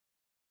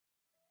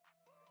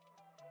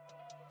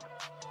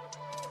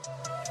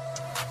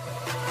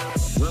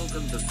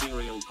to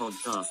Serial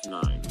Podcast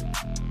 9.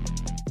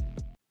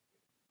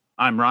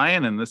 I'm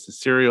Ryan, and this is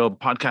Serial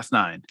Podcast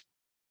 9.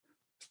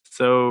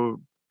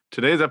 So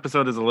today's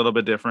episode is a little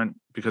bit different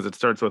because it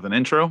starts with an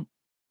intro.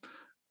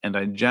 And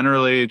I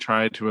generally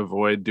try to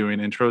avoid doing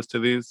intros to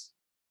these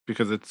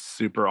because it's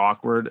super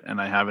awkward and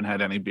I haven't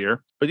had any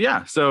beer. But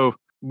yeah, so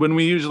when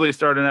we usually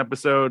start an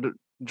episode,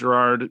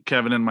 Gerard,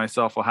 Kevin, and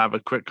myself will have a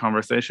quick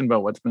conversation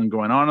about what's been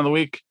going on in the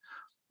week.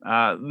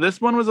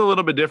 This one was a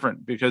little bit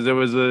different because it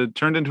was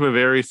turned into a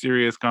very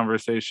serious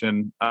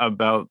conversation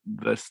about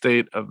the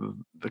state of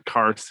the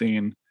car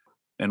scene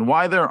and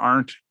why there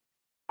aren't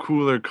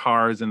cooler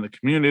cars in the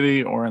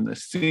community or in the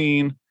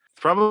scene.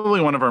 It's probably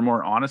one of our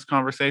more honest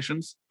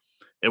conversations.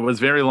 It was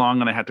very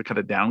long and I had to cut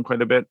it down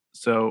quite a bit.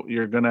 So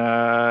you're going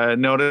to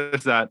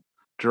notice that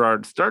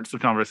Gerard starts the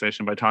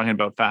conversation by talking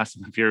about Fast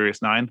and the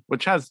Furious 9,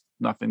 which has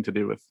nothing to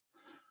do with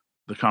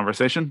the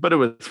conversation, but it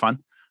was fun.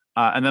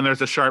 And then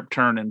there's a sharp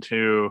turn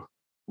into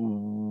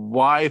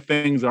why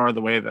things are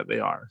the way that they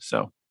are.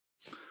 So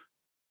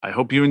I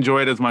hope you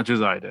enjoyed as much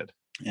as I did.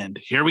 And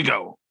here we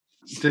go.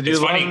 Did you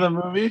love the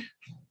movie?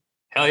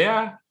 Hell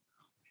yeah.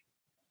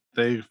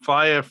 They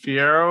fly a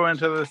Fiero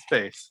into the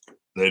space.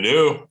 They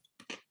do.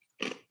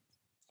 And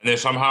they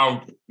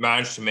somehow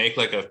managed to make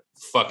like a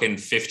fucking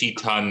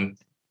 50-ton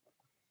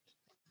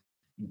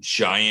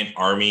giant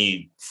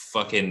army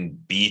fucking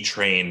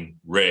B-train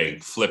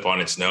rig flip on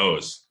its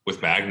nose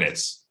with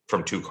magnets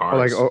from two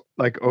cars.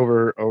 Like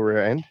over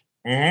end?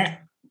 Mm-hmm.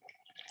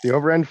 The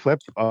over end flip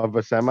of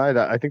a semi,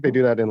 I think they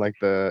do that in like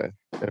the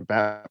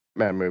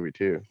Batman movie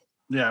too.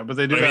 Yeah, but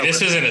they do. I mean,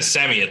 this isn't a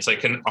semi. It's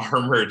like an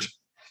armored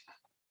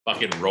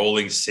fucking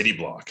rolling city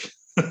block.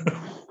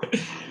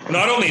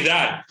 Not only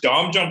that,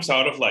 Dom jumps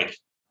out of like,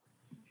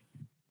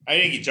 I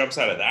think he jumps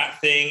out of that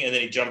thing, and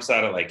then he jumps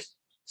out of like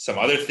some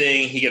other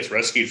thing. He gets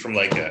rescued from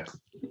like a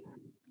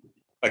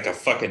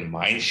fucking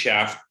mine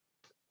shaft.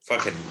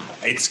 Fucking,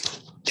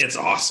 it's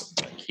awesome.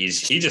 Like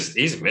he's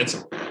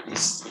invincible.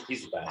 He's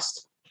the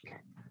best.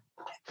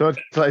 So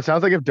it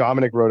sounds like if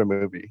Dominic wrote a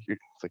movie.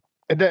 It's like,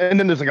 and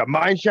then there's like a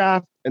mine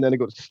shaft, and then it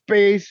goes to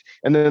space,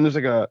 and then there's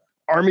like a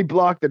army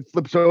block that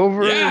flips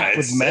over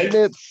with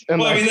magnets.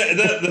 And I mean,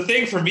 the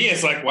thing for me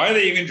is like, why are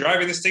they even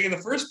driving this thing in the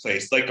first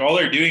place? Like, all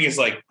they're doing is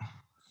like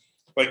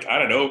I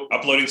don't know,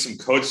 uploading some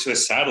codes to a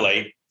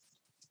satellite.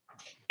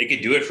 They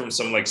could do it from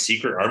some like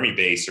secret army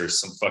base or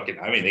some fucking,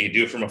 I mean, they could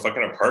do it from a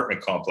fucking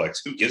apartment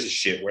complex. Who gives a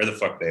shit where the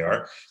fuck they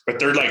are? But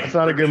they're like, it's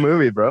not a good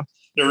movie, bro.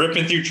 They're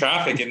ripping through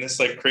traffic in this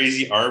like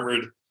crazy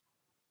armored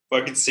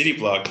fucking city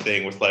block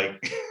thing with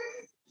like,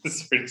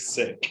 it's pretty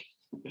sick.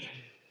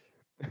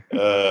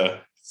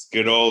 It's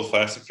good old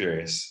Fast and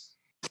Furious.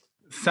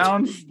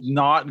 Sounds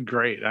not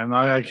great.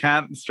 I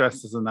can't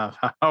stress this enough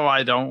how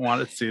I don't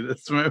want to see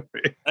this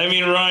movie. I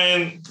mean,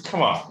 Ryan,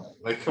 come on.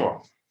 Like,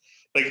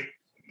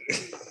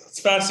 it's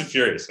Fast and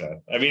Furious,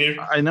 man. I mean,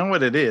 I know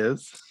what it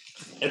is.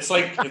 It's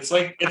like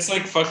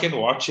fucking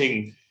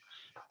watching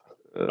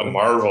a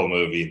Marvel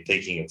movie and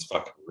thinking it's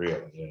fucking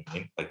real. You know what I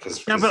mean? Like,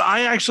 but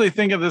I actually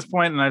think at this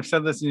point, and I've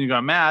said this and you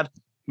got mad,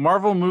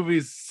 Marvel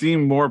movies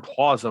seem more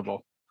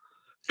plausible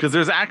because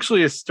there's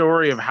actually a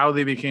story of how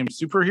they became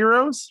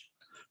superheroes.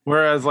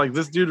 Whereas, like,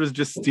 this dude was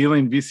just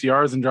stealing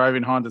VCRs and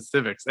driving Honda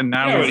Civics, and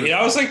now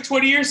that was like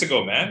 20 years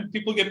ago, man.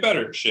 People get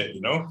better at shit,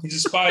 you know. He's a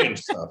spy and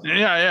stuff.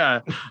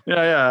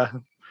 Yeah.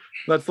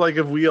 That's like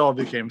if we all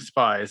became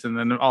spies, and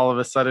then all of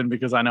a sudden,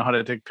 because I know how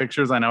to take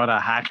pictures, I know how to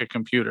hack a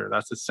computer.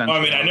 That's essential.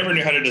 I mean, I never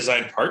knew how to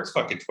design parts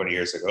fucking 20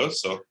 years ago.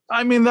 So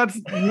I mean, that's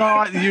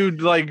not you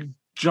like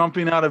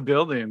jumping out of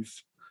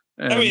buildings.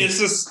 I mean,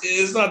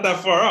 it's not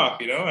that far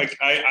off, you know. Like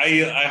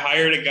I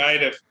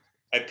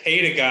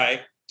paid a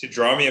guy to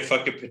draw me a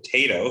fucking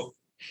potato,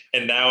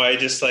 and now I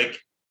just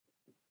like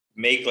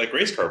make like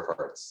race car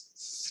parts.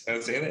 It's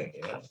the same thing,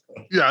 you know?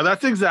 Yeah,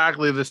 that's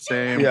exactly the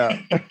same.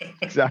 Yeah,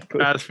 exactly.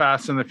 As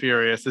Fast and the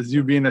Furious, as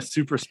you being a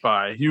super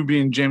spy, you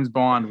being James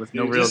Bond with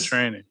no real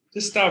training.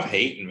 Just stop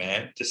hating,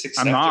 man. Just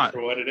accept it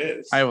for what it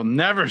is. I will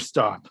never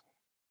stop.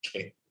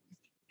 Okay.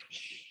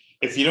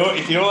 If you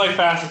don't like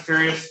Fast and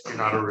Furious, you're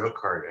not a real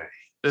car guy.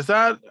 Is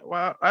that?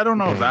 Well, I don't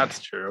know if that's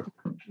true.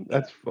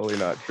 That's fully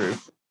not true.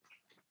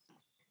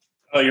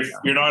 Oh,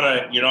 you're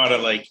not a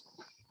like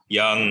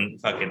young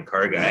fucking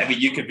car guy. I mean,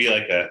 you could be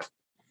like a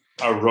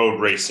road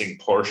racing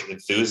Porsche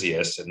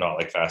enthusiast and not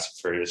like Fast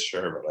and Furious,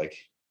 sure, but like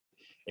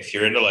if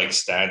you're into like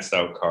stands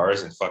out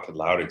cars and fucking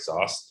loud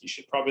exhaust, you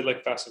should probably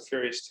like Fast and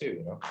Furious too,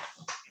 you know.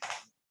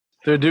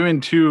 They're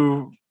doing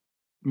 2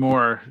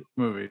 more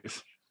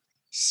movies.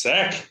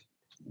 Sick.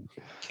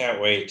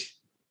 Can't wait.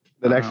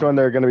 The next one,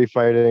 they're going to be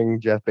fighting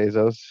Jeff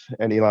Bezos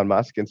and Elon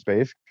Musk in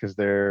space because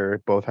they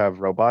both have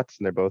robots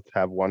and they both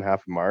have one half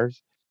of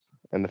Mars.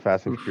 And the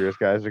Fast and Furious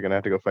guys are going to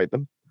have to go fight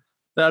them.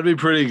 That'd be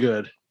pretty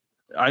good.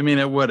 I mean,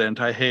 it wouldn't.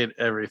 I hate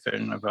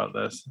everything about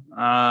this.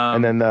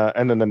 And then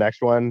the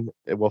next one,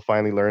 it will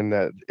finally learn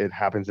that it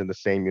happens in the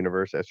same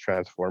universe as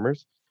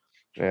Transformers,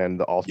 and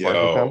the All-Stars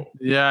will come.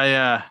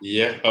 Yeah.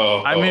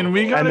 Oh, I mean,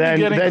 we got to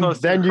be getting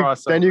close to the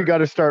crossover. Then you got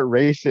to start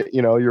racing.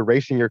 You know, you're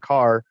racing your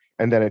car,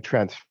 and then it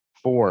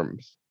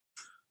transforms.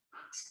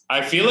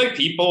 I feel like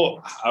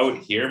people out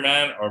here,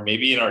 man, or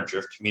maybe in our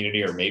drift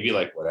community, or maybe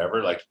like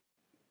whatever, like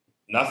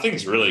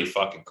nothing's really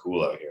fucking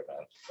cool out here,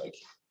 man. Like,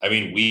 I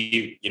mean,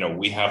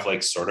 we have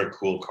like sort of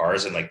cool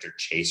cars and like they're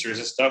chasers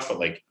and stuff, but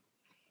like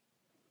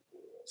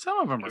some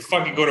of them are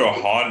fucking go to a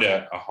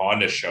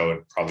Honda show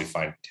and probably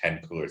find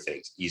 10 cooler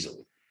things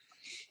easily.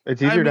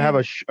 It's easier to have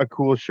a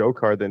cool show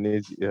car than it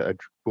is a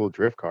cool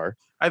drift car.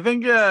 I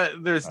think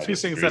there's two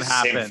things that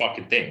happen. Same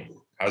fucking thing.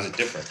 How is it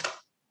different?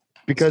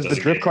 Because the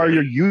drift car,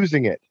 you're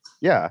using it.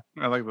 Yeah.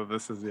 I like that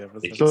this is the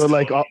episode. So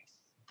like,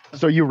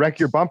 so you wreck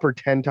your bumper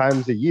 10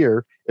 times a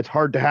year. It's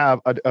hard to have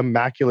an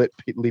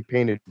immaculately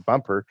painted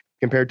bumper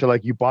compared to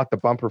like you bought the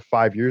bumper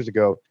 5 years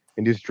ago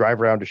and you just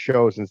drive around to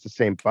shows and it's the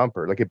same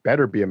bumper. Like it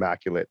better be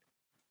immaculate.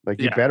 Like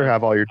you better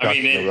have all your ducks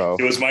in a row.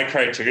 It was my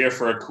criteria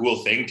for a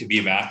cool thing to be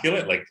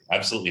immaculate. Like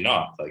absolutely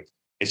not. Like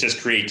it's just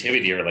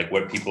creativity or like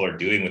what people are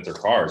doing with their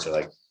cars or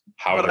like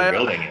how they're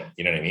building it.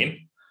 You know what I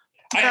mean?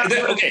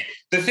 Okay.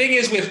 The thing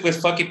is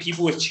with fucking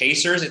people with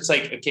chasers, it's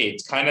like, okay,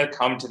 it's kind of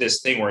come to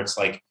this thing where it's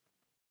like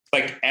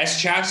S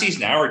chassis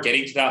now are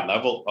getting to that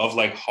level of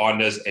like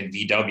Hondas and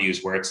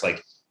VWs where it's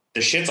like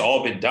the shit's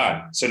all been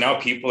done. So now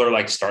people are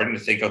like starting to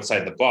think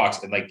outside the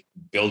box and like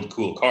build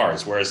cool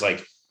cars. Whereas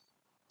like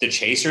the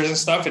chasers and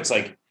stuff, it's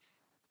like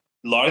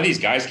a lot of these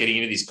guys getting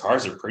into these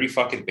cars are pretty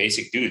fucking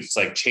basic dudes. It's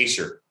like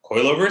chaser,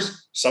 coilovers,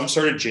 some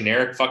sort of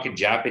generic fucking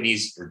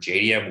Japanese or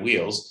JDM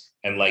wheels,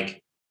 and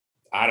like,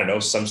 I don't know,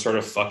 some sort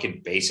of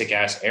fucking basic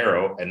ass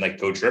aero and like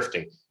go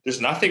drifting.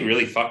 There's nothing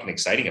really fucking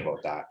exciting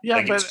about that. Yeah,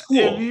 like, but it's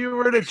cool. if you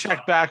were to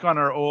check back on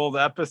our old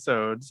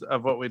episodes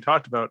of what we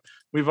talked about,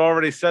 we've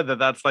already said that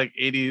that's like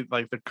 80,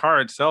 like the car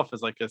itself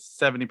is like a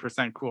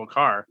 70% cool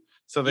car.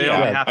 So they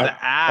only have to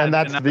add. And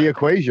that's the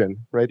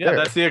equation right there. Yeah,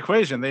 that's the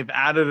equation. They've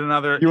added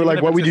another. You were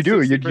like, what would you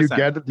do? You'd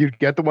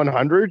get the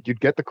 100, you'd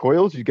get the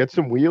coils, you'd get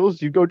some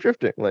wheels, you'd go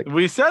drifting. Like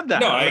we said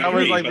that. No, I agree, that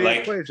was like the like,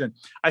 equation.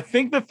 I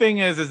think the thing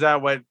is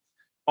that what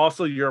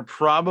also you're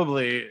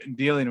probably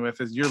dealing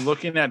with is you're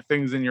looking at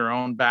things in your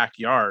own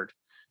backyard.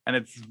 And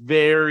it's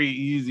very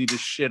easy to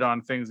shit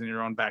on things in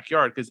your own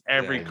backyard because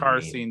every car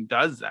scene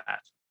does that.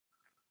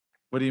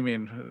 What do you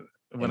mean?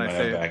 When I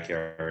say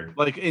backyard,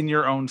 like in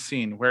your own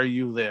scene where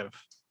you live,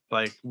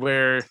 like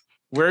where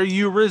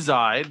you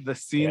reside, the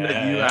scene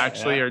that you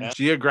actually are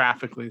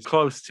geographically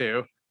close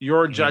to,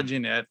 you're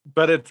judging it,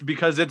 but it's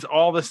because it's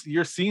all this,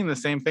 you're seeing the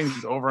same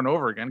things over and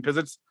over again because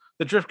it's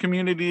the drift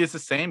community is the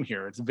same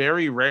here. It's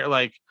very rare.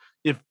 Like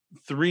if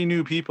 3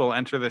 new people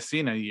enter the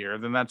scene a year,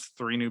 then that's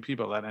 3 new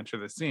people that enter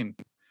the scene,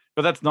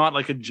 but that's not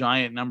like a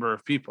giant number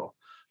of people.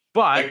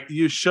 But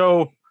you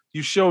show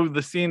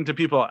the scene to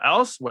people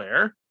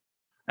elsewhere.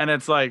 And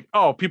it's like,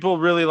 oh, people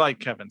really like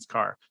Kevin's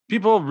car.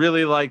 People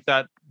really like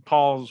that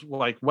Paul's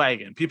like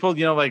wagon. People,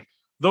 like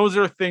those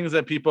are things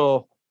that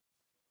people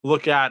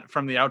look at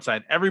from the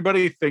outside.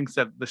 Everybody thinks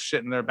that the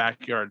shit in their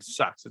backyard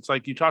sucks. It's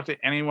like you talk to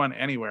anyone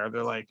anywhere.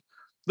 They're like,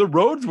 the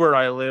roads where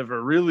I live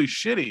are really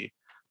shitty.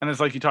 And it's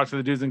like you talk to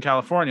the dudes in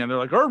California and they're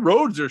like, our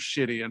roads are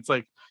shitty. And it's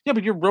like, yeah,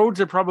 but your roads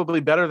are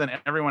probably better than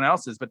everyone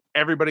else's. But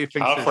everybody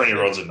thinks California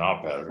roads are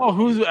not better. Well,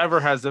 who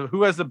has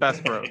the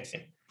best roads?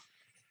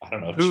 I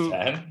don't know.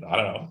 Japan? I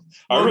don't know.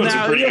 Our roads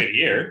are pretty good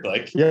here.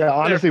 Like, yeah,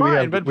 honestly,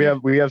 fine,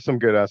 we have some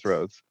good ass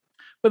roads.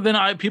 But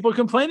then people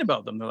complain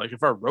about them. They're like,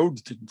 if our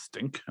roads didn't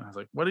stink, and I was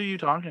like, what are you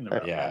talking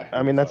about? Yeah,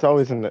 I mean that's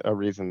always a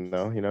reason,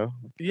 though.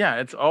 Yeah,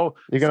 it's all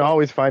you can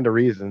always find a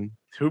reason.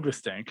 Tuba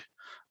stink.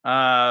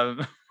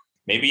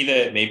 Maybe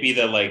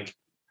the like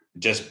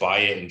just buy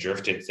it and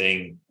drift it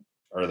thing,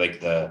 or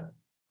like the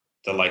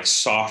like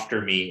softer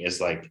me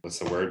is like, what's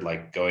the word,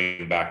 like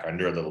going back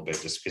under a little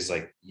bit, just because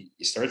like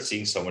you start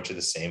seeing so much of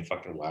the same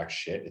fucking whack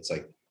shit. It's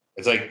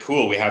like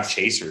cool, we have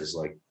chasers,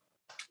 like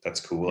that's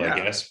cool, I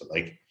guess,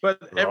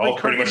 but we're all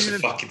pretty much the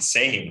fucking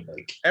same.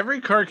 Like every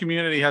car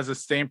community has the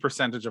same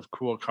percentage of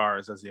cool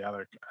cars as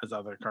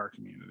other car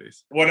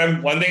communities.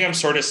 One thing I'm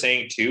sort of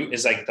saying too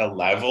is like the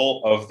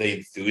level of the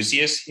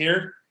enthusiasts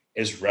here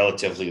is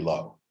relatively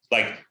low.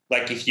 Like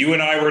if you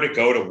and I were to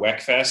go to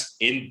WECFest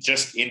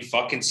in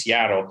fucking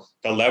Seattle,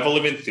 the level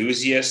of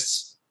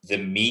enthusiasts, the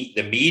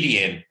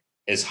median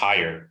is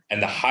higher and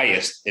the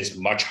highest is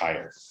much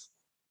higher.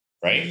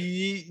 Right?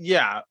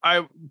 Yeah.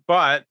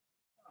 But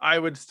I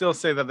would still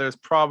say that there's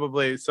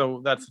probably,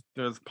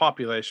 there's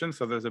population.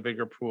 So there's a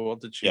bigger pool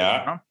to choose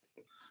from.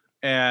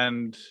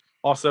 And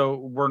also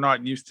we're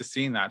not used to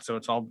seeing that. So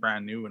it's all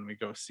brand new when we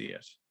go see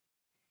it.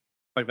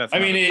 Like that's. I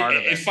mean,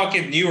 it's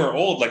fucking new or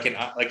old, like a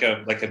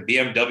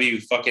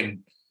BMW fucking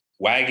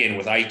wagon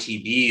with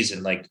ITBs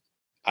and like,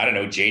 I don't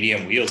know,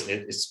 JDM wheels.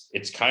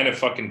 It's kind of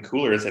fucking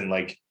cooler than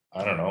like,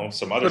 I don't know,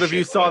 some other. But if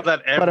you saw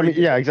that, but I mean,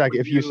 yeah, exactly.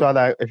 If you saw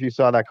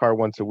that car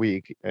once a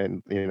week,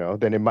 and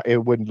then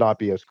it would not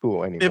be as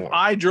cool anymore. If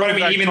I drove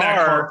that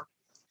car.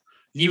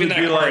 Even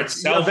that car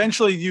itself.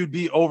 Eventually, you'd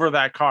be over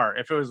that car.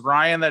 If it was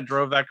Ryan that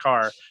drove that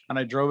car, and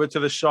I drove it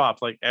to the shop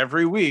like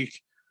every week.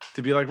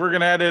 To be like, we're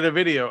gonna edit a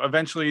video.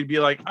 Eventually, you'd be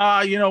like,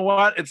 you know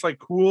what? It's like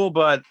cool,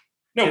 but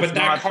No, but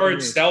that car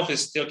itself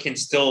can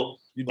still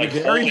You'd be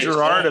very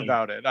Gerard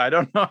about it. I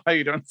don't know how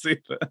you don't see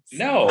this.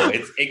 No,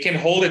 it can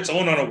hold its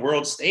own on a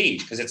world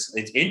stage because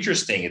it's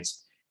interesting.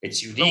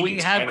 It's unique. But we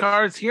have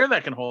cars here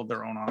that can hold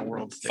their own on a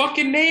world stage.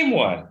 Fucking name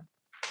one.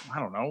 I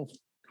don't know.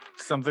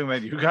 Something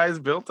that you guys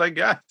built, I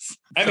guess.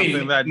 I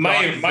mean,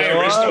 my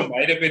original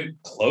might have been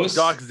close.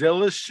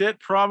 Doczilla shit,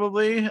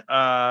 probably.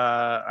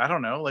 I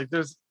don't know. Like,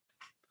 there's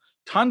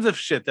tons of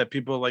shit that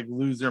people like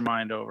lose their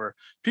mind over.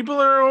 People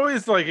are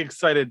always like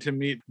excited to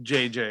meet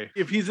JJ.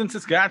 If he's in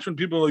Saskatchewan,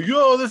 people are like,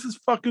 yo, this is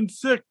fucking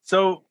sick.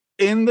 So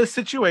in the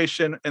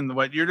situation and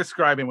what you're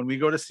describing, when we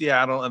go to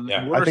Seattle, and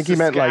we're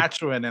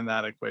Saskatchewan in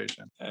that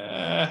equation.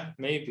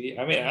 Maybe.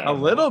 I mean, a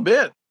little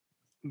bit.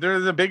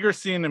 There's a bigger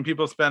scene and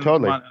people spend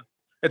money.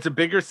 It's a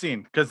bigger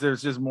scene because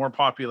there's just more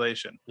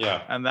population.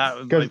 Yeah. And that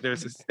was like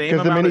there's the same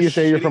amount. Because the minute you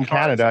say you're from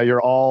Canada,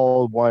 you're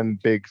all one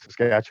big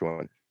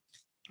Saskatchewan.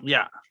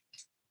 Yeah.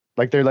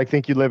 Like they're like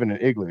think you live in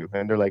an igloo,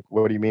 and they're like,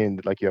 "What do you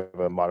mean? Like you have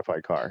a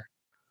modified car?"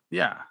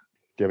 Yeah.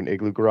 Do you have an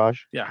igloo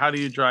garage? Yeah. How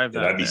do you drive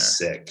that? That'd be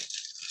sick.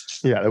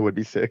 Yeah, that would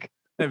be sick.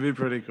 That'd be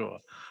pretty cool.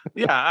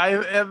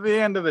 Yeah. At the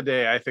end of the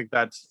day, I think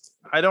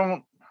I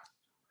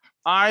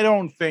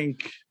don't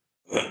think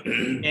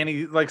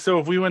any like so.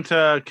 If we went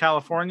to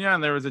California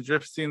and there was a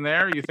drift scene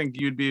there, you think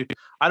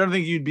I don't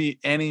think you'd be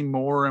any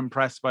more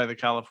impressed by the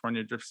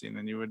California drift scene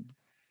than you would.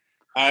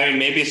 I mean,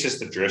 maybe it's just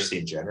the drift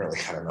scene generally.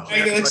 I don't know.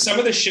 Like some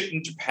of the shit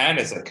in Japan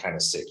is like kind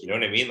of sick. You know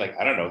what I mean? Like,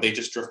 I don't know. They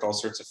just drift all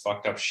sorts of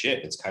fucked up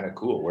shit. It's kind of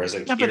cool. Whereas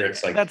like here,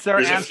 it's like that's their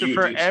answer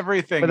for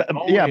everything. But I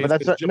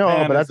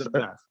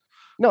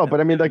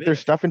mean, like, there's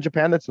stuff in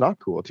Japan that's not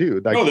cool too.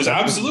 Like, no, there's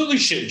absolutely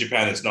shit in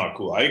Japan that's not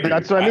cool. I agree.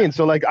 That's what I mean.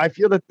 So like, I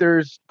feel that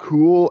there's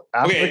cool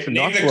aspects and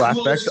not cool aspects.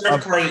 Name the coolest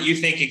drift car that you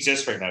think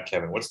exists right now,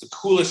 Kevin. What's the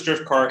coolest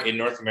drift car in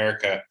North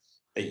America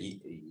that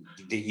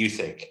you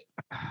think?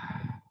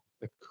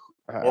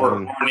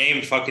 Or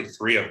name fucking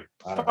three of them.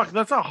 Fuck,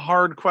 that's a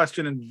hard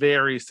question and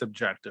very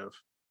subjective.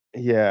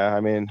 Yeah,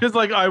 I mean, because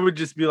like I would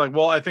just be like,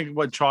 well, I think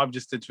what Chob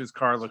just did to his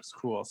car looks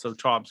cool, so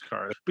Chob's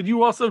car. But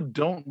you also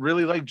don't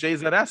really like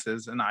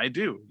JZS's, and I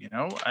do, you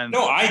know. And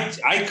no,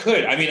 I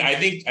could. I mean, I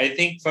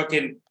think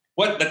fucking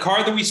what the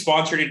car that we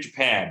sponsored in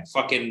Japan,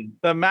 fucking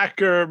the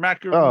Macaroons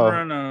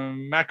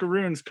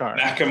car.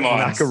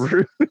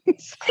 Macaroons.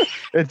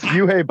 It's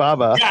Yuhei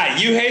Baba. Yeah,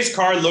 Yuhei's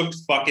car looked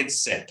fucking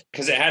sick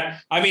because it had.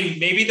 I mean,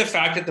 maybe the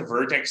fact that the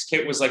Vertex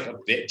kit was like a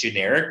bit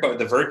generic, but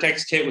the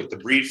Vertex kit with the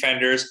breed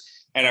fenders.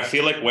 And I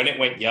feel like when it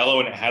went yellow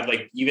and it had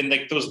like, even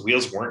like those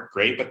wheels weren't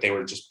great, but they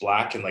were just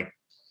black. And like,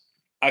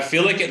 I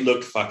feel like it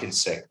looked fucking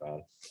sick,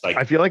 man. Like,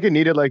 I feel like it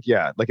needed like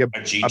a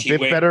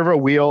bit better of a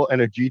wheel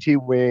and a GT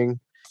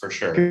wing. For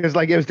sure. Because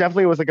like, it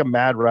was like a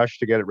mad rush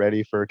to get it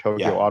ready for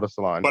Tokyo Auto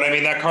Salon. But I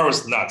mean, that car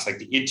was nuts. Like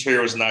the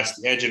interior was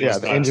nuts. The engine was nuts.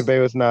 The engine bay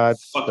was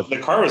nuts. The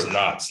car was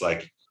nuts.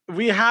 Like,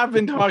 we have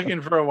been talking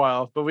for a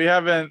while, but we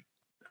haven't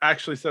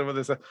actually said what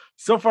this.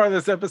 So far,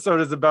 this episode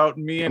is about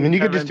me and. I mean,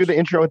 you could just do the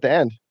intro at the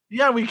end.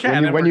 Yeah, we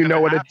can. When you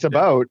know what it's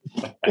about.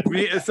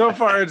 So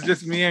far, it's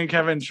just me and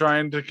Kevin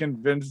trying to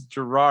convince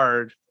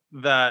Gerard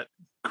that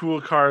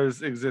cool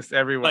cars exist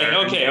everywhere.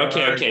 Like,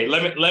 okay.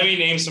 Let me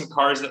name some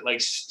cars that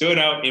like stood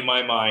out in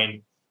my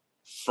mind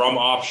from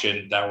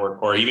Option that were,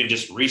 or even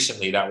just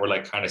recently that were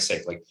like kind of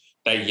sick. Like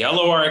that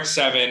yellow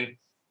RX-7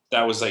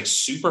 that was like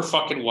super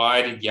fucking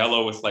wide and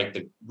yellow with like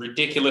the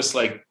ridiculous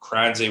like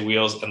Kranze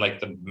wheels and like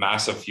the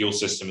massive fuel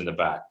system in the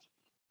back.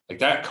 Like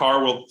that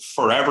car will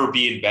forever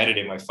be embedded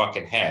in my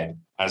fucking head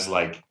as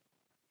like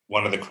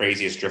one of the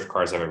craziest drift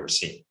cars I've ever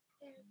seen.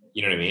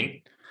 You know what I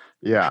mean?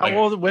 Yeah. Like,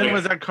 when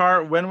was that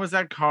car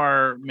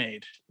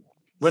made?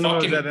 When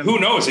was that who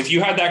knows? If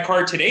you had that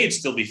car today, it'd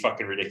still be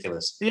fucking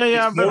ridiculous.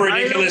 Yeah. It's more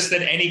ridiculous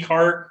than any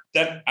car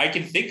that I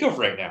can think of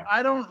right now.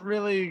 I don't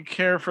really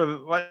care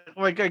for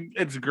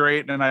it's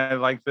great and I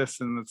like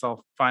this and it's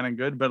all fine and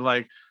good, but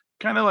like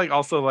kind of like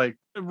also like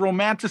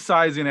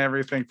romanticizing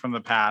everything from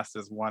the past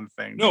is one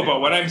thing. No, but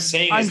what I'm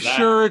saying is I'm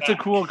sure it's a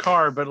cool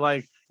car, but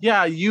like,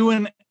 yeah, you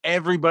and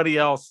everybody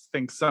else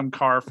think some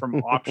car from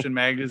Option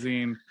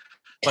magazine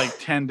like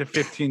 10 to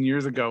 15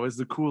 years ago is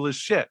the coolest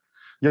shit.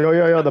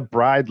 Yo, the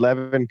Bride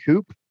Levin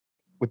coupe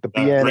with the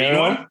BN green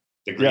one.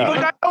 The green one.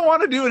 Like, I don't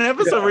want to do an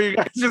episode where you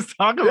guys just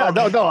talk about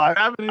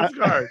Japanese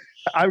cars.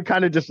 I'm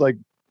kind of just like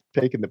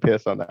taking the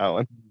piss on that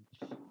one.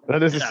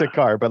 That is a sick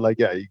car, but like,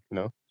 yeah, you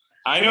know.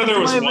 I know there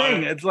was one.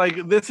 Thing. It's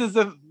like this is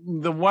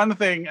the one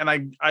thing, and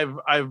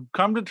I've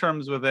come to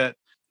terms with it.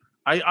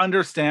 I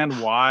understand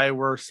why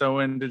we're so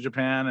into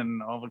Japan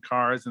and all the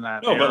cars and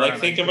that. No, but like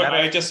think of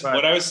it.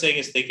 What I was saying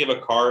is think of a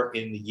car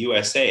in the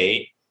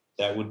USA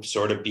that would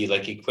sort of be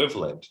like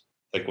equivalent.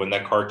 Like when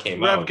that car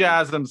came out.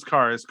 Revgasm's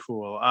car is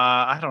cool.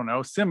 I don't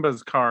know.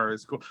 Simba's car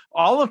is cool.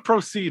 All of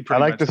Proceed. I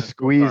like the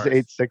Squeeze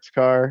 8.6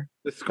 car.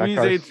 The Squeeze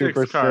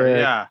 8.6 car.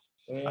 Yeah.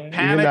 Even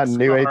that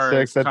new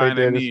 8.6 that they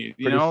did is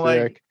pretty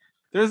sick.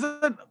 There's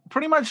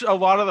pretty much a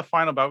lot of the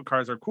Final Bout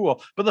cars are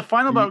cool, but the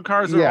Final Bout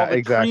cars are all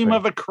the cream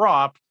of the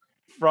crop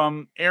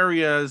from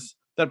areas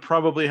that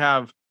probably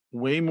have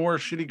way more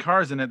shitty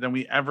cars in it than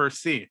we ever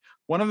see.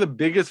 one of the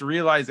biggest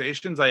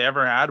realizations I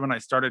ever had when I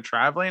started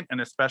traveling, and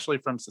especially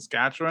from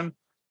Saskatchewan,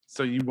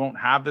 so you won't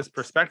have this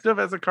perspective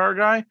as a car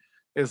guy,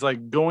 is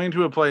like going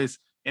to a place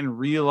and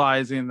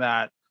realizing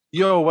that,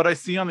 what I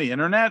see on the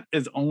internet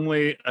is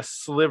only a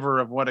sliver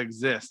of what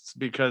exists,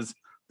 because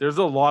there's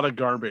a lot of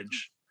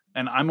garbage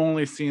and I'm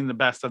only seeing the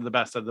best of the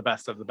best of the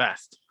best of the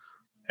best.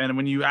 And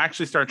when you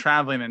actually start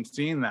traveling and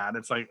seeing that,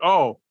 it's like,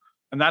 oh,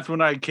 and that's when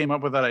I came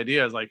up with that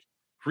idea, is like,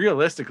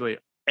 realistically,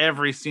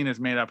 every scene is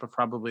made up of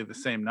probably the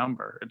same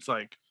number. It's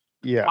like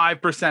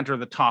 5% are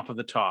the top of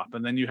the top.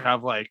 And then you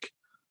have like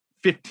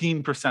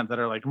 15% that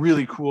are like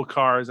really cool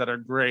cars that are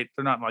great.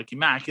 They're not like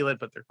immaculate,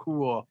 but they're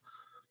cool.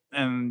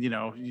 And,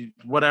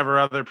 whatever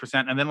other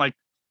percent. And then like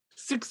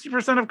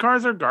 60% of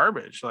cars are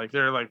garbage. Like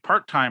they're like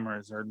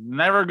part-timers, are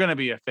never going to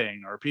be a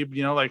thing, or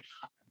people, like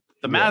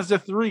the Mazda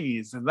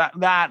 3s. And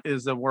that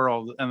is the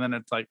world. And then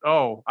it's like,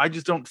 oh, I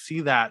just don't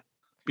see that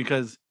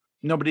because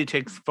nobody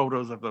takes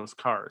photos of those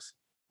cars.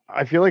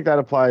 I feel like that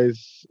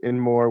applies in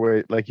more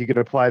way. Like you could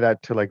apply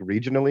that to like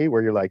regionally,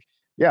 where you're like,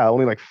 yeah,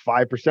 only like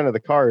 5% of the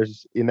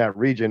cars in that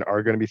region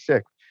are going to be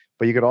sick.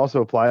 But you could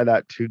also apply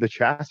that to the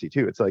chassis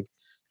too. It's like,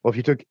 well, if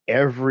you took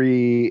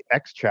every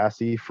X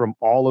chassis from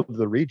all of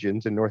the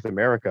regions in North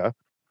America,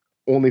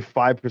 only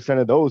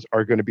 5% of those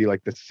are going to be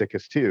like the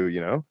sickest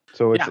too,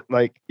 So it's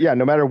like,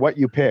 no matter what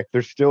you pick,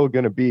 there's still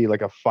going to be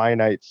like a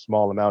finite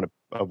small amount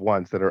of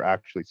ones that are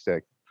actually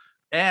sick.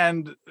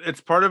 And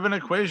it's part of an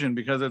equation,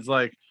 because it's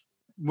like,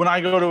 when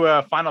I go to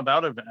a Final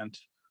Bout event,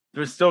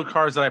 there's still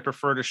cars that I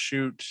prefer to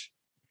shoot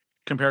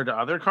compared to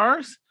other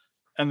cars.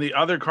 And the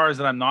other cars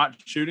that I'm not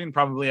shooting,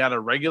 probably at a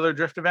regular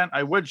drift event,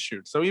 I would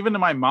shoot. So even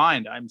in my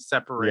mind, I'm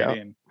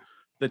separating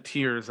the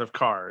tiers of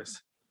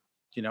cars,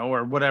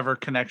 or whatever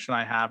connection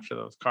I have to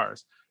those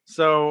cars.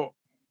 So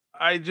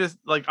I just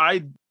like,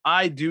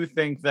 I do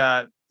think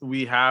that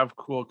we have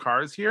cool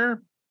cars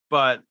here,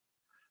 but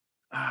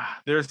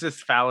there's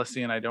this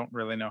fallacy, and I don't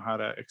really know how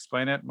to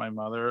explain it. My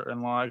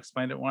mother-in-law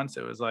explained it once.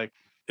 It was like,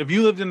 if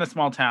you lived in a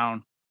small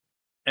town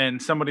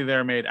and somebody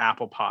there made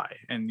apple pie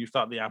and you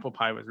thought the apple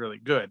pie was really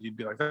good, you'd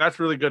be like, that's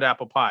really good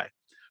apple pie.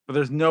 But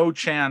there's no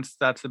chance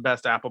that's the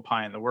best apple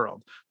pie in the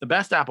world. The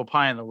best apple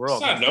pie in the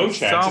world. It's not no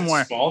chance.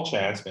 Somewhere. It's a small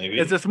chance, maybe.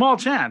 It's a small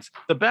chance.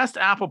 The best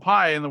apple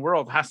pie in the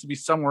world has to be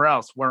somewhere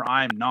else where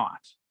I'm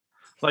not.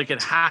 Like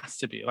it has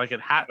to be. Like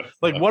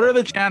what are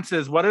the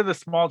chances? What are the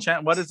small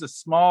chance? What is the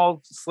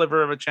small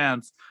sliver of a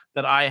chance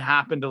that I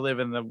happen to live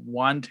in the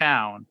one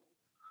town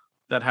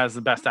that has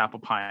the best apple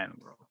pie in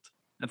the world?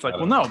 It's like,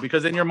 well, no,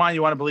 because in your mind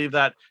you want to believe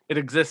that it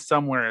exists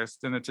somewhere,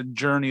 and it's a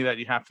journey that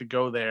you have to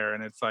go there,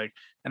 and it's like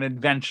an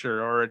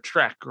adventure or a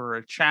trek or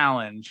a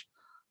challenge.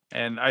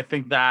 And I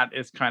think that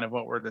is kind of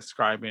what we're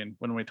describing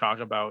when we talk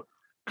about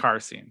car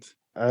scenes.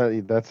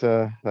 That's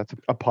a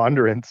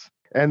ponderance.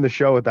 End the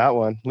show with that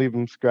one. Leave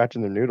them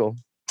scratching their noodle.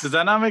 Does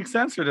that not make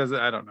sense, or does it?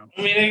 I don't know.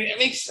 I mean, it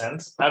makes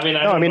sense. I mean,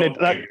 I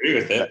agree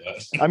with it.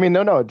 But. I mean,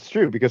 no, it's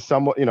true, because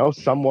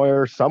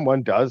somewhere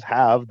someone does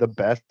have the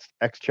best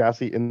X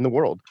chassis in the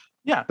world.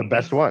 Yeah, the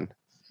best one.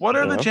 What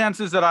are the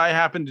chances that I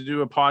happen to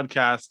do a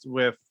podcast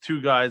with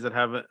two guys that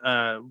have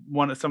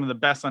some of the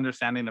best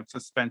understanding of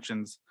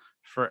suspensions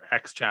for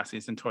X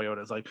chassis and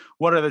Toyotas? Like,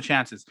 what are the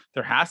chances?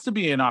 There has to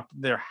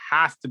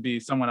be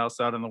someone else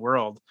out in the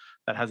world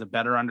that has a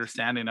better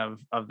understanding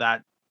of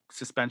that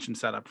suspension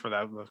setup for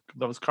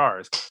those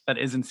cars that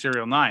isn't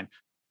SerialNine.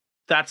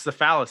 That's the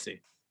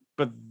fallacy.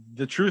 But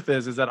the truth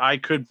is that I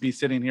could be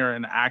sitting here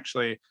and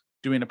actually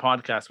doing a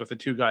podcast with the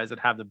two guys that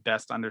have the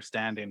best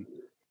understanding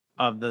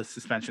of the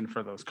suspension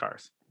for those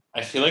cars.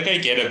 I feel like I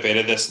get a bit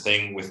of this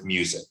thing with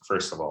music,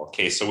 first of all.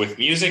 Okay, so with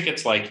music,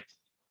 it's like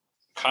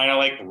kind of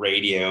like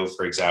radio,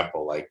 for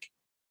example. Like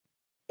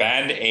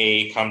band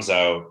A comes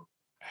out,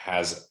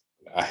 has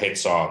a hit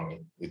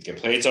song. It gets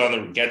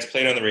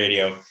played on the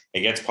radio.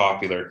 It gets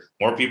popular.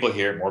 More people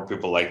hear it. More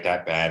people like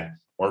that band.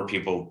 More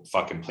people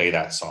fucking play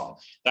that song.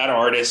 That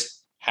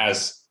artist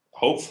has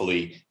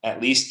hopefully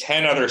at least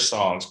 10 other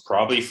songs,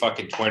 probably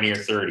fucking 20 or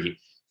 30,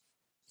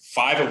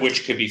 5 of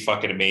which could be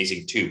fucking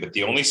amazing too. But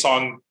the only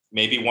song,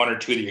 maybe 1 or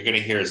 2 that you're going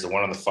to hear is the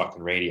one on the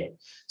fucking radio.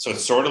 So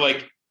it's sort of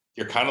like,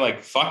 you're kind of like,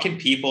 fucking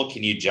people,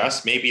 can you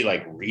just maybe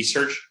like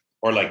research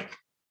or like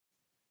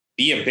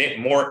be a bit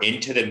more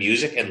into the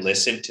music and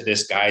listen to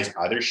this guy's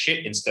other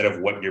shit instead of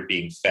what you're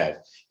being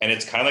fed? And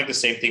it's kind of like the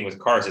same thing with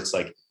cars. It's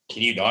like,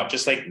 can you not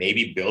just like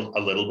maybe build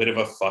a little bit of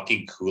a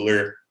fucking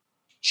cooler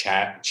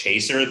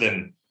chaser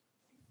than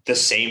the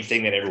same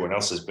thing that everyone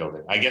else is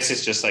building? I guess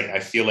it's just like, I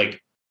feel like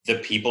the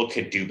people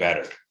could do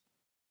better,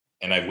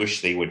 and I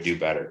wish they would do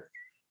better.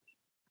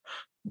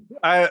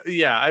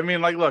 I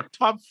mean, like, look,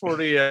 top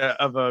 40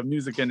 of a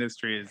music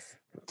industry is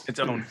its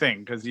own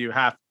thing, because you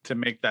have to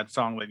make that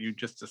song that you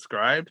just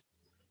described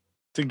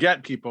to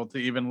get people to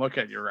even look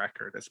at your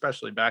record,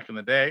 especially back in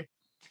the day.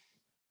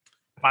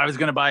 If I was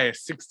going to buy a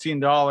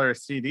 $16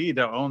 CD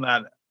to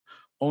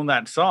own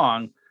that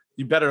song,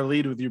 you better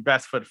lead with your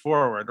best foot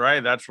forward, right?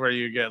 That's where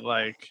you get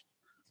like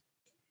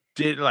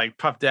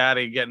Puff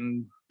Daddy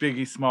getting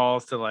Biggie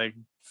Smalls to like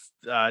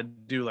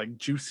do like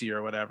Juicy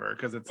or whatever,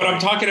 because it's but like,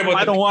 I'm talking about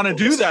I don't want to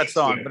do that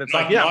song, it, but it's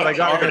not, like, yeah, but I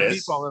got the good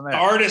artists. people in there. The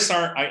artists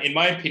aren't, in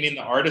my opinion,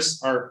 the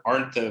artists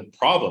aren't the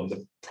problem.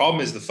 The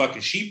problem is the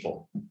fucking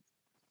sheeple.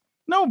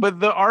 No, but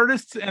the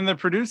artists and the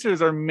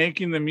producers are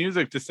making the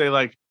music to say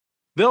like,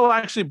 they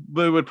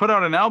would put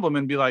out an album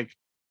and be like,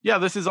 yeah,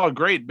 this is all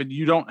great, but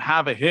you don't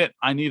have a hit.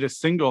 I need a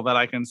single that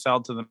I can sell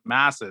to the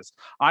masses.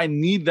 I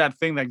need that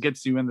thing that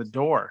gets you in the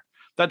door.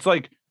 That's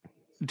like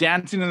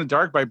Dancing in the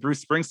Dark by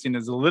Bruce Springsteen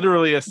is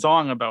literally a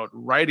song about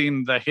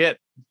writing the hit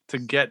to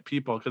get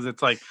people. Because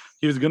it's like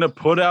he was going to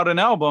put out an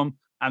album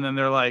and then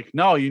they're like,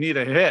 no, you need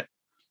a hit.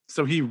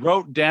 So he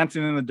wrote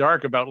Dancing in the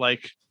Dark about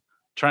like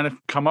trying to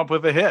come up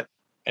with a hit.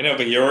 I know,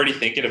 but you're already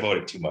thinking about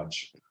it too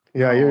much.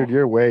 Yeah,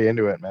 you're way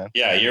into it, man.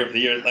 Yeah,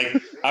 you're like,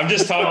 I'm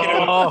just talking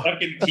about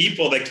fucking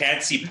people that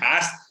can't see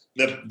past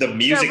the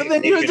music. Yeah, but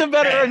then use a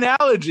better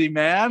analogy,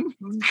 man.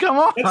 Come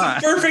on.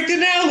 That's a perfect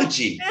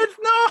analogy. It's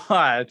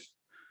not.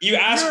 You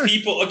ask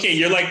people, okay,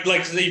 you're like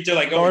they're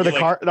like, oh,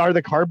 are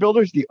the car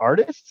builders the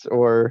artists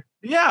or?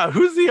 Yeah,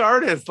 who's the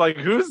artist? Like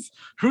who's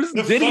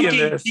the Diddy fucking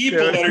in this?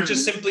 people that are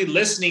just simply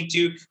listening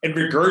to and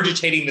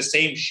regurgitating the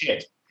same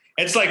shit.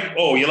 It's like,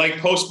 oh, you like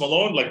Post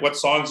Malone? Like what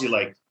songs you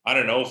like? I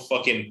don't know,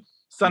 fucking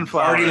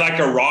Sunflower. Party Like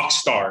a Rock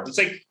Star. It's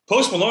like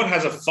Post Malone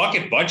has a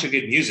fucking bunch of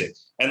good music.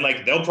 And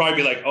like they'll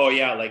probably be like, oh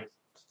yeah, like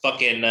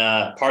fucking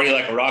Party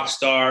Like a Rock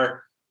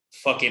Star,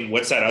 fucking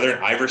what's that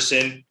other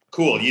Iverson?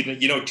 Cool.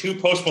 You know 2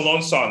 Post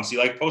Malone songs. You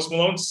like Post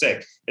Malone?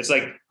 Sick. It's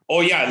like,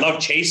 oh yeah, I love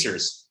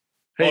Chasers.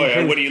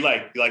 Hey, what do you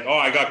like? You're like, oh,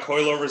 I got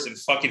coilovers and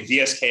fucking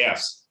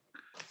VSKFs.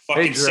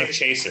 Fucking sick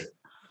Chaser.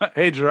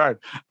 Hey Gerard,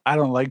 I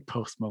don't like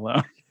Post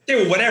Malone.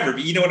 Dude, whatever,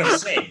 but you know what I'm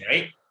saying,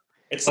 right?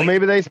 It's well,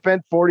 maybe they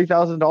spent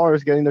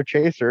 $40,000 getting their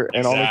Chaser,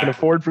 and all they can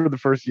afford for the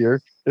first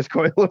year is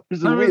coilovers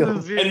and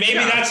wheels. And maybe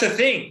that's the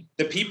thing.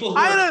 The people who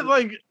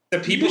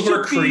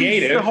are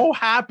creative, so whole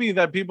happy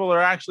that people are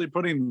actually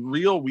putting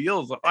real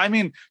wheels. I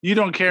mean, you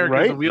don't care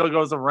because the wheel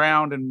goes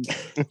around and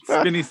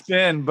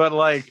spin, but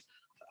like,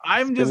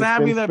 I'm just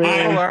happy that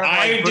people are.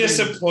 I'm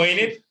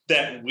disappointed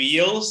that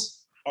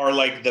wheels are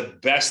like the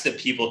best that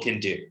people can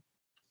do.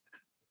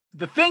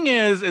 The thing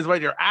is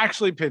what you're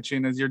actually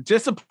pitching is you're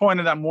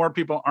disappointed that more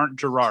people aren't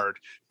Gerard.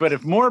 But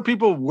if more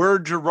people were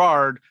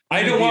Gerard,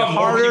 I don't want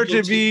harder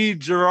to be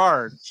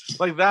Gerard.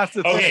 Like that's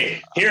the thing.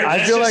 Okay, here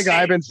I feel like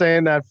I've been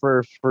saying that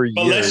for years.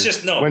 But let's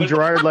just know when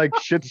Gerard like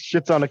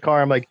shits on a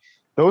car, I'm like,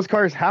 those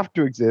cars have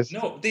to exist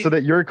so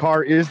that your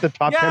car is the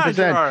top 10%.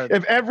 Gerard.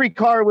 If every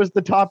car was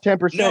the top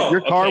 10%, your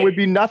car would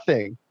be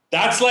nothing.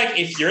 That's like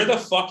if you're the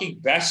fucking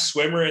best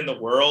swimmer in the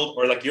world,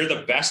 or like you're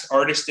the best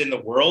artist in the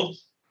world,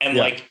 and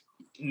like.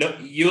 No,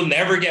 you'll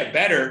never get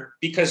better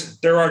because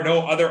there are no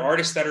other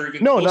artists that are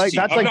even close to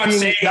you. That's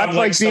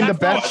like being the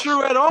best.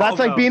 That's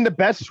like being the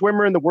best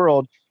swimmer in the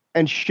world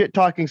and shit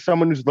talking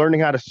someone who's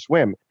learning how to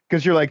swim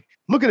because you're like,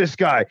 look at this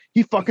guy,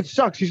 he fucking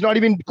sucks. He's not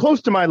even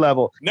close to my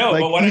level. No,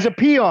 like, but he's a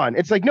peon.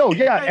 It's like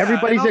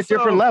everybody's at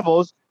different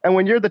levels, and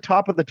when you're the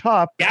top of the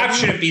top, gap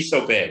shouldn't be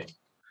so big.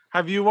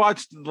 Have you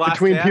watched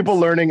between people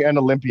learning and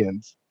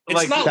Olympians?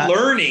 It's not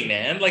learning,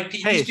 man. Like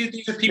these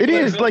are people. It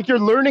is like you're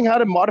learning how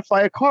to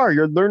modify a car.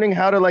 You're learning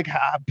how to like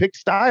pick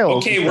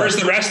styles. Okay, where's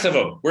the rest of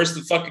them? Where's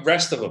the fucking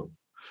rest of them?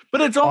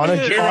 But it's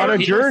only on a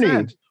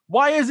journey.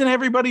 Why isn't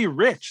everybody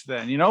rich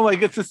then? You know,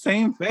 like it's the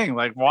same thing.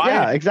 Like why?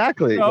 Yeah,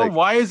 exactly.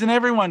 Why isn't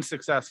everyone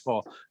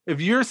successful? If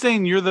you're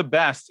saying you're the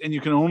best and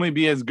you can only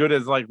be as good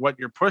as like what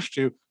you're pushed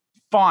to,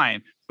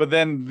 fine. But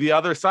then the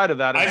other side of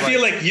that is I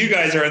feel like you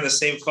guys are in the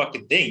same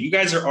fucking thing. You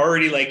guys are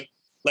already like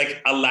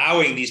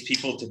allowing these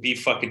people to be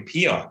fucking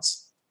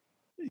peons.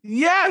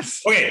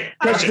 Yes. Okay.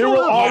 Because there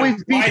will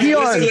always be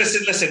peons.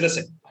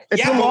 Listen.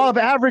 It's the law of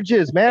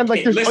averages, man.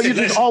 Okay, like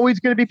there's always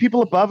going to be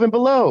people above and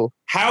below.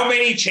 How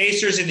many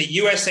chasers in the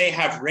USA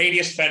have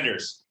radius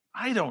fenders?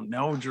 I don't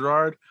know,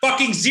 Gerard.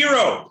 Fucking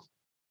zero.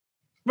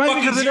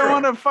 Right, because they don't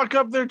want to fuck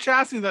up their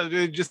chassis that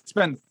they just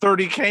spent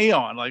 $30,000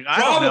 on. Like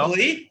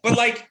probably, but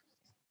like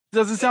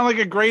doesn't sound like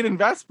a great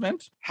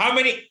investment. How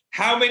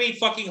many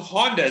fucking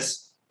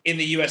Hondas in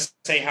the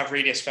USA have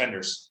radius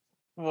fenders?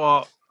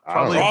 Well,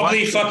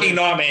 probably fucking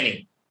not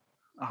many.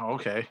 Oh,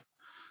 okay.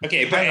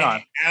 Okay,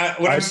 but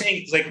what I'm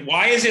saying is like,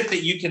 why is it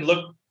that you can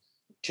look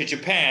to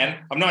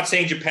Japan? I'm not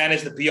saying Japan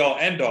is the be all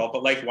end all,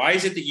 but like, why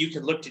is it that you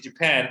can look to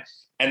Japan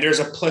and there's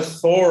a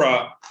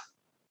plethora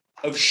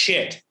of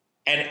shit,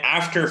 and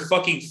after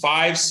fucking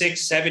 5,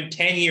 6, 7,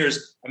 10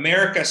 years,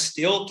 America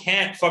still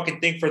can't fucking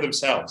think for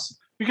themselves?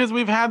 Because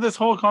we've had this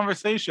whole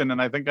conversation, and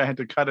I think I had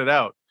to cut it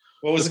out.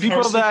 What was the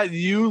people that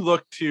you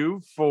look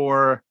to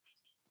for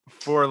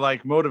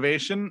like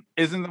motivation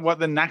isn't what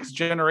the next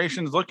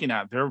generation is looking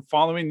at. They're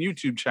following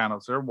YouTube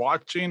channels. They're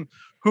watching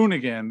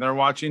Hoonigan. They're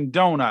watching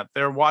Donut.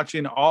 They're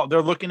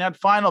looking at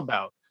Final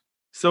Bout.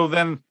 So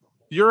then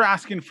you're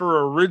asking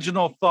for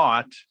original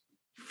thought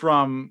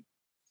from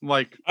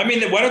like. I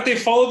mean, why don't they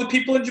follow the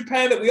people in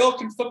Japan that we all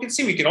can fucking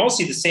see? We can all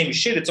see the same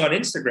shit. It's on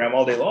Instagram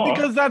all day long.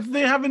 Because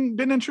they haven't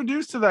been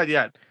introduced to that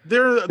yet.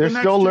 They're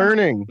still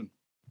learning.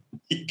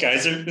 You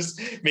guys are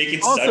just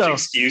making such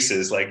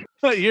excuses. Like,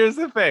 here's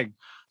the thing.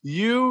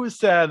 You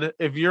said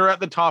if you're at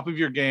the top of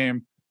your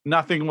game,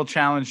 nothing will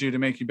challenge you to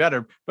make you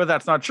better, but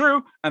that's not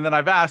true. And then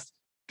I've asked,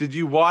 did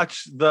you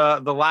watch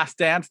the Last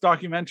Dance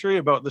documentary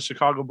about the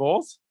Chicago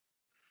Bulls?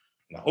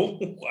 No,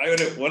 why would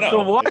it? What else?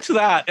 So watch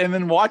that, and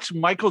then watch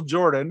Michael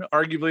Jordan,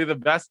 arguably the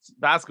best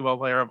basketball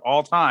player of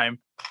all time,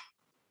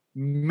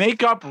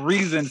 make up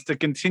reasons to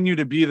continue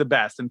to be the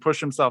best and push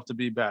himself to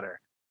be better.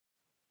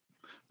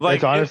 Like,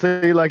 it's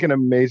honestly like an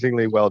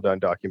amazingly well done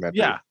documentary.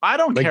 Yeah, I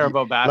don't care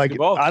about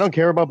basketball. I don't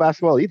care about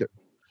basketball either.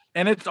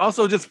 And it's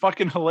also just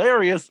fucking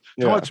hilarious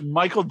to watch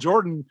Michael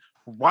Jordan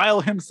rile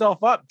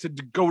himself up to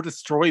go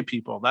destroy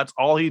people. That's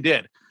all he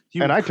did.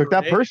 And I took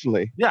that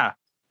personally. Yeah,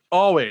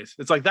 always.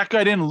 It's like that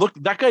guy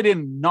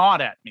didn't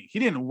nod at me. He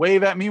didn't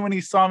wave at me when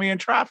he saw me in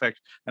traffic.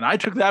 And I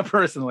took that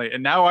personally.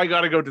 And now I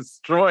got to go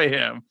destroy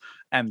him.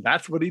 And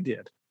that's what he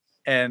did.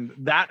 And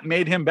that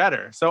made him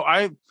better. So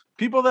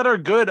people that are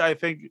good, I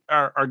think,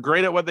 are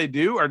great at what they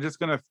do, are just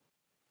going to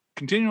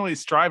continually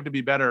strive to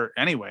be better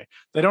anyway.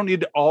 They don't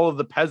need all of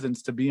the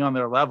peasants to be on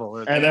their level.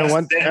 And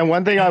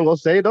one thing I will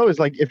say though is,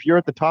 like, if you're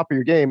at the top of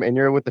your game and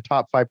you're with the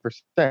top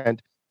 5%,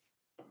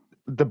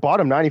 the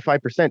bottom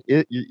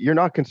 95%, you're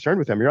not concerned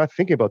with them. You're not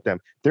thinking about them.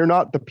 They're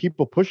not the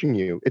people pushing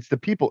you. It's the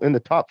people in the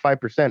top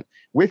 5%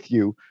 with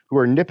you who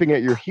are nipping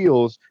at your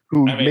heels,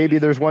 who maybe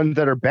there's ones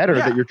that are better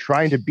that you're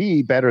trying to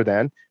be better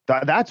than.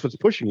 That's what's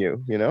pushing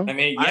you, you know? I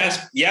mean,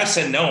 yes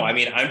and no. I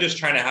mean, I'm just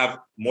trying to have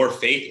more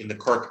faith in the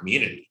core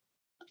community.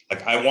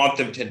 Like, I want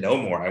them to know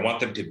more. I want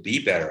them to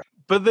be better.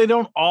 But they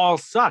don't all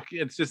suck.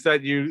 It's just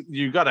that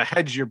you got to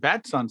hedge your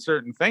bets on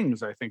certain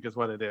things, I think is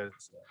what it is.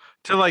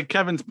 To like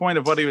Kevin's point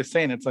of what he was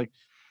saying, it's like,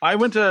 I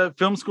went to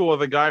film school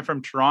with a guy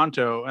from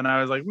Toronto and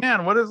I was like,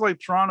 man, what does like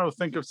Toronto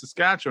think of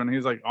Saskatchewan? And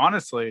he's like,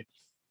 honestly,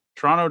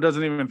 Toronto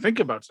doesn't even think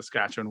about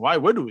Saskatchewan. Why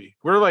would we?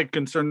 We're like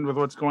concerned with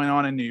what's going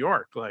on in New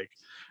York. Like,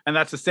 and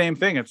that's the same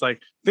thing. It's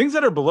like things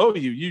that are below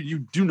you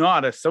do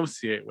not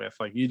associate with.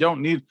 Like, you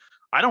don't need,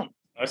 I don't,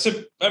 you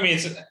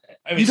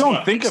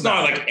don't think it's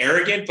about not like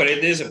arrogant, but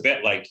it is a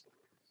bit like,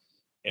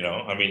 you know,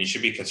 I mean, you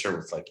should be concerned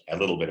with like a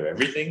little bit of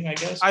everything, I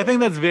guess. I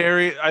think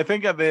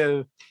at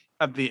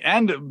the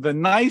end, the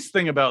nice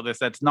thing about this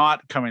that's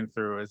not coming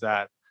through is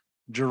that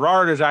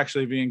Gerard is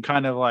actually being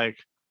kind of like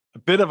a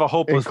bit of a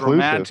hopeless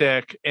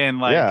romantic and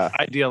like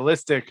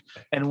idealistic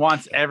and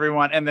wants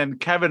everyone. And then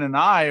Kevin and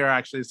I are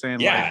actually saying,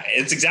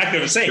 it's exactly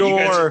what I'm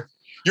saying.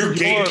 You're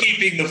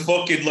gatekeeping the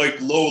fucking like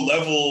low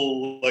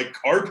level like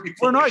card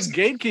people. We're not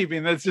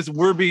gatekeeping. That's just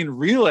we're being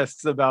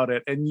realists about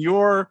it. And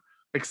you're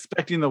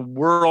expecting the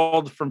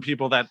world from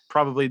people that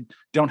probably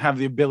don't have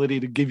the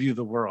ability to give you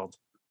the world.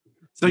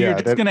 So you're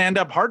just going to end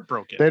up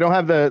heartbroken. They don't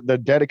have the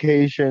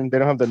dedication. They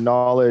don't have the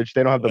knowledge.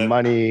 They don't have the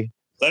money.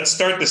 Let's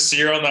start the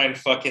SerialNine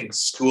fucking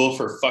school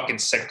for fucking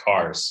sick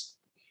cars.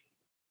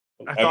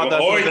 I've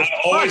always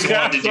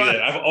wanted to do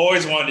that. I've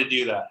always wanted to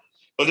do that.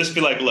 They'll just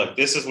be like, look,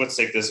 this is what's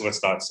sick. This is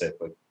what's not sick.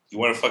 Like, you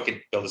want to fucking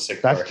build a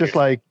sick car. That's just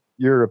like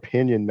your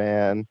opinion,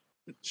 man.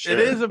 Sure. It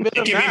is a bit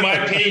of It can be my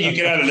opinion. You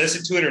can either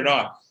listen to it or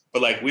not.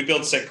 But like, we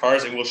build sick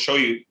cars and we'll show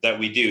you that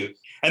we do.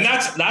 And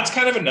that's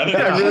kind of another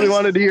thing. I really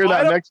wanted to hear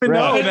that next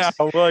round.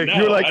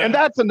 You were like, and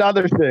that's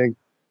another thing.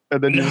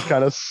 And then you just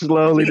kind of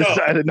slowly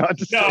decided not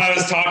to say No, I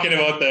was talking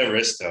about the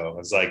Aristo. I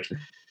was like,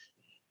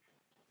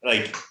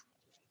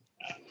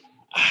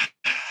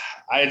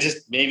 I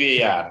just,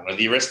 maybe, I don't know.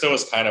 The Aristo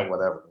was kind of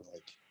whatever.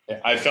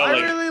 Like, I felt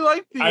like, really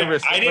liked the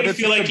Aristo. I didn't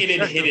feel like it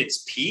had hit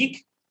its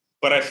peak,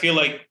 but I feel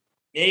like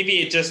maybe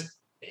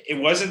it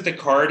wasn't the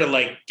car to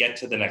like get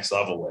to the next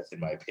level with,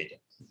 in my opinion.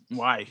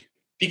 Why?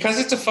 Because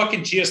it's a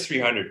fucking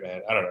GS300,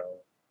 man. I don't know.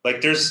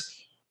 Like there's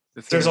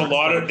a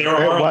lot of,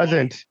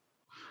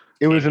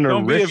 it was an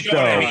Aristo. You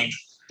know what I mean?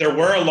 There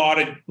were a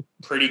lot of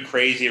pretty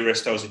crazy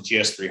Aristos and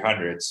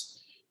GS300s.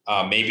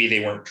 Maybe they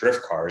weren't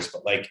drift cars,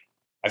 but like,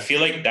 I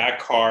feel like that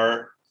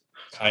car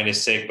kind of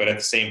sick, but at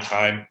the same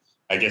time,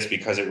 I guess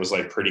because it was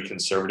like pretty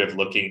conservative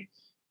looking,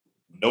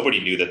 nobody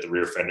knew that the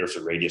rear fenders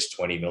were radius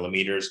 20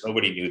 millimeters.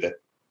 Nobody knew that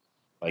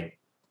like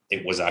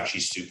it was actually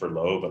super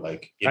low, but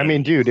like, I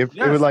mean, dude, it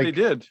would like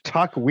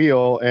tuck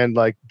wheel and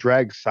like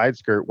drag side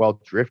skirt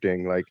while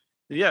drifting. Like,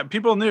 yeah,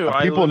 people knew.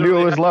 People knew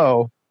it was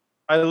low.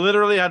 I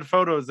literally had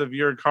photos of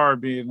your car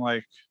being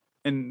like,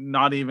 and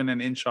not even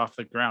an inch off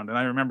the ground. And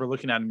I remember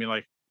looking at it and being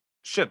like,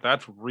 shit,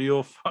 that's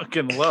real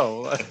fucking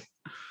low.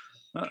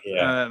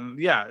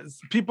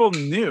 People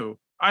knew.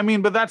 I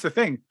mean, but that's the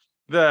thing.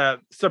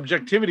 The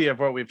subjectivity of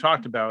what we've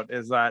talked about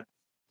is that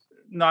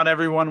not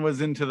everyone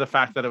was into the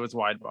fact that it was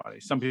wide body.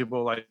 Some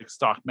people like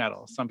stock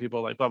metal. Some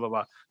people like blah, blah,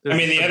 blah. I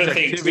mean, the other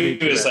thing too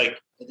is like,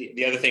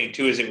 the other thing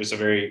too is it was a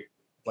very,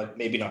 like,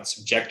 maybe not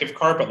subjective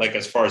car, but like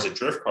as far as a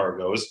drift car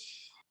goes,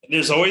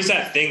 there's always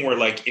that thing where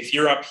like, if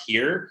you're up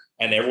here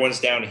and everyone's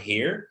down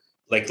here,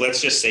 like,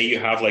 let's just say you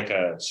have like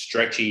a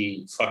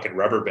stretchy fucking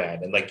rubber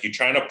band and like you're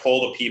trying to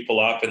pull the people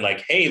up and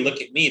like, hey, look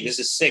at me. This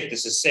is sick.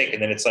 This is sick.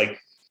 And then it's like,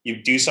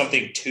 you do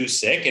something too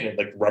sick and it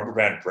like rubber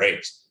band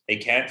breaks. They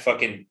can't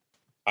fucking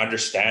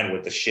understand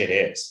what the shit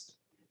is.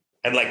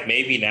 And like,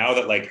 maybe now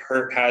that like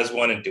Hurt has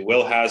one and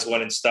DeWill has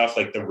one and stuff,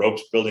 like the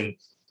rope's building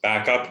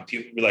back up and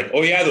people be like,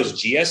 oh yeah,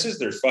 those GSs,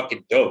 they're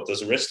fucking dope.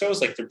 Those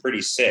Aristos, like they're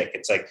pretty sick.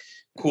 It's like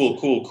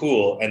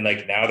cool. And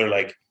like now they're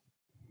like,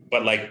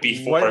 but like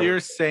before, what you're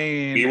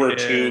saying we were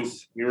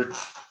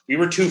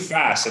too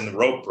fast and the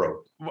rope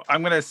broke.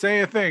 I'm gonna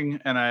say a thing,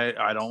 and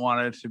I don't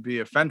want it to be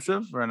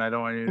offensive, and I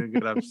don't want you to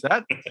get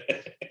upset.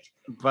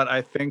 But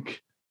I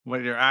think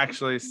what you're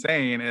actually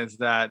saying is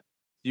that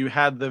you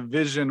had the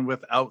vision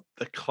without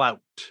the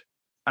clout.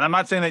 And I'm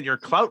not saying that you're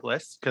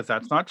cloutless, because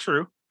that's not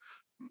true.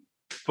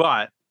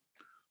 But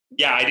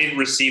yeah, I didn't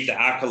receive the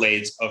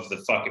accolades of the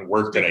fucking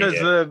work that I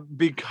did.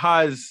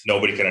 Because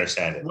nobody can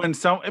understand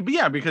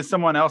it. Because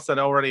someone else that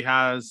already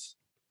has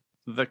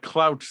the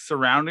clout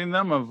surrounding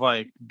them of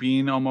like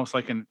being almost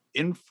like an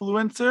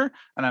influencer.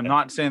 And I'm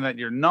not saying that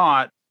you're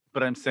not,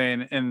 but I'm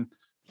saying, and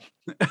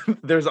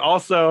there's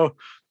also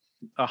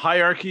a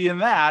hierarchy in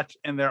that,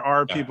 and there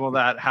are people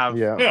that have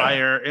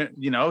higher,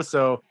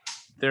 so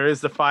there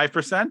is the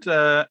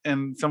 5%,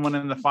 and someone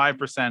in the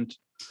 5%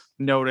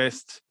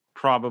 noticed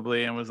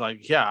probably and was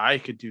like, yeah, I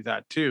could do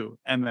that too.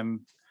 And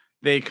then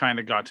they kind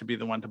of got to be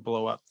the one to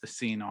blow up the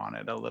scene on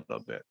it a little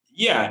bit.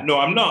 Yeah, no,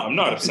 I'm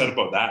not upset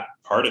about that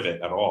part of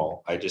it at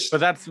all. But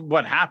that's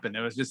what happened.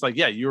 It was just like,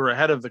 yeah, you were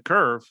ahead of the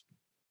curve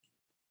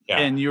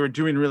and you were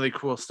doing really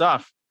cool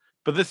stuff.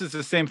 But this is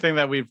the same thing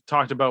that we've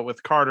talked about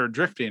with Carter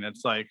drifting.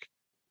 It's like,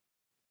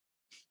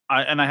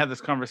 I had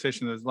this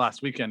conversation this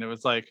last weekend. It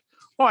was like,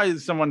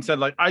 someone said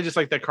like, I just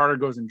like that Carter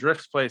goes and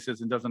drifts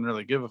places and doesn't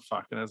really give a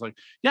fuck. And I was like,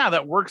 yeah,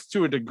 that works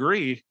to a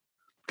degree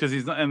because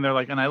and they're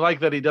like, and I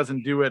like that he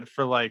doesn't do it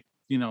for like,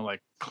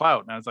 like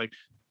clout. And I was like,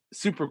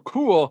 super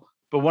cool.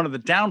 But one of the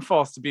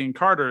downfalls to being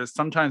Carter is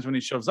sometimes when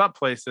he shows up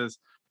places,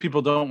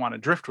 people don't want to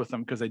drift with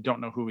him because they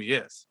don't know who he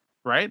is.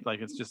 Right. Like,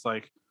 it's just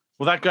like,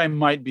 well, that guy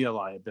might be a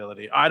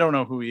liability. I don't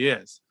know who he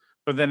is.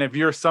 But then if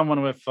you're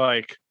someone with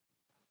like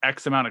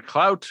X amount of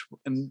clout,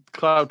 and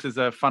clout is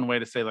a fun way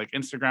to say like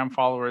Instagram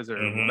followers or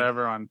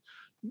whatever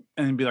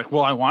and be like,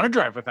 well, I want to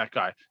drive with that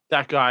guy.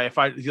 If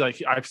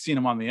I've seen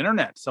him on the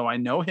internet, so I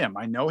know him.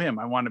 I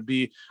want to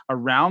be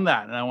around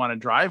that and I want to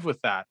drive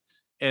with that.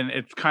 And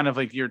it's kind of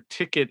like your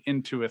ticket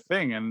into a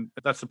thing. And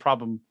that's the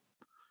problem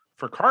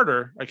for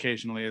Carter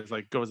occasionally, is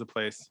like goes a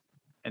place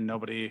and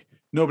nobody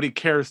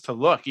cares to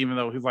look, even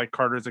though he's like,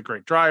 Carter's a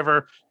great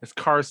driver. His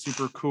car's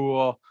super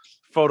cool,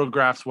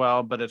 photographs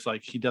well, but it's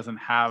like, he doesn't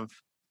have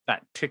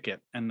that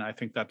ticket. And I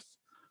think that's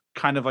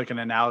kind of like an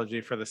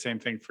analogy for the same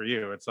thing for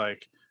you. It's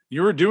like,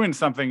 you were doing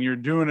something, you're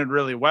doing it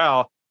really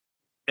well.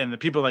 And the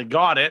people that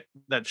got it,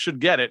 that should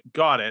get it,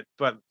 got it.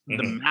 But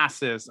the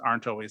masses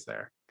aren't always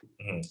there.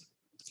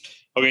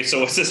 Okay, so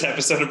what's this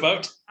episode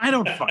about? I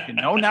don't fucking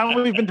know. Now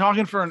we've been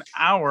talking for an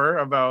hour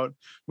about,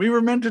 we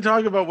were meant to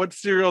talk about what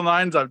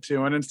SerialNine's up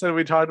to, and instead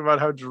we talked about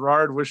how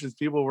Gerard wishes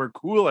people were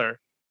cooler.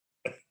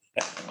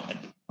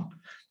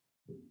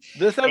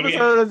 This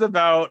episode is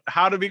about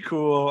how to be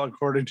cool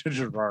according to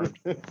Gerard.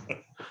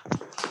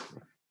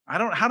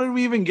 How did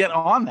we even get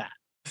on that?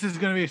 This is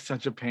going to be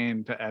such a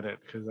pain to edit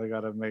because I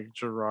got to make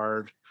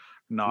Gerard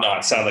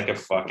not sound like a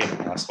fucking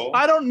asshole.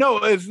 I don't know.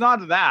 It's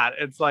not that.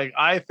 It's like,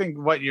 I think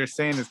what you're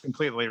saying is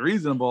completely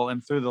reasonable,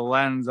 and through the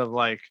lens of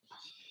like,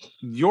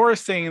 you're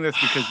saying this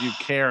because you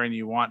care and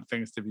you want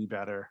things to be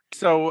better.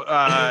 So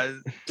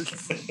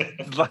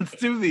let's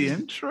do the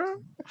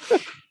intro.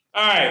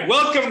 All right.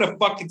 Welcome to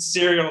fucking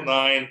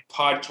SerialNine,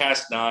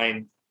 Podcast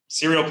 9,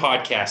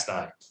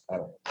 SerialPodcastNine.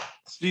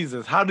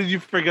 Jesus, how did you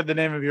forget the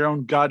name of your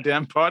own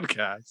goddamn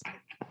podcast?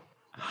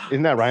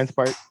 Isn't that Ryan's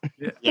part?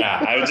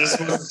 Yeah, I was just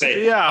supposed to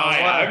say,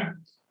 I'm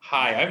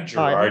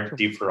Gerard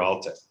Di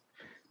Peralta.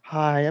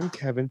 Hi, I'm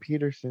Kevin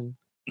Peterson.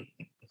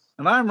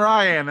 And I'm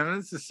Ryan, and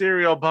this is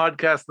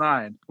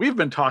SerialPodcastNine. We've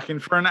been talking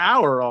for an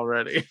hour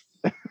already.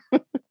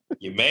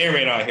 You may or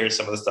may not hear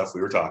some of the stuff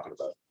we were talking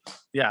about.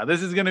 Yeah,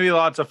 this is going to be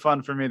lots of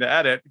fun for me to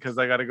edit because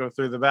I got to go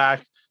through the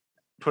back,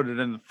 put it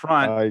in the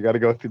front. You got to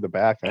go through the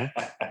back, huh?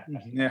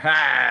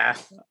 Yeah.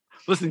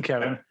 Listen,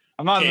 Kevin,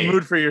 I'm not in the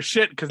mood for your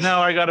shit because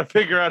now I got to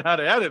figure out how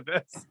to edit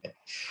this.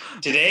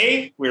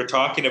 Today, we're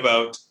talking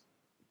about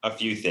a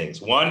few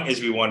things. One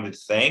is we wanted to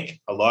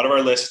thank a lot of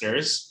our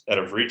listeners that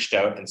have reached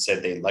out and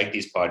said they like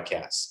these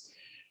podcasts.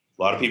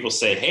 A lot of people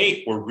say,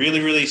 hey, we're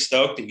really, really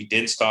stoked that you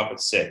didn't stop at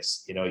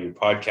 6. You know, your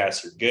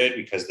podcasts are good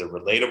because they're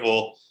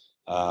relatable.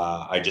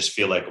 I just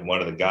feel like I'm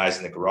one of the guys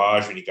in the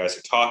garage when you guys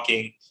are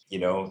talking. You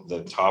know,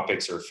 the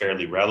topics are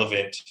fairly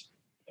relevant.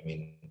 I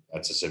mean,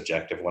 that's a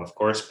subjective one, of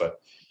course, but,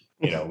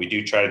 you know, we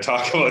do try to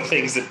talk about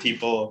things that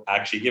people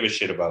actually give a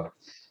shit about.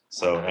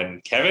 So,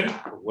 and Kevin,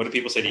 what do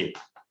people say to you?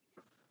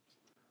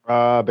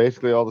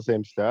 Basically all the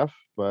same stuff,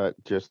 but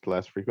just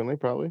less frequently,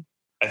 probably.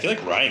 I feel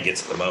like Ryan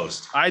gets it the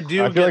most. I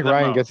feel like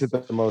Ryan gets it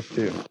the most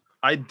too.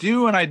 I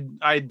do, and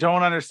I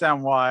don't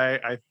understand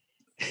why.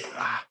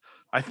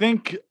 I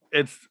think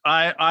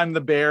I'm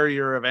the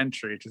barrier of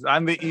entry.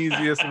 I'm the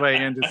easiest way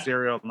into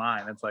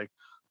SerialNine. It's like,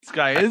 this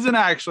guy isn't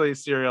actually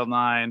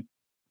SerialNine,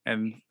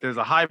 and there's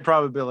a high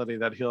probability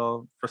that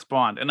he'll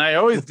respond. And I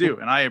always do,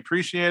 and I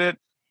appreciate it.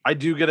 I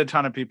do get a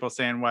ton of people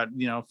saying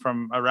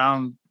from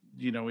around,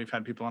 we've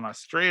had people in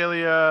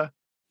Australia,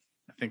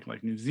 I think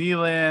like New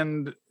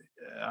Zealand,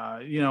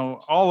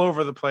 all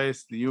over the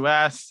place, the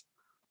US.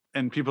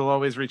 And people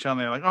always reach out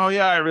and they're like, oh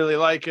yeah, I really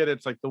like it.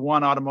 It's like the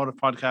one automotive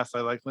podcast I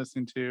like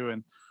listening to.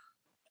 And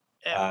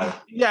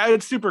yeah,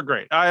 it's super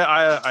great.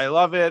 I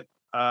love it.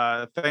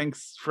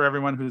 Thanks for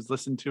everyone who's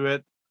listened to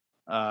it.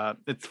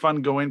 It's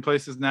fun going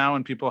places now,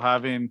 and people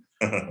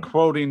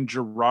quoting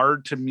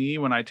Gerard to me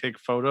when I take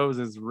photos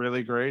is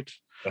really great.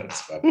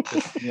 That's fun.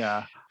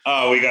 Yeah.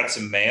 Oh, we got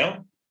some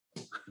mail.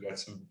 We got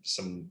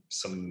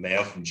some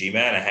mail from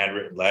G-Man, a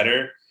handwritten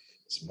letter,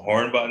 some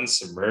horn buttons,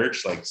 some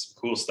merch, like some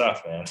cool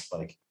stuff, man.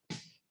 Like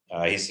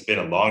he's been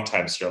a long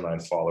time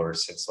SerialNine follower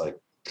since like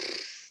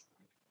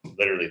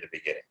literally the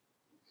beginning.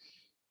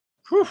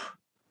 Whew.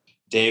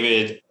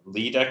 David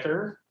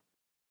Ledecker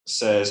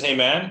says, hey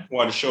man,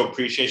 want to show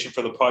appreciation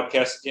for the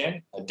podcast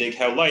again. I dig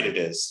how light it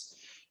is.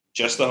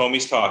 Just the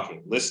homies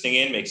talking. Listening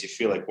in makes you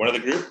feel like one of the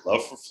group.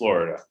 Love from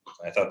Florida.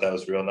 I thought that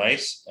was real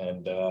nice.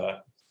 And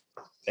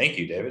thank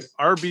you, David.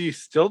 RB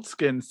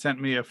Stiltskin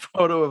sent me a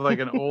photo of like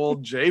an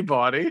old J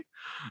body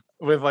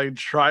with like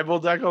tribal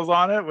decals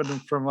on it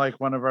from like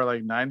one of our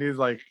like 90s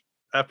like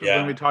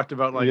when we talked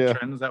about like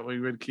trends that we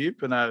would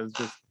keep. And I was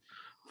just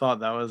thought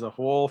that was a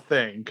whole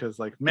thing because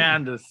like,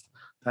 man,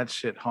 that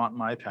shit haunt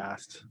my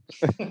past.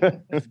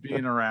 Just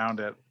being around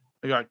it.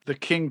 We got the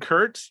King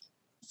Kurt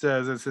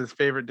says it's his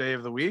favorite day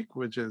of the week,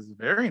 which is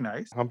very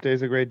nice. Hump day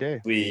is a great day.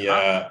 We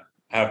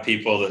have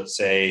people that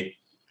say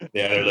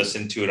they either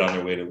listen to it on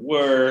their way to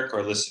work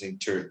or listening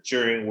to it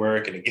during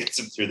work, and it gets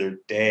them through their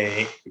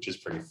day, which is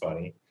pretty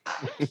funny.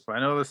 I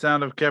know the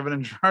sound of Kevin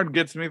and Gerard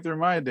gets me through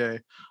my day.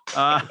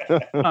 Yeah,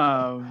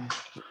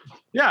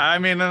 I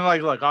mean, and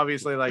like, look,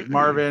 obviously, like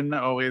Marvin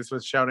always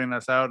was shouting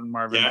us out, and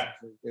Marvin's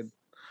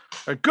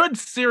a good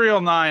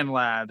SerialNine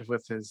lad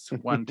with his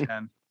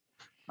 110.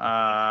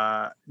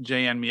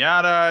 JN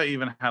Miata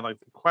even had like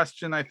the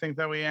question I think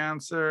that we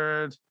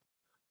answered.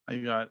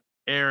 You got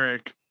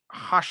Eric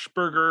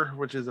Hushberger,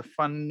 which is a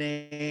fun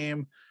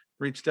name,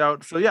 reached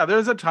out. So yeah,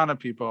 there's a ton of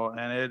people,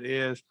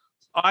 and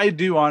I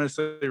do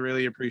honestly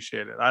really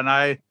appreciate it. And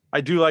I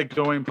do like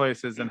going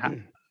places,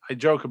 and I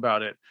joke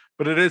about it,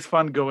 but it is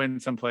fun going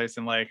someplace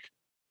and like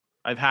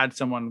I've had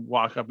someone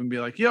walk up and be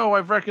like, yo,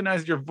 I've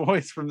recognized your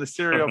voice from the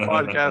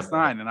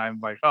SerialPodcastNine. And I'm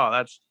like,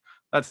 oh,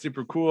 that's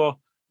super cool.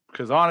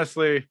 Because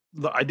honestly,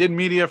 I did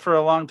media for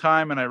a long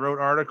time and I wrote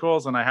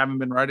articles and I haven't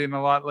been writing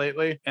a lot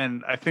lately.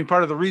 And I think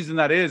part of the reason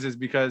that is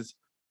because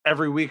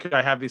every week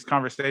I have these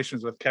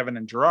conversations with Kevin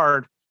and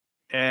Gerard,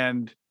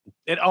 and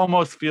it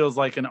almost feels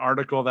like an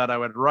article that I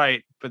would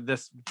write, but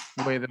this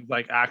way there's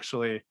like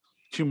actually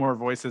two more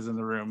voices in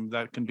the room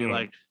that can be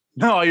like,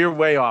 no, you're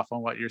way off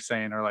on what you're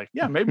saying, or like,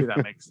 yeah, maybe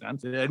that makes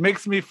sense. It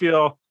makes me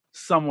feel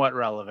somewhat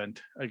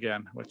relevant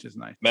again, which is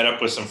nice. Met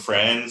up with some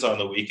friends on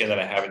the weekend that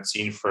I haven't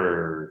seen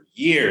for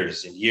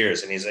years and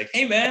years. And he's like,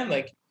 hey man,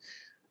 like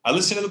I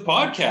listen to the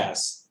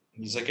podcast.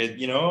 And he's like,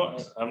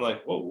 I'm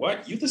like, well,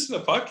 what? You listen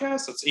to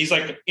podcasts? He's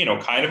like,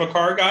 kind of a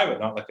car guy, but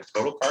not like a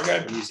total car guy,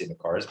 but he's into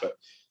cars. But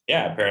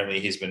yeah, apparently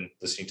he's been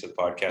listening to the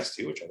podcast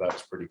too, which I thought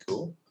was pretty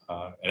cool.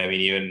 And I mean,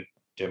 even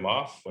Dim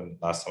Off, when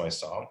last time I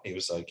saw him, he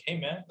was like, hey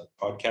man, the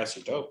podcasts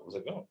are dope. I was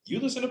like, oh, you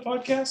listen to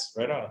podcasts?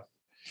 Right on.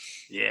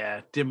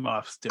 Yeah, Dim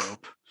Off's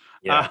dope.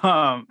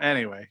 Yeah.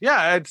 Anyway,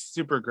 yeah, it's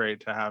super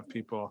great to have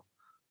people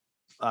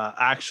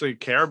actually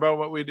care about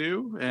what we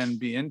do and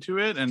be into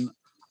it. And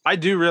I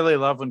do really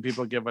love when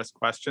people give us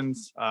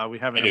questions. We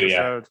have an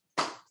episode.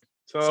 Yeah.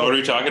 So what are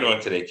we talking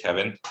about today,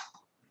 Kevin?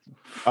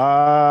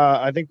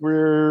 I think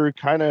we're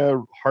kind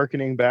of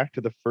hearkening back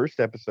to the first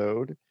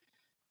episode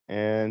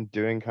and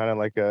doing kind of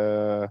like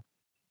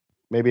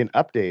maybe an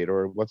update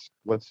or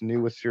what's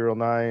new with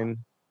SerialNine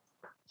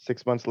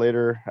 6 months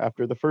later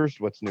after the first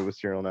What's New with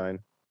SerialNine.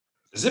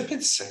 Has it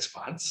been 6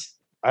 months?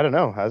 I don't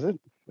know. Has it?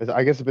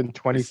 I guess it's been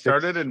 26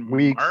 started in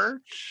weeks.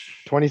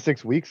 March.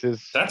 26 weeks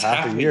is that's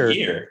half a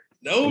year.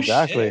 No,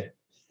 exactly. Shit.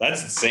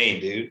 That's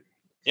insane, dude.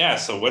 Yeah.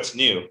 So what's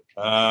new?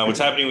 What's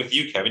happening with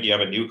you, Kevin? You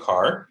have a new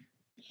car?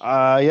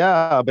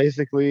 Yeah,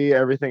 basically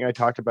everything I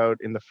talked about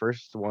in the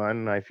first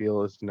one I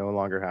feel is no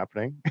longer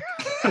happening.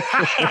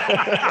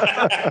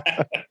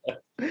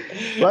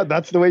 But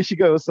that's the way she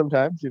goes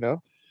sometimes,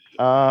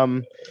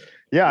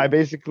 Yeah, I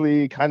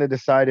basically kind of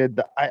decided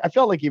that I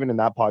felt like even in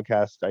that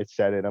podcast I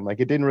said it. I'm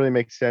like, it didn't really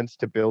make sense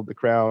to build the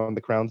Crown.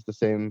 The Crown's the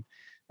same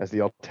as the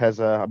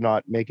Altezza. I'm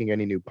not making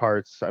any new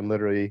parts. I'm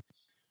literally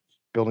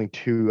building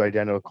two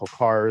identical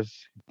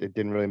cars. It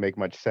didn't really make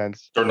much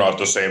sense. They're not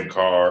the same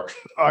car.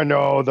 I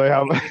know they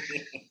have.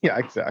 Yeah,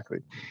 exactly.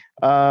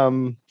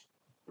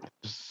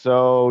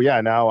 So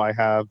yeah, now I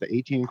have the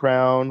 18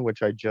 Crown,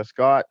 which I just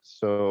got.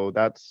 So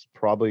that's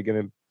probably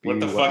going to be. What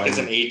the fuck is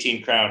an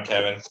 18 Crown,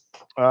 Kevin?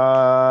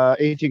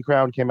 18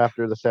 Crown came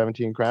after the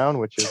 17 Crown,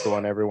 which is the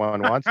one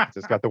everyone wants.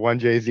 It's got the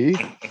 1JZ.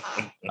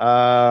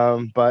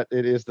 But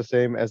it is the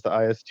same as the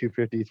IS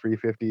 250,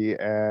 350,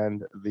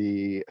 and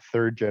the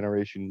third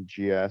generation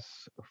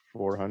GS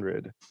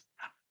 400.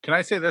 Can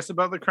I say this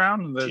about the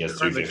Crown?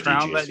 The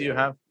Crown that you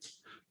have,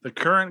 the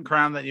current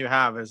Crown that you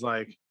have is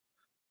like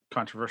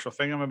controversial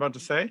thing I'm about to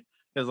say.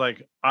 is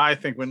like I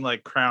think when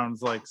like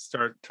crowns like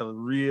start to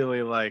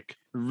really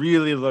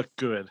look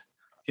good.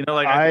 You know,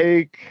 like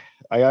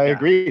I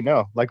agree.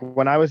 No, like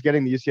when I was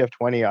getting the UCF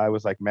 20, I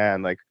was like,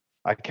 man, like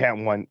I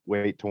can't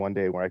wait till one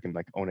day where I can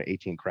like own an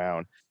 18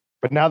 crown.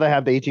 But now that I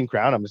have the 18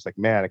 crown, I'm just like,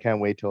 man, I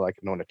can't wait till I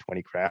can own a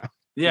 20 crown.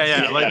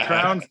 Yeah, like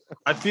crowns.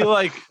 I feel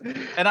like,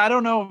 and I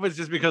don't know if it's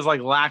just because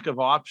like lack of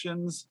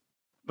options,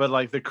 but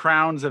like the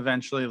crowns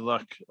eventually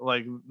look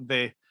like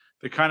they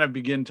kind of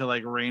begin to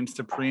like reign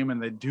supreme,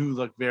 and they do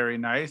look very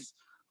nice.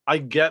 I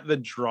get the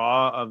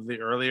draw of the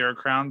earlier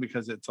crown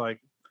because it's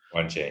like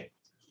 1J.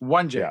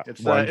 1J. Yeah,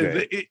 it's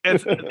 1J.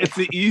 It's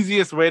the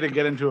easiest way to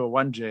get into a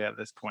 1J at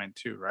this point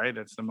too, right?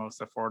 It's the most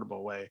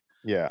affordable way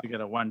to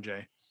get a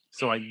 1J.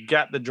 So I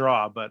get the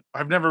draw, but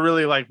I've never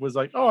really was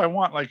like, oh, I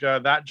want like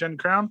that gen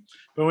crown.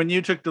 But when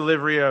you took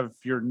delivery of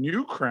your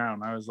new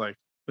crown, I was like,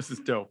 this is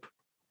dope.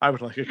 I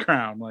would like a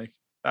crown. Like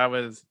that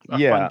was a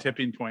fun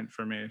tipping point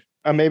for me.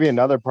 Maybe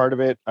another part of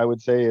it I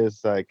would say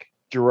is like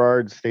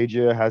Gerard's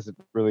Stagia hasn't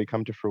really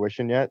come to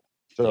fruition yet.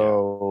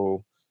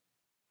 So,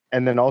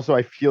 and then also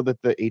I feel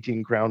that the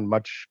 18 crown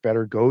much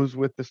better goes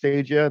with the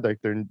Stagia. Like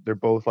they're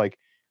both like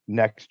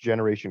next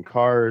generation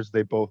cars.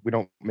 We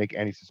don't make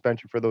any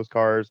suspension for those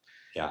cars.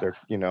 Yeah, they're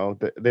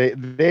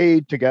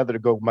they together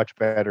go much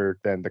better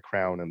than the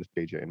crown and the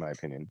Stagia, in my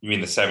opinion. You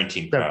mean the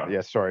 17 crown?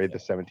 Yeah, sorry, the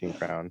 17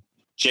 crown.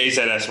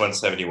 JZS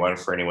 171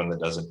 for anyone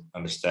that doesn't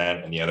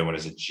understand, and the other one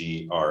is a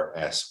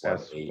GRS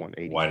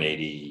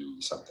 180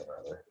 something or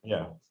other.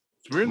 Yeah,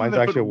 mine's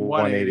actually a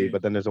 180,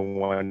 but then there's a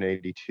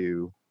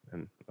 182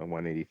 and a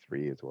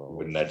 183 as well.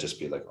 Wouldn't that just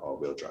be like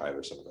all-wheel drive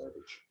or some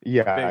garbage?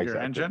 Yeah, bigger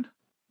exactly. engine.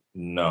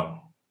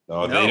 No,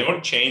 they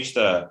don't change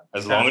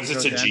as long as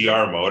it's a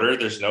GR motor.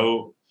 There's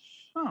no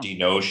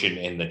denotion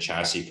in the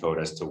chassis code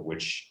as to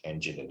which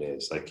engine it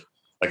is. Like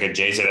a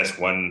JZS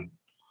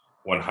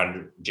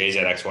 100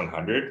 JZX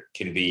 100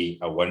 can be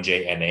a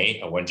 1J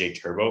NA, a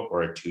 1J turbo,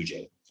 or a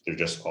 2J. They're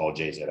just all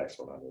JZX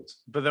 100s.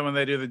 But then when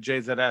they do the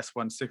JZS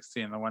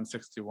 160 and the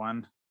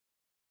 161,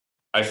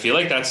 I feel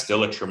like that's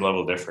still a trim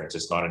level difference.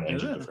 It's not an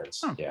engine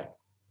difference. Huh. Yeah.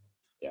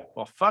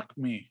 Well, fuck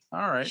me.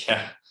 All right.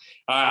 Yeah.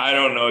 I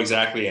don't know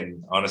exactly,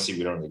 and honestly,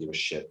 we don't really give a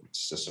shit.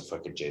 It's just a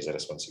fucking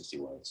JZS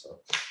 161. So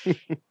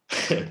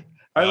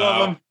I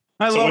love them.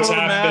 What's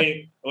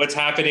happening? What's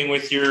happening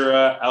with your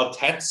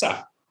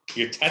Altezza?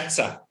 Your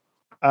Tezza?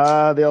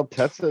 The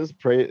Altezza is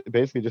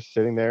basically just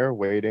sitting there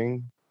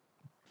waiting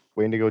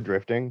to go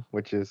drifting,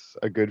 which is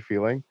a good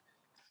feeling.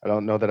 I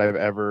don't know that I've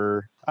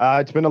ever.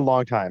 It's been a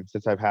long time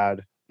since I've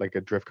had like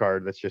a drift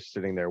car that's just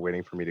sitting there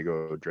waiting for me to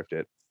go drift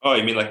it. Oh,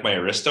 you mean like my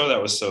Aristo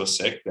that was so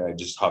sick that I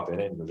just hop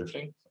in it and go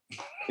drifting?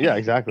 Yeah,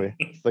 exactly.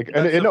 Like,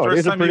 that's the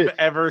first time you've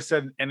ever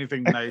said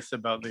anything nice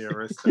about the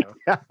Aristo.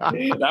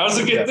 That was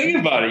a good thing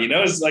about it,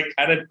 It's like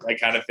I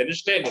kind of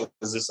finished it. And it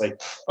was just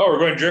like, oh, we're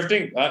going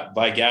drifting.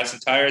 Buy gas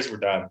and tires. We're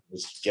done.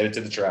 Let's get it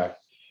to the track.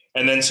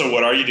 And then, so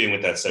what are you doing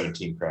with that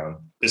 17 crown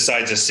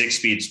besides a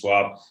 6-speed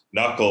swap,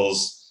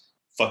 knuckles,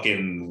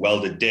 fucking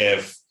welded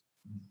diff,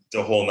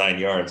 the whole 9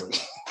 yards?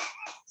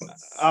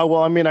 Well,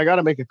 I mean, I got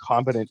to make a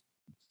competent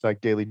like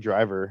daily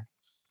driver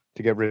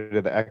to get rid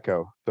of the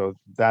echo. So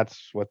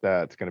that's what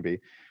that's going to be.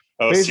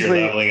 Oh, basically, so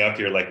you're leveling up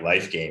your like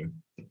life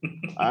game.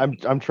 I'm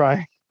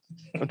trying.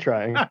 I'm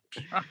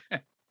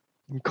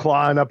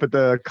clawing up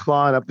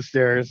the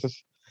stairs.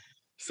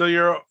 So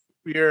your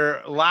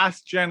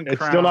last gen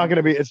it's still not going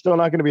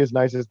to be as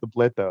nice as the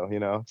Blit though,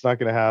 It's not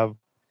going to have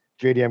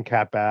JDM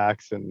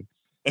catbacks and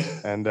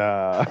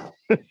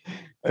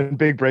and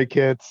big brake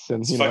kits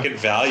and it's fucking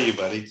value,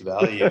 buddy. It's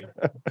value.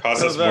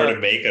 Costs us more to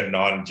make a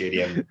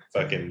non-JDM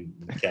fucking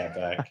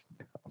catback.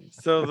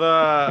 So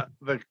the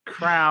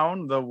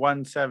Crown, the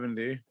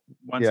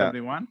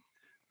 171,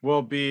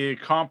 will be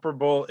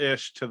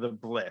comparable-ish to the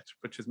Blit,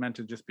 which is meant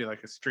to just be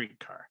like a street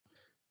car.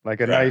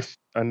 Like a nice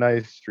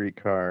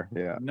street car.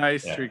 Yeah.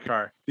 Nice street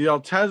car. The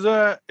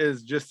Altezza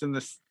is just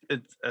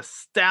it's a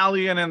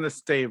stallion in the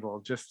stable.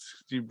 Just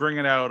you bring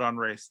it out on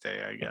race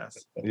day, I guess.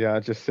 Yeah,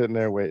 just sitting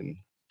there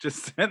waiting.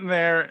 Just sitting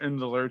there in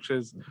the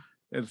lurches.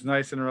 It's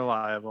nice and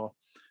reliable.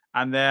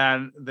 And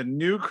then the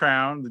new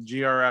Crown, the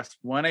GRS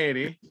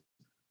 180.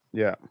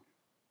 Yeah.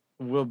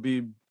 Will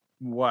be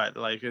what?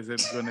 Like, is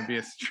it going to be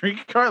a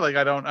street car? Like,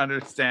 I don't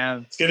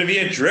understand. It's going to be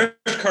a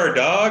drift car,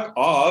 dog.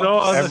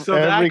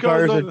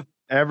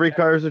 Every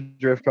car is a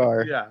drift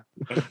car. Yeah.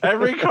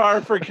 Every car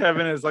for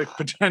Kevin is like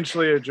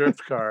potentially a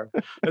drift car.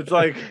 It's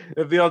like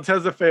if the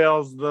Altezza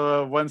fails,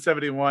 the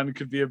 171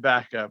 could be a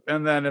backup.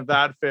 And then if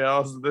that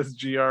fails, this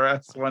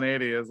GRS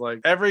 180 is like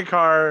every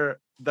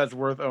car that's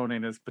worth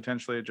owning is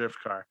potentially a drift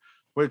car.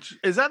 Which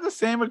is that the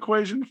same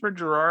equation for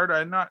Gerard?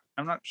 I'm not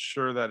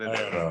sure that it is.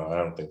 I don't know. I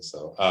don't think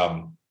so.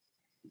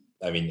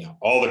 I mean,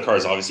 all the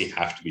cars obviously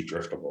have to be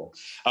driftable.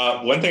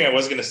 One thing I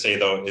was going to say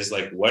though is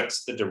like,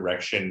 what's the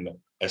direction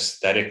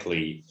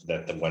aesthetically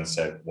that the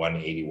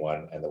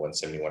 181 and the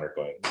 171 are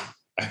going?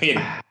 I mean,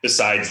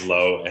 besides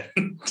low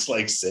and it's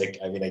like sick.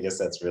 I mean, I guess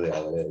that's really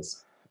all it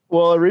is.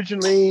 Well,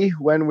 originally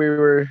when we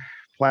were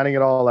planning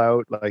it all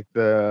out. Like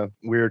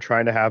we were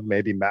trying to have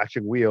maybe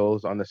matching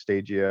wheels on the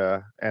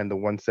Stagia and the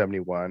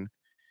 171,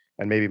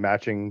 and maybe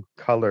matching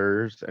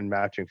colors and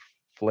matching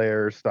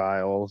flare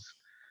styles,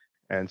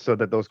 and so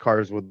that those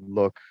cars would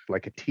look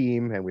like a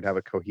team and we'd have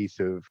a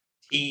cohesive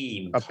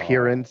team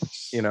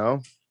appearance.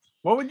 cars.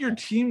 What would your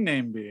team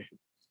name be?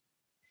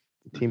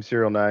 Team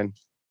SerialNine.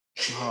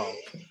 Oh,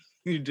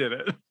 you did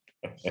it.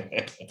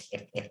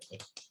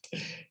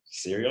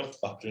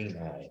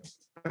 SerialNine.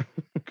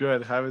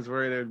 Good. I was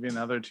worried it would be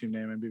another team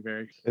name. It'd be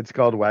very It's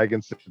called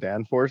Wagon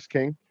Sedan Force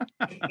King.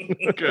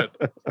 good.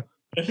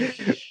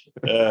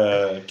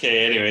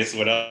 Okay, anyways,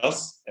 what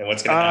else? And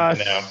what's gonna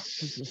happen now?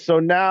 So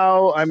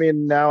now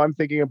I'm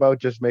thinking about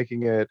just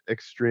making it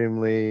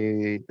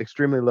extremely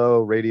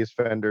low radius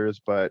fenders,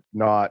 but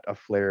not a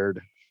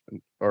flared,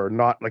 or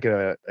not like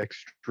a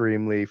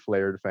extremely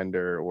flared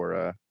fender, or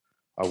a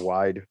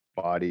wide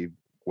body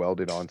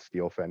welded on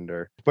steel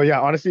fender. But yeah,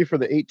 honestly, for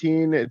the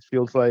 18, it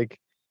feels like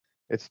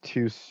it's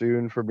too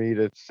soon for me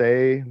to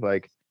say,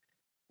 like,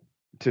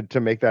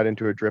 to make that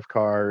into a drift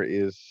car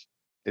is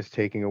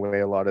taking away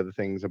a lot of the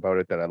things about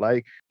it that I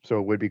like. So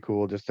it would be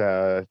cool just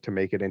to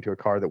make it into a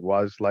car that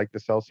was like the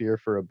Celsior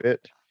for a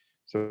bit,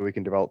 so we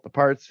can develop the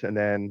parts. And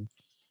then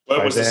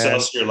what was the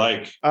Celsior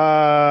like?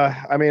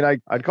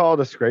 I'd call it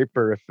a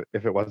scraper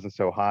if it wasn't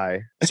so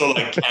high. So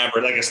like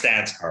cambered, like a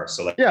stance car.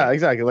 So like, yeah,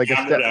 exactly, like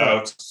cambered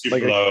out,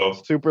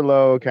 super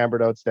low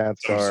cambered out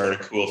stance some car. sort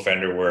of cool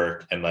fender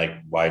work and like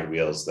wide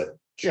wheels that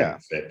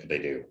shouldn't fit, but they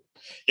do.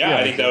 Yeah,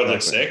 I think that would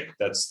look sick.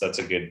 That's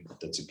a good.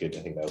 I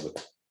think that would look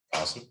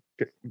awesome.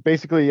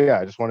 Basically, yeah,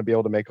 I just want to be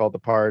able to make all the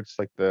parts,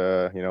 like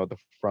the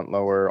front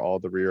lower, all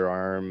the rear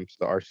arms,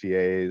 the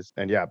RCAs,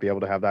 and yeah, be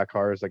able to have that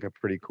car as like a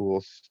pretty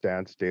cool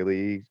stance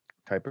daily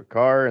type of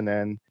car. And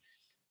then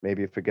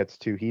maybe if it gets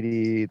too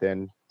heaty,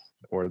 then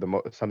or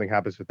something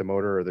happens with the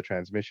motor or the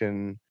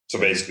transmission. So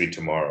basically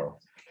tomorrow.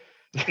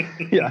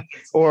 Yeah,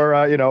 or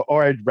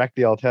I'd wreck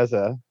the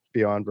Altezza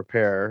beyond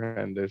repair,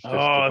 and there's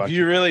just if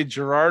you really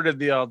Gerarded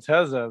the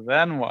Altezza,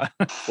 then what?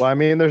 Well, I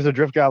mean, there's a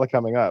drift gala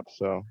coming up,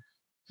 so.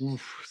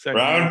 Oof,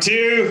 round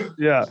 2.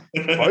 Yeah.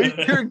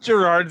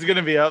 Gerard's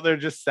gonna be out there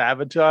just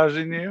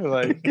sabotaging you.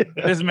 Like,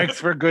 this makes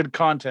for good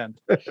content.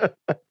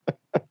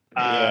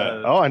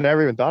 I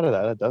never even thought of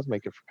that. That does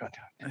make it for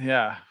content.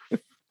 Yeah.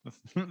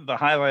 The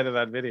highlight of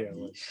that video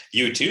was,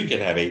 you too can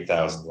have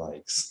 8,000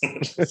 likes.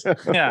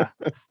 yeah.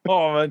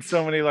 Oh, and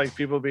so many like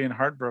people being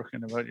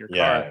heartbroken about your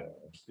car.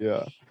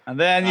 Yeah. And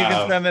then you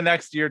can spend the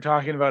next year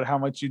talking about how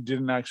much you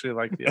didn't actually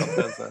like the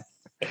Altezza.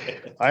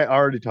 I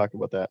already talked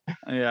about that.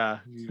 Yeah,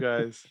 you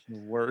guys, the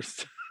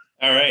worst.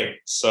 All right.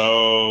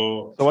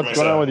 So what's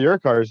going on with your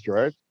cars,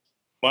 Gerard?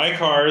 My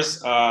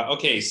cars.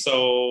 Okay,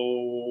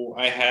 so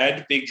I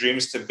had big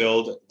dreams to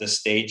build the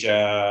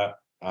Stagia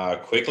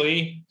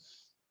quickly.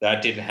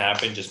 That didn't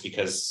happen just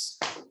because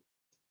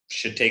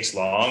shit takes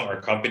long. Our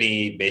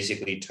company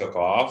basically took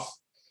off.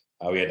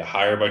 We had to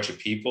hire a bunch of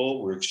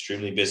people. We're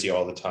extremely busy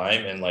all the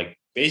time, and like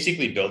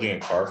basically building a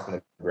car from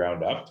the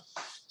ground up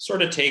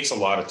sort of takes a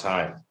lot of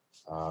time.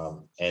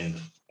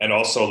 And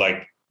also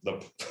like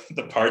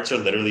the parts are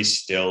literally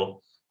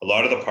still, a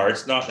lot of the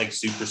parts, not like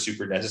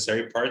super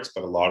necessary parts,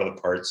 but a lot of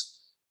the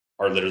parts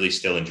are literally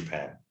still in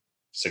Japan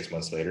 6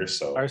 months later.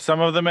 So are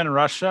some of them in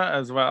Russia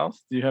as well?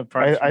 Do you have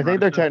parts? I think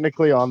they're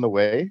technically on the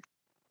way.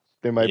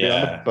 They might be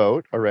on the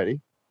boat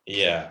already.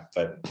 Yeah,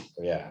 but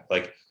yeah,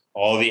 like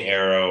all the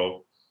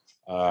aero,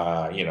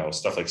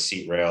 stuff like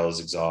seat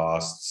rails,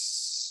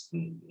 exhausts,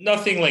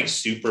 nothing like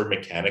super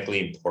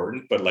mechanically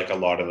important, but like a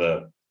lot of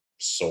the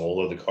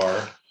soul of the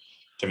car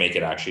to make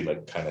it actually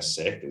like kind of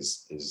sick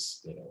is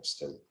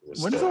still.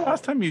 When's the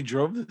last time you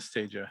drove the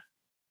Stagia?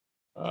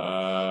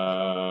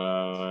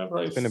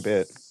 Probably it's been a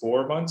bit.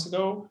 4 months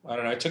ago. I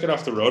don't know. I took it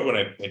off the road when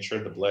I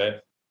matured the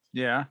blade.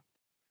 Yeah.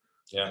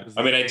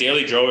 I mean, I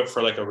daily drove it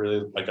for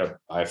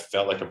I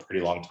felt like a pretty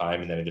long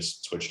time, and then I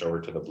just switched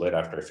over to the Blit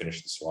after I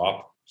finished the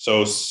swap.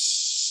 So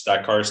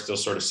that car is still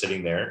sort of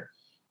sitting there,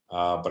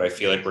 but I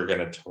feel like we're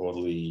gonna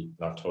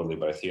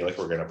but I feel like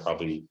we're gonna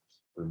probably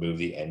remove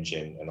the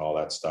engine and all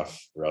that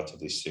stuff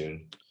relatively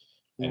soon.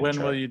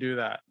 When will you do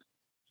that?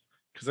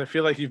 Because I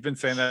feel like you've been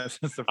saying that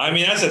since the. I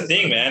mean, that's the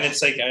thing, man.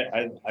 It's like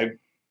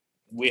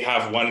we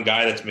have one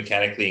guy that's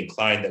mechanically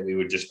inclined that we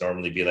would just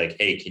normally be like,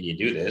 hey, can you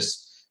do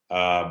this?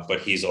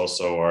 But he's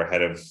also our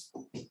head of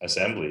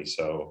assembly.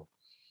 So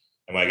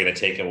am I going to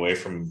take him away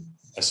from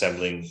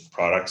assembling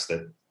products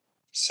that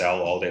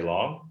sell all day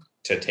long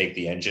to take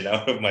the engine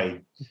out of my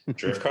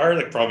drift car?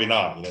 Like, probably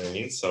not. You know what I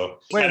mean? So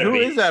wait, who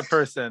is that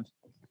person?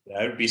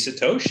 That would be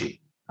Satoshi.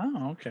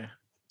 Oh, okay.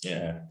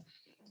 Yeah.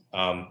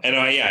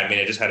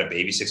 I just had a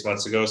baby 6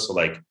 months ago. So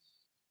like,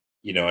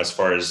 as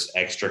far as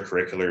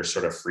extracurricular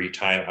sort of free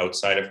time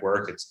outside of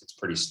work, it's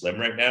pretty slim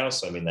right now.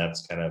 So, I mean,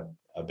 that's kind of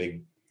a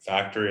big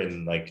factor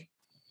in like.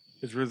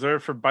 It's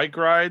reserved for bike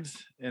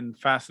rides in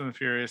Fast and the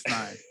Furious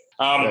 9.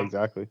 Yeah,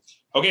 exactly.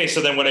 Okay.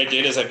 So then what I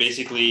did is I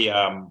basically,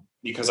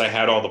 because I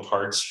had all the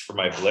parts for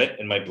my Blit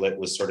and my Blit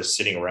was sort of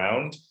sitting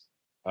around,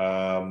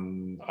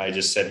 I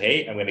just said,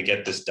 hey, I'm going to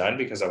get this done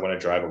because I want to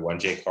drive a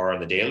 1J car on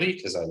the daily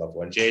because I love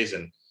 1Js,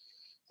 and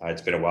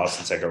it's been a while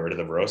since I got rid of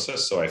the Barossa.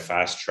 So I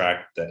fast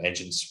tracked the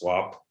engine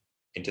swap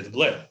into the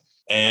Blip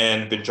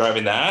and been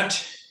driving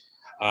that,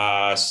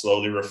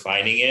 slowly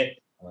refining it.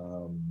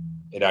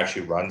 It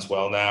actually runs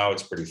well now.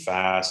 It's pretty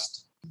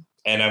fast.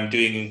 And I'm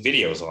doing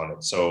videos on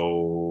it.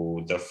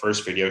 So the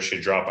first video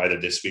should drop either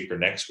this week or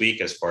next week.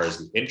 As far as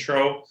the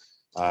intro,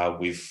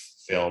 we've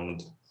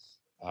filmed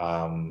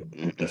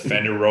the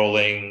fender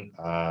rolling,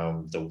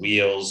 the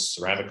wheels,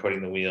 ceramic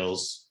coating the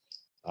wheels,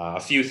 a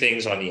few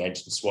things on the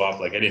engine swap.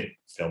 Like I didn't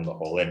film the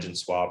whole engine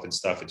swap and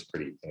stuff.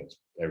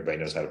 Everybody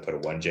knows how to put a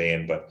 1J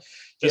in, but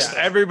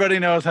everybody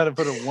knows how to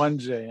put a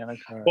 1J in a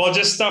car. Well,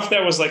 just stuff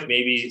that was like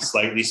maybe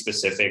slightly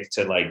specific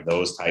to like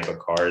those type of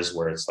cars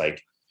where it's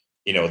like,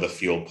 the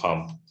fuel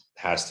pump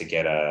has to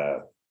get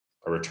a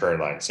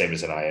return line, same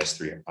as an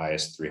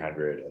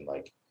IS300, and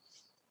like,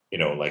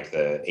 like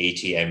the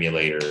AT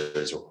emulator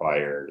is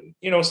required,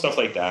 stuff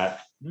like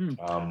that.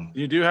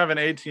 You do have an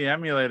AT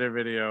emulator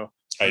video.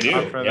 I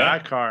do for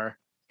that car.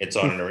 It's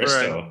on an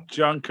Aristo.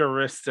 Junk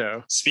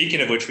Aristo.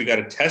 Speaking of which, we got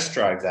to test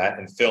drive that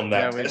and film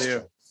that. Yeah, we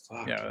do.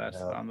 That's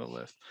on the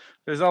list.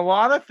 There's a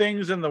lot of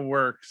things in the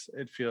works,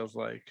 it feels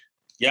like.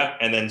 Yeah,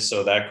 and then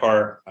so that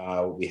car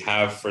we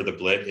have for the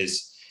Blit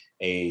is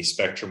a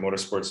Spectrum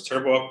Motorsports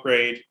turbo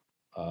upgrade,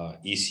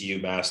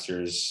 ECU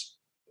Masters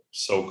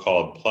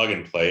so-called plug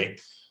and play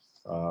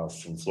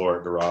from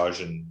Floor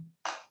Garage and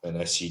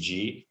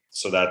SCG.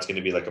 So that's going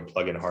to be like a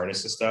plug-in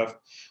harness and stuff.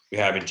 We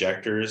have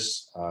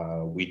injectors.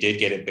 We did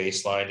get it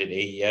baselined at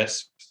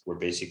AES. We're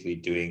basically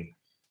doing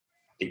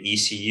the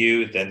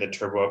ECU, then the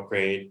turbo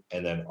upgrade,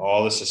 and then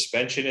all the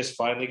suspension is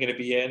finally going to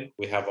be in.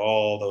 We have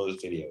all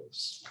those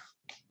videos.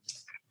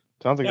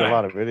 Sounds like a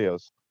lot of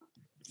videos.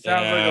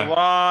 Sounds like a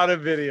lot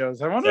of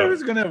videos. I wonder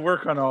who's going to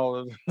work on all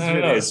of them. I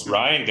don't know. It's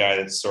Ryan guy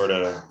that sort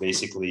of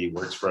basically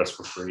works for us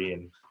for free.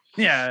 And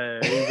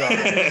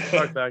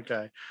fuck that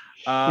guy.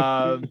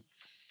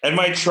 And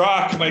my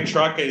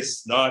truck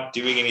is not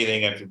doing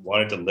anything. I've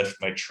wanted to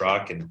lift my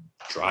truck and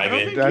drive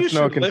it. That's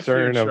no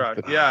concern. I don't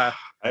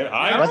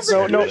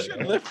think you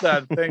should lift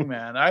that thing,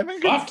 man. I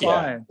think it's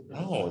fine.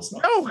 No, it's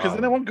not. No, because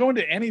then it won't go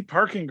into any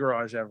parking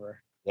garage ever.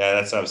 Yeah,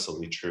 that's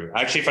absolutely true.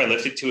 Actually, if I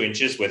lift it 2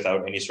 inches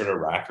without any sort of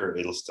racker,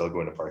 it'll still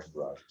go into parking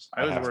garages.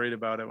 I was worried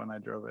about it when I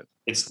drove it.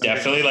 It's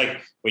definitely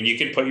like when you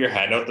can put your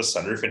hand out the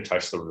sunroof and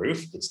touch the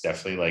roof, it's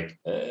definitely like...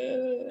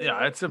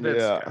 it's a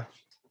bit scary.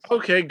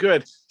 Okay,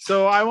 good.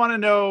 So I want to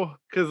know,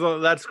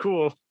 because that's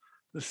cool.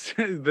 The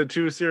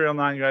two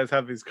SerialNine guys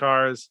have these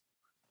cars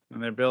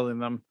and they're building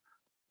them.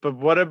 But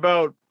what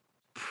about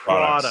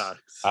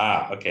products?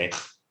 Okay.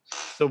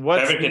 So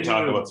what Kevin can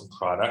talk about some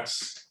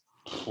products.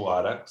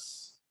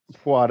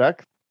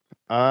 Product.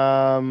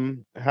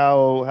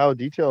 How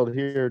detailed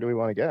here do we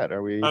want to get?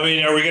 Are we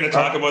going to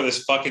talk about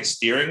this fucking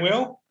steering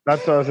wheel?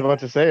 That's what I was about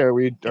to say. Are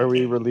we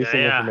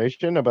releasing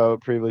information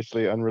about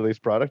previously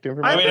unreleased product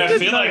information? I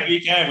feel like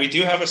we can. We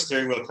do have a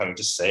steering wheel coming.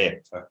 Just say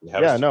it.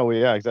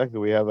 Exactly.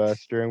 We have a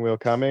steering wheel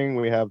coming.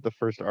 We have the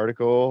first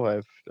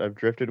article. I've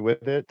drifted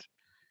with it.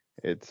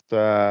 It's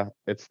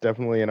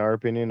definitely, in our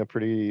opinion, a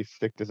pretty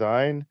sick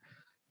design.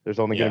 There's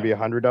only going to be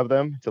 100 of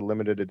them. It's a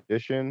limited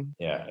edition.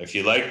 Yeah. If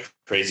you like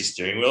crazy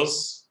steering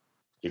wheels,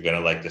 you're going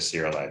to like the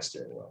SerialNine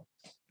steering wheel.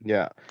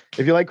 Yeah.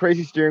 If you like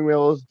crazy steering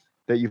wheels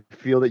that you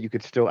feel that you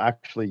could still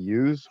actually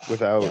use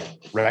without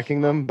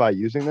wrecking them by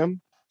using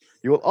them,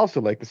 you will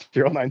also like the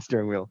SerialNine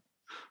steering wheel.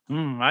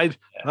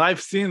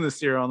 I've seen the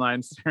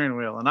SerialNine steering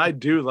wheel, and I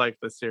do like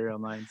the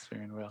SerialNine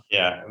steering wheel.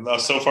 Yeah. Well,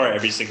 so far,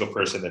 every single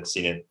person that's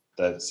seen it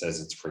that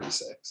says it's pretty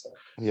sick. So.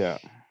 Yeah.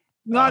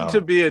 Not to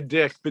be a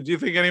dick, but do you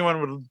think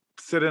anyone would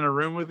sit in a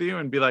room with you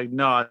and be like,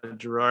 "No,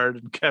 Gerard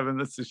and Kevin,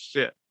 this is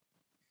shit"?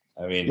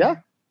 I mean, yeah,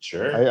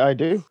 sure, I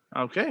do.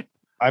 Okay.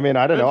 I mean,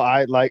 I don't know.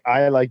 I like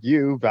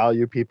you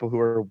value people who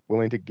are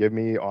willing to give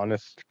me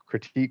honest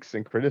critiques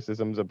and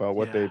criticisms about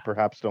what they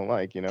perhaps don't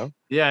like. Yeah.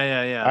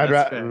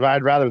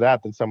 I'd rather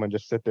that than someone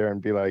just sit there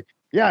and be like,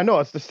 "Yeah, no,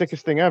 it's the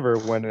sickest thing ever."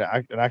 When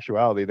in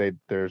actuality, they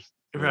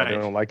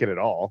don't like it at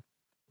all.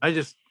 I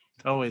just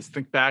always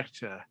think back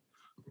to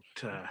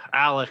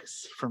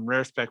Alex from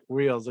Rare Spec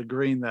Wheels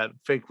agreeing that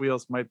fake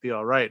wheels might be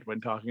all right when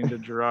talking to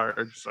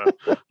Gerard. So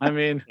I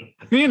mean,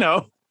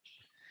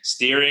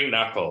 steering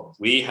knuckle.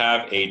 We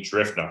have a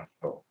drift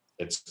knuckle.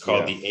 It's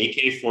called the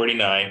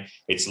AK-49.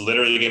 It's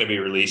literally going to be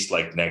released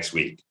like next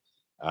week.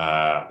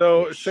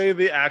 So say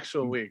the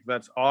actual week.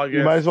 That's August.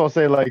 You might as well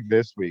say like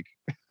this week.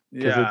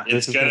 Yeah,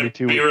 it's going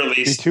to be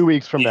released 2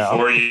 weeks from now.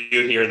 Before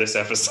you hear this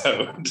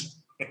episode.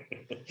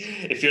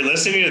 If you're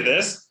listening to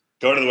this,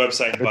 go to the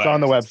website. It's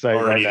on the website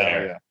already right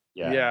there.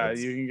 Yeah,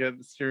 you can get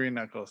the steering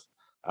knuckles.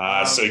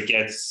 So it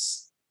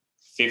gets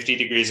 50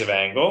 degrees of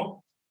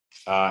angle.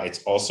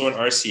 It's also an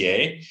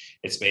RCA.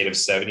 It's made of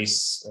 70.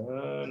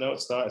 No,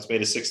 it's not. It's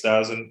made of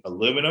 6,000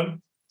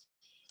 aluminum.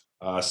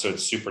 So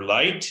it's super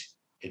light.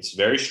 It's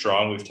very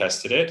strong. We've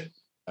tested it.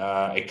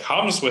 It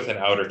comes with an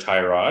outer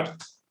tie rod.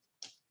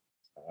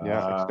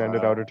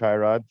 Extended outer tie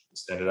rod.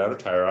 Extended outer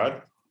tie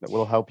rod. that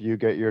will help you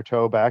get your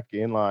toe back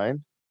in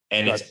line.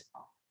 And Got it's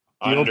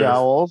steel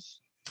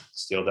dowels.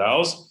 Steel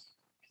dowels.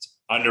 It's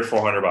under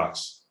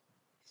 $400,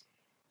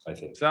 I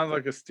think. Sounds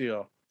like a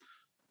steal.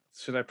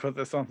 Should I put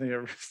this on the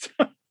wrist?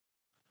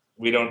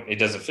 It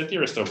doesn't fit the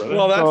Aristo, brother.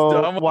 Well, that's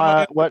dumb.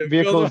 What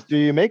vehicles do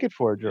you make it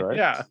for, Gerard?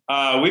 Yeah.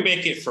 We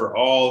make it for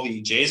all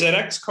the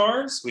JZX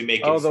cars. We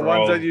make it for the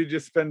ones that you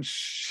just spend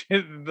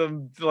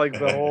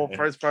the whole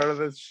first part of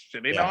this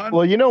shitting on.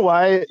 Well, you know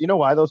why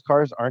those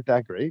cars aren't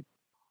that great?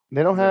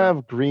 They don't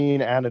have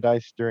green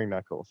anodized steering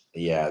knuckles.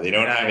 Yeah, they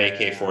don't have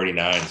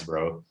AK-49s,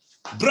 bro.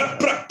 Bruh,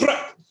 bruh,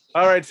 bruh.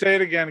 All right, say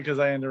it again because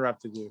I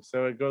interrupted you.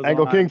 So it goes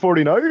Angle King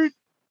 49.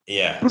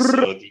 Yeah,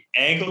 so the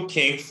Angle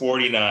King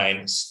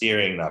 49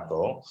 steering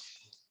knuckle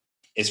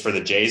is for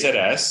the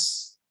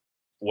JZS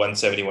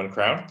 171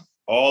 crown.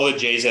 All the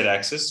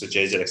JZXs, so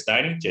JZX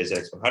 90,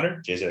 JZX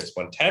 100, JZX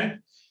 110,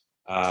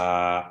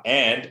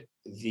 and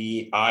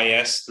the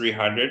IS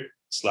 300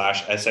 /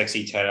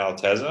 SXE 10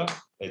 Altezza.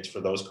 It's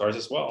for those cars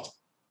as well.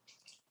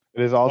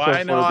 It is also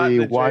for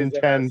the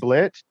 110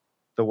 Blitz,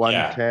 the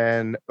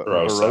 110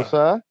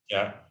 Barossa,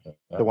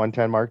 the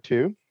 110 Mark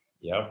II.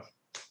 Yep.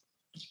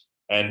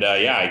 And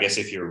I guess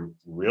if you're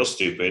real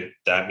stupid,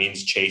 that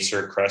means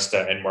Chaser,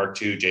 Cresta, and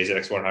Mark II,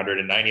 JZX 100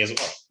 and 90 as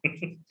well.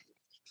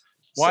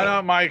 Why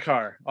not my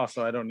car?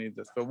 Also, I don't need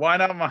this, but why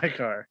not my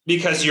car?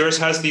 Because yours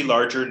has the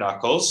larger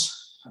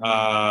knuckles,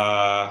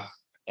 and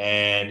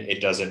it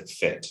doesn't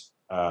fit.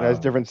 It has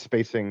different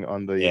spacing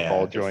on the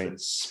ball joint.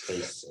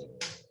 Spacing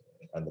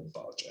on the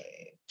ball joint.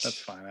 That's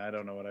fine. I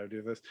don't know what I would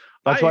do this.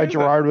 That's why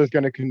Gerard was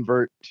going to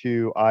convert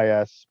to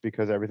IS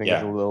because everything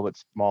is a little bit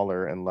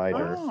smaller and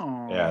lighter.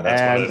 Oh. Yeah,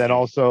 and then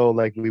also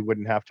we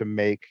wouldn't have to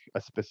make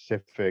a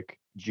specific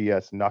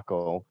GS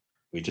knuckle.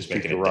 We just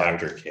make an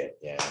adapter kit.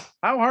 Yeah.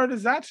 How hard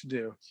is that to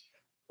do?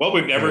 Well,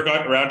 we've never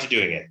gotten around to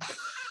doing it.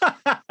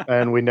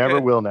 And we never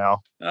will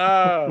now.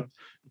 Oh.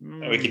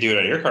 We could do it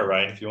on your car,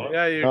 Ryan, if you want.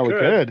 Yeah, we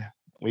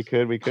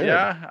could. We could.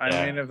 Yeah,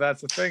 I mean, if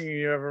that's a thing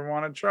you ever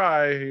want to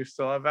try, you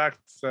still have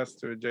access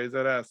to a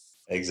JZS.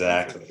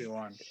 Exactly. If you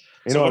want.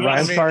 You know what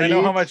Ryan's car needs? I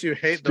know how much you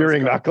hate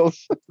steering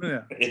knuckles.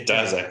 Yeah. It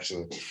does,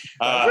 actually.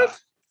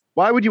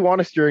 Why would you want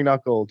a steering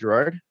knuckle,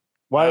 Gerard?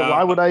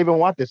 Why would I even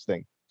want this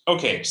thing?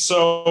 Okay,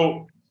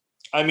 so,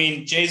 I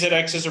mean,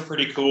 JZXs are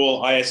pretty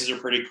cool. ISs are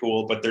pretty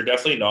cool, but they're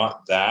definitely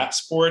not that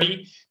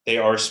sporty. They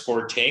are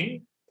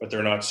sporting, but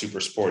they're not super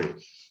sporty.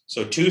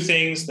 So 2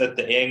 things that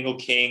the Angle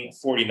King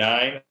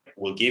 49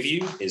 will give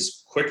you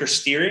is quicker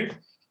steering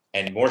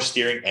and more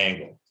steering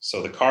angle.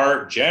 So the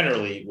car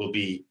generally will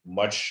be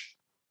much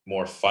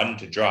more fun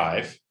to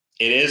drive.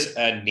 It is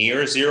a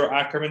near zero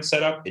Ackerman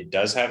setup. It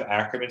does have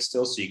Ackerman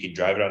still, so you can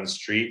drive it on the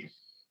street.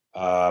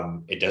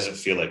 It doesn't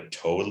feel like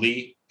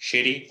totally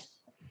shitty,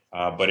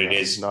 but it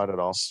is not at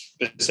all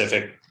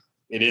specific.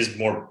 It is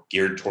more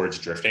geared towards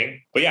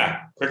drifting. But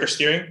yeah, quicker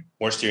steering,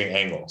 more steering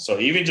angle. So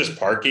even just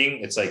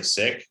parking, it's like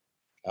sick.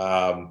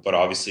 But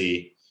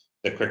obviously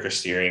the quicker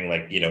steering,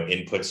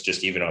 inputs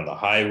just even on the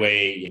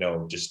highway,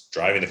 just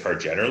driving the car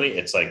generally,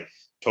 it's like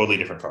totally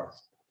different car.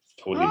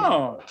 Totally different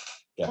car.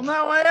 Yeah. Well,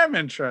 now I am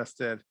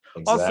interested.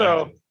 Exactly.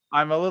 Also,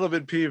 I'm a little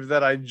bit peeved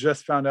that I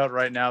just found out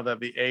right now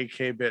that the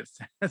AK bit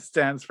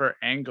stands for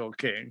Angle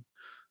King.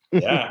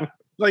 Yeah.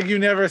 Like you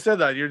never said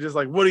that. You're just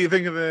like, what do you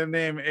think of the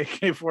name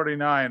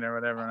AK-49 or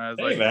whatever? And I was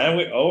hey, man,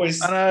 we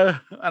always and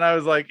I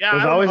was like, yeah.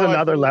 There's always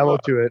another level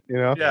to it,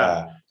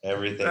 Yeah.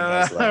 Everything.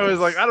 I was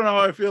like, I don't know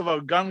how I feel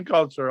about gun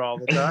culture all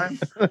the time.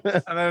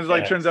 And then it's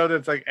like turns out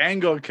it's like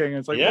Angle King.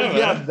 It's like,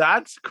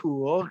 that's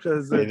cool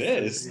because it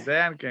is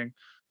Dan King.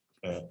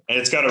 Yeah. And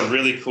it's got a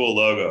really cool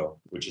logo,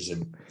 which is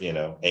an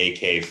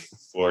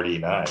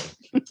AK-49.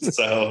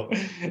 So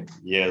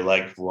you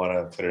want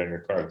to put it in your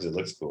car because it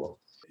looks cool.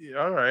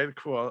 All right,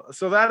 cool.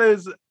 So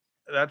that's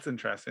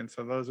interesting.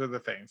 So those are the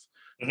things.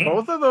 Mm-hmm.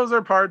 Both of those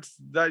are parts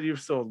that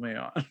you've sold me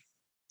on.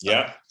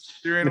 Yeah.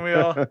 Steering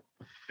wheel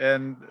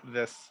and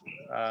this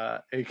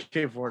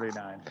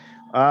AK-49.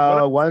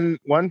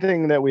 One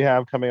thing that we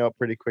have coming up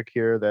pretty quick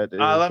here that is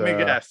let me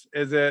guess.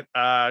 Is it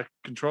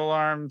control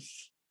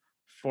arms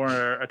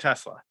for a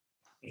Tesla?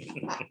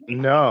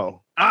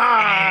 No.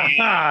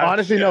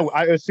 Honestly, no.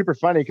 It was super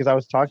funny because I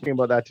was talking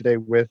about that today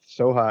with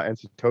Soha and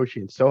Satoshi,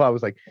 and Soha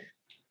was like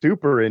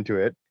super into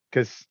it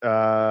because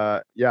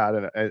I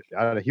don't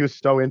know, he was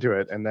so into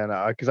it. And then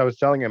because I was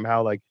telling him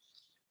how like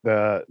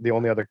the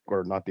only other,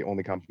 or not the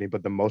only company,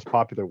 but the most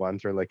popular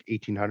ones are like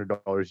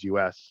 $1,800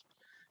 US,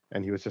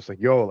 and he was just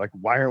like, yo, like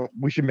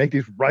we should make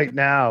these right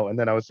now. And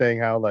then I was saying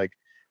how like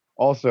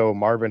also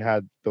Marvin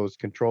had those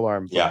control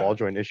arm ball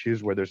joint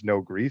issues where there's no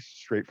grease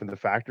straight from the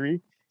factory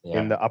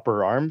in the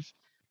upper arms,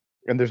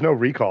 and there's no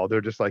recall.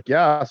 They're just like,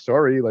 yeah,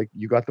 sorry, like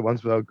you got the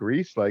ones without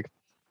grease, like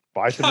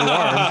buy some new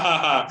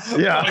arms.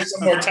 Buy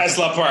some more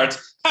Tesla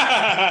parts.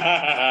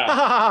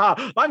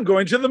 I'm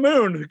going to the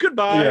moon.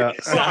 Goodbye. Yeah,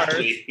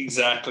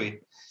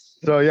 exactly.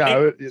 So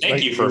yeah,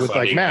 thank you for it was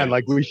like, man,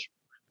 like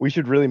we we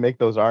should really make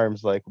those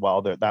arms like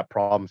while that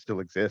problem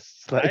still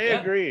exists. Like, I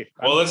agree.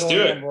 Well, I'm let's do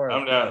totally it. on board.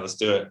 I'm down. Let's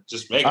do it.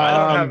 Just make. I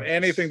don't have Um,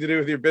 anything to do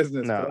with your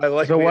business, no. but I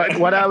like So the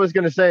what I idea. was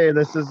gonna say,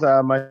 this is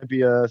might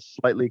be a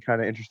slightly kind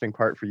of interesting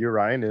part for you,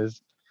 Ryan,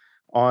 is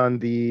on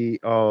the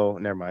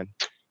never mind.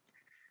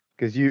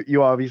 Because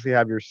you obviously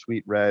have your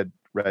sweet red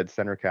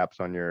center caps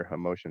on your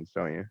emotions,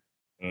 don't you?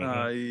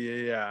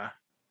 Mhm.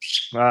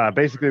 Yeah.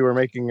 Basically we're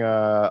making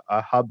a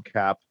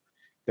hubcap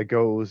that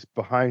goes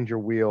behind your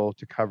wheel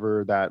to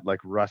cover that like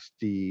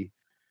rusty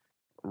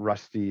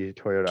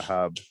Toyota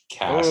hub. Oh,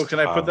 Cast can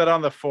I put hub. that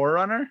on the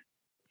Forerunner?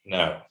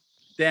 No.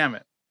 Damn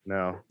it.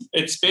 No.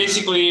 It's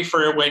basically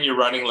for when you're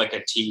running like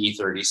a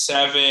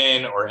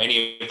TE37 or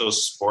any of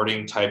those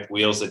sporting type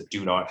wheels that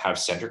do not have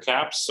center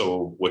caps.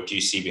 So what do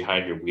you see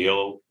behind your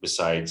wheel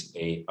besides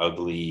a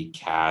ugly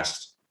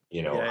cast,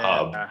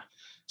 hub?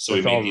 So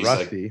It's we make all these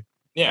rusty.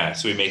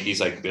 so we make these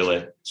like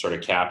billet sort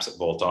of caps that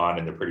bolt on,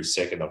 and they're pretty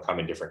sick, and they'll come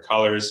in different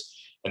colors,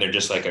 and they're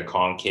just like a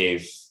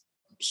concave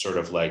sort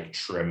of like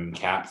trim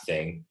cap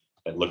thing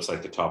that looks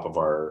like the top of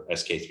our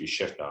SK3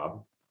 shift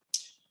knob.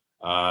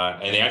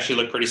 And they actually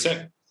look pretty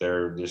sick.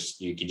 They're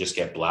just, you can just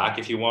get black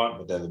if you want,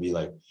 but then it'll be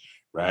like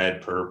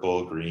red,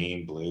 purple,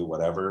 green, blue,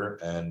 whatever.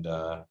 And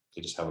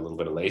they just have a little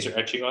bit of laser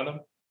etching on them.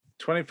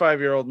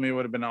 25-year-old me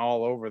would have been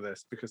all over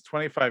this, because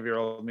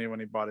 25-year-old me,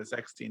 when he bought his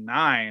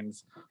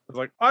XT9s, was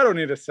like, I don't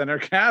need a center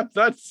cap.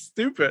 That's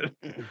stupid.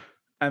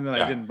 And then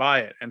I didn't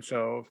buy it. And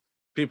so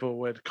people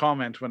would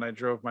comment when I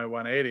drove my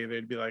 180,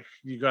 they'd be like,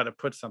 you got to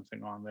put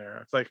something on there.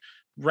 It's like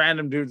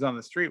random dudes on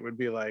the street would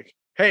be like,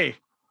 hey,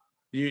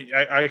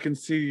 I can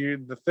see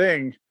you, the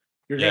thing.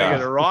 You're going to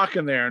get a rock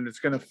in there and it's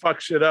going to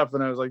fuck shit up.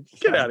 And I was like,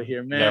 get out of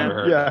here, man. Never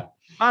heard that.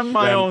 I'm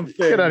my own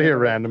thing. Get out of here,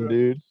 random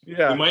dude.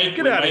 Yeah,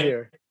 get out of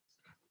here.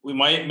 We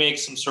might make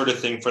some sort of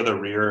thing for the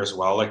rear as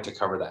well, like to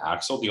cover the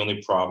axle. The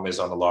only problem is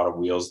on a lot of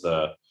wheels,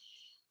 the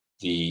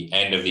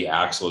end of the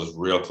axle is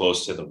real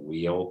close to the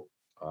wheel.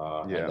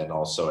 And then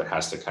also it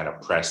has to kind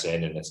of press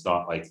in, and it's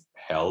not like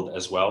held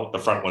as well. The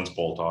front ones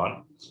bolt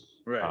on.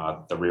 Right.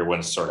 The rear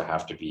ones sort of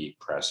have to be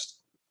pressed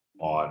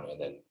on, and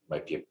then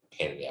might be a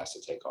pain in the ass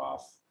to take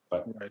off.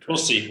 But we'll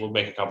see. We'll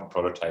make a couple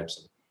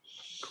prototypes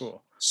and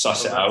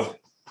suss it out.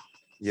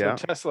 Yeah.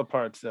 So Tesla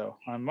parts, though.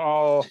 I'm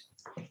all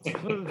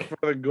for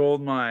the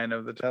gold mine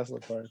of the Tesla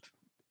parts.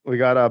 We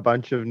got a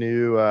bunch of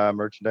new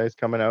merchandise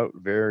coming out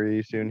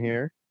very soon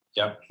here.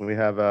 Yep. We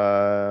have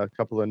a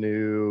couple of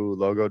new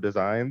logo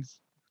designs,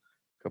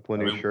 a couple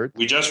of new shirts.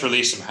 We just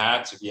released some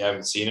hats. If you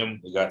haven't seen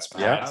them, we got some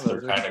hats.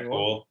 They're kind of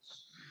cool.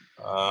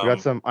 We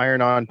got some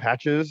iron-on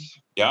patches.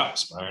 Yeah,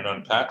 some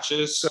iron-on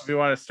patches. So if you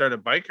want to start a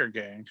biker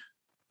gang.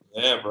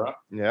 Yeah, bro.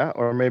 Yeah,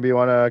 or maybe you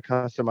want to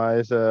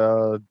customize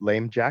a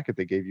lame jacket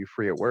they gave you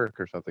free at work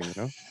or something,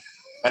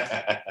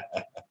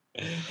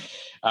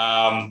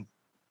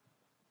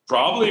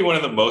 Probably one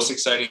of the most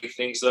exciting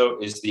things, though,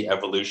 is the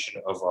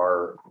evolution of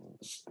our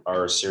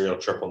Serial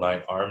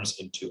 999 arms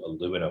into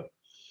aluminum.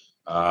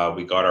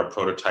 We got our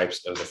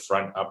prototypes of the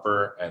front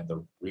upper and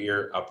the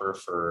rear upper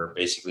for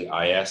basically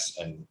IS,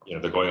 and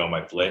they're going on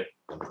my Blit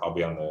and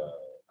probably on the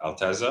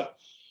Altezza.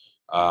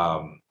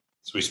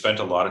 So we spent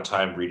a lot of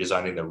time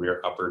redesigning the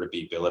rear upper to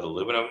be billet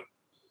aluminum.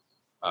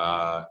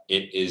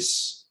 It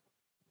is,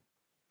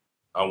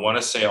 I want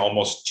to say,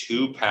 almost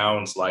 2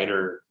 pounds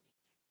lighter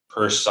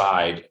per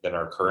side than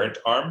our current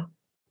arm,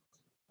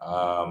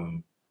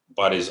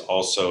 but is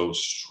also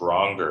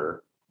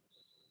stronger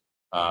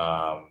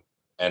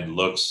and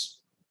looks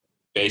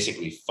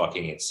basically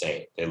fucking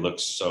insane. They look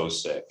so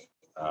sick.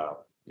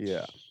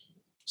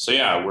 So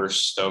yeah, we're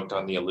stoked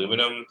on the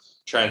aluminum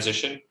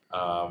transition.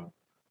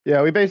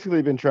 Yeah, we've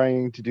basically been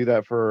trying to do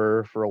that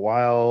for a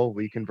while.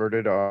 We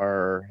converted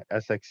our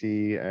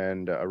SXE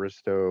and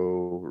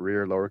Aristo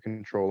rear lower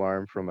control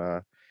arm from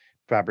a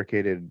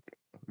fabricated,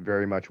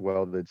 very much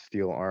welded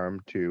steel arm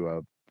to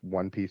a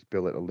one-piece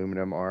billet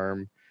aluminum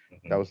arm.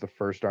 That was the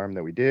first arm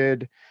that we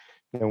did.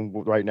 And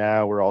right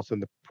now we're also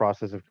in the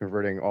process of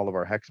converting all of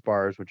our hex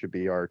bars, which would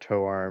be our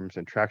tow arms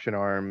and traction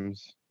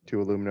arms,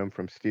 to aluminum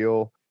from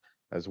steel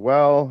as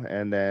well.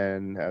 And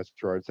then, as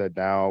Gerard said,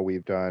 now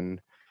we've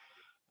done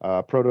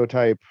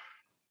prototype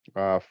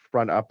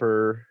front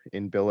upper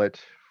in billet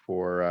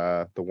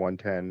for the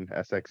 110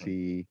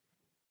 SXE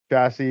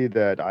chassis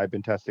that I've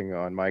been testing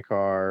on my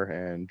car,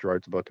 and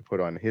Gerard's about to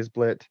put on his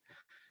Blit.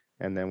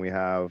 And then we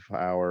have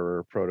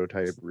our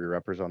prototype rear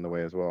uppers on the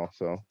way as well.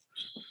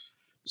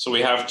 So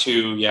we have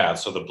to,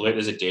 so the Blit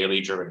is a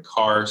daily driven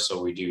car, so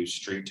we do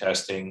street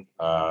testing.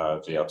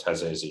 The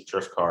Altezza is a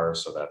drift car,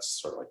 so that's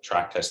sort of like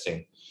track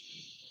testing.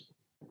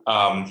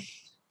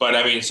 But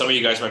I mean, some of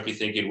you guys might be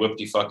thinking,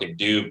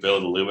 whoop-de-fucking-do,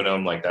 build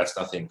aluminum, like that's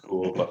nothing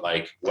cool. But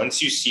like,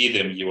 once you see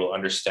them, you will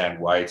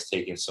understand why it's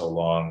taking so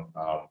long.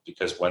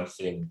 Because one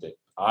thing that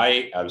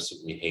I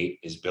absolutely hate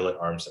is billet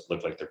arms that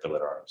look like they're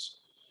billet arms.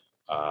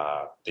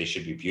 They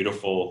should be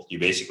beautiful. You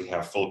basically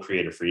have full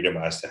creative freedom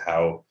as to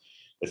how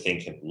the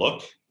thing can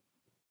look.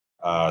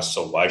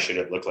 So why should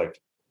it look like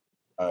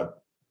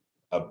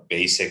a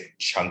basic,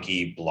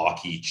 chunky,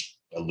 blocky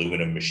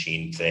aluminum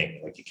machine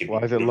thing? Like you could. Why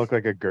does it look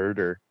like a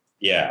girder?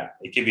 Yeah,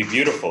 it can be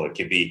beautiful. It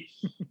could be,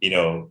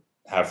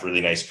 have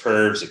really nice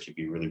curves. It could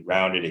be really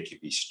rounded. It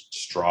could be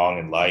strong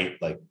and light.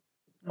 Like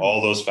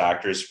all those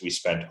factors, we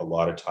spent a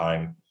lot of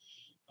time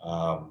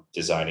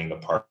designing the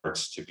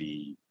parts to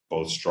be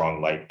both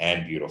strong, light,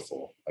 and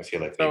beautiful. I feel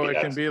like so it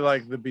can be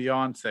like the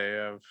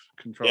Beyonce of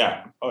control.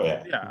 Yeah. Oh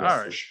yeah. Yeah.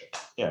 All right. Sure.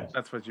 Yeah.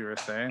 That's what you were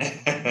saying.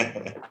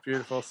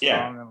 Beautiful,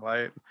 strong, and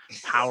light,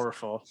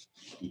 powerful.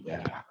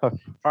 Yeah.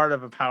 Part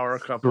of a power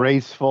couple.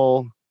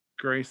 Graceful.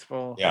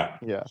 Yeah.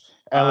 Yeah.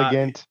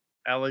 Elegant.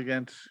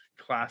 Elegant.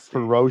 Classy.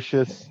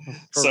 Ferocious.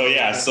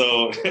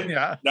 So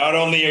not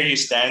only are you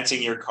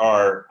stancing your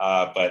car,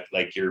 but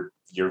like you're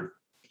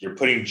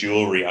putting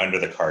jewelry under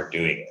the car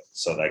doing it.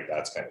 So like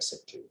that's kind of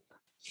sick too.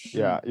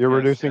 Yeah, you're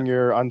reducing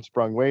your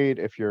unsprung weight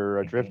if you're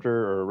a drifter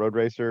or a road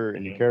racer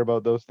and you care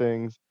about those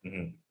things.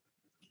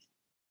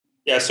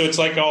 Yeah, so it's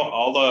like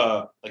all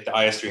the like the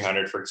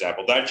IS300, for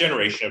example, that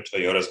generation of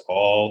Toyotas,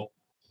 all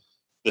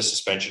the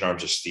suspension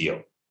arms are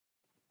steel.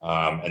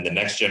 And the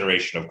next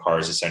generation of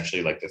cars,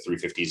 essentially like the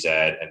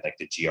 350Z and like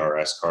the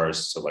GRS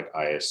cars, so like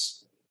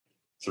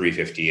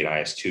IS350 and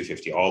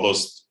IS250, all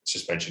those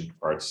suspension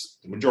parts,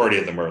 the majority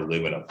of them are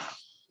aluminum.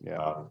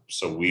 Yeah.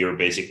 So we are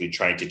basically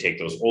trying to take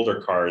those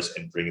older cars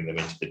and bringing them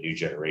into the new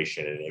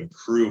generation and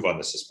improve on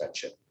the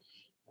suspension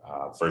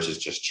versus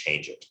just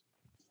change it.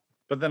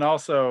 But then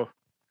also,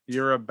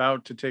 you're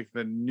about to take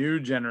the new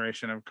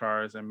generation of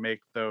cars and make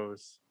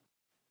those,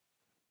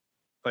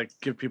 like,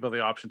 give people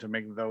the option to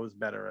make those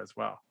better as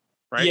well,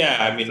 right? Yeah,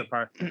 I mean,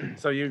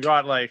 so you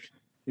got like,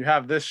 you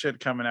have this shit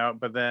coming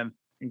out, but then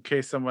in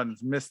case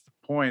someone's missed the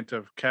point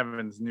of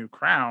Kevin's new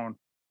Crown,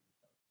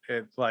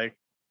 it like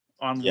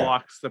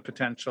unlocks the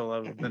potential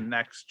of the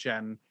next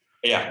gen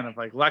kind of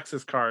like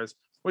Lexus cars,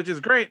 which is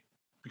great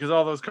because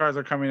all those cars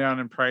are coming down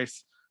in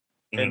price.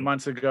 And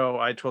months ago,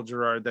 I told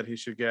Gerard that he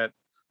should get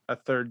a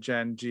third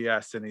gen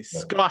GS, and he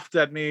scoffed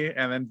at me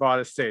and then bought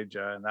a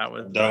Stagia, and that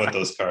was I'm done with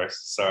those cars.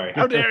 Sorry.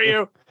 How dare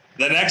you?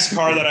 The next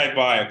car that I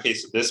buy, okay,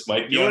 so this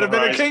might be. You would have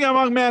been a king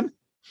among men.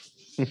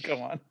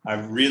 Come on. I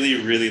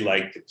really, really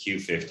like the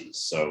Q50s.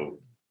 So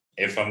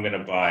if I'm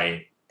gonna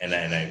buy, and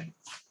I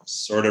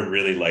sort of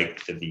really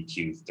like the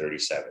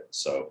VQ37.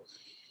 So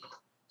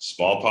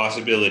small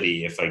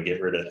possibility if I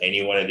get rid of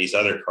any one of these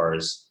other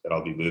cars that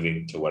I'll be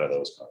moving to one of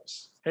those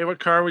cars. Hey, what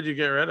car would you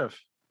get rid of?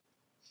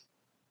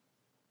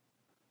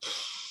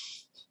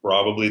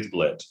 Probably the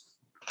Blit.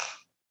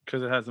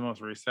 Because it has the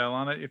most resale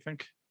on it, you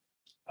think?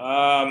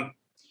 Definitely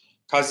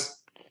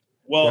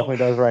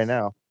does right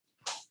now.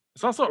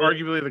 It's also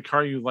arguably the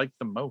car you like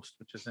the most,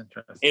 which is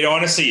interesting. It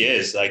honestly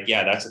is. Like,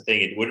 yeah, that's the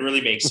thing. It wouldn't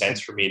really make sense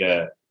for me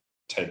to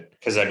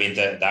because I mean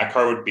that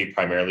car would be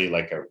primarily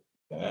like a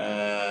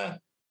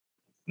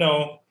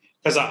no,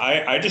 because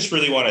I just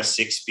really want a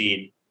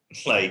 6-speed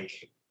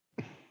like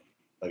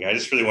I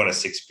just really want a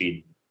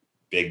 6-speed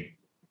big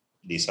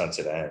Nissan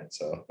sedan.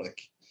 So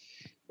like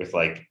with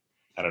like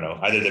I don't know,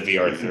 either the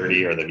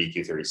VR30 or the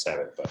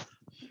VQ37. But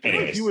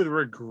anyways, like you would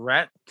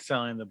regret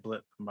selling the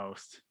Blit the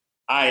most.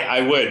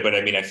 I would, but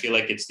I mean I feel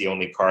like it's the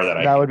only car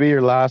that would be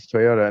your last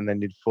Toyota, and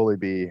then you'd fully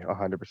be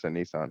 100%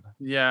 Nissan.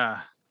 Yeah.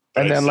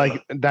 And then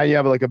like now you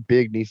have like a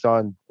big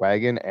Nissan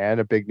wagon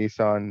and a big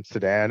Nissan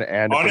sedan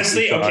and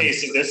honestly, okay,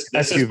 so this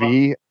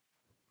SUV.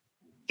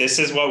 This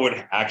is what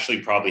would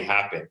actually probably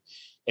happen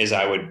is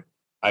I would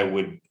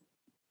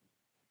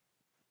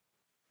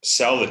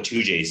sell the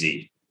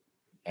 2JZ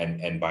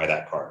and buy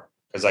that car.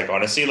 Because like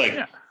honestly, like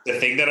the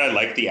thing that I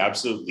like the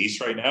absolute least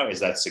right now is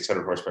that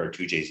 600 horsepower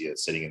 2JZ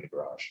that's sitting in the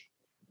garage.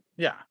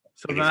 Yeah.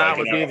 So like that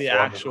would be the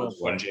actual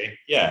 1J.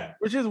 Yeah.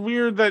 Which is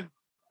weird that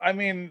I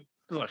mean,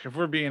 look, if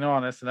we're being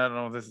honest, and I don't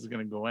know if this is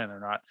going to go in or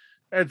not,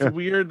 it's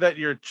weird that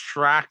your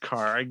track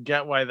car, I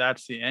get why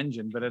that's the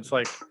engine, but it's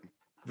like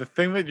the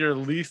thing that you're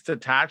least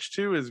attached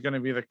to is going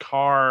to be the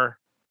car.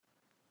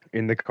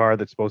 In the car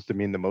that's supposed to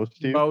mean the most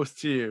to you?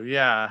 Most to you,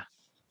 yeah.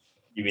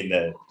 You mean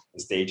the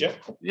Stagia?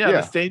 Yeah, the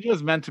Stagia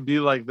is meant to be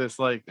like this,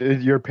 like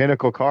your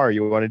pinnacle car.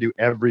 You want to do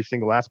every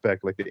single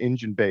aspect, like the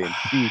engine bay and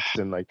seats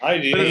and like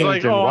engine,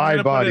 like,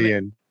 wide body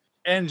and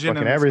engine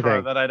in everything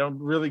car that I don't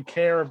really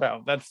care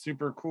about. That's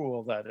super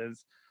cool. That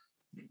is.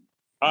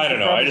 I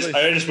don't know. I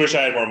just wish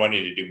I had more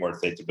money to do more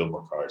things to build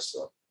more cars.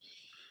 So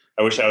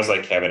I wish I was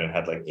like Kevin and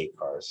had like 8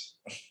 cars.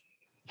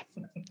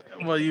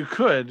 Well, you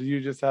could.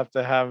 You just have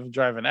to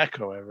drive an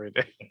Echo every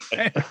day.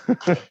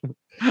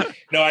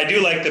 No, I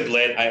do like the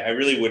Blit. I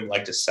really wouldn't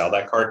like to sell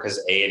that car because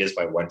it is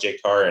my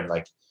 1J car, and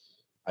like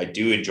I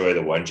do enjoy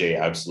the 1J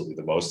absolutely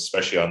the most,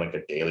 especially on like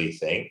a daily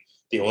thing.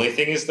 The only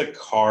thing is the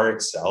car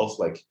itself,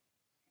 like.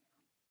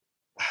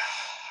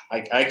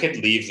 I could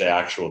leave the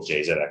actual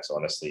JZX,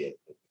 honestly.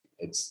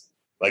 It's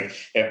like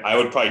I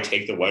would probably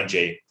take the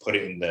 1J, put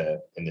it in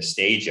the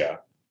Stagia,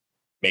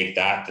 make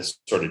that the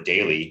sort of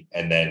daily,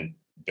 and then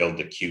build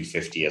the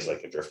Q50 as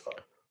like a drift car.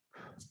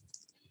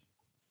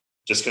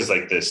 Just because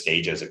like the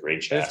Stagia is a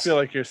great chassis. I just feel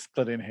like you're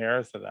splitting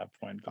hairs at that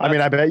point. I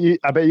mean, I bet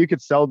you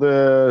could sell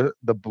the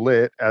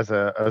Blit as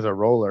a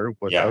roller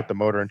without the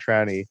motor and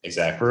tranny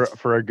exactly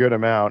for a good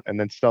amount, and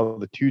then sell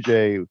the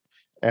 2J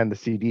and the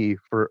CD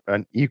for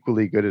an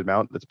equally good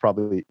amount that's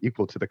probably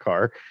equal to the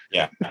car.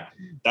 Yeah,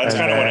 that's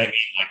kind of what I mean.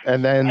 Like,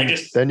 and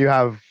then you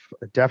have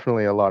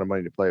definitely a lot of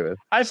money to play with.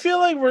 I feel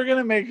like we're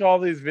gonna make all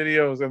these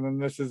videos, and then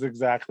this is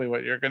exactly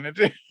what you're gonna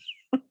do.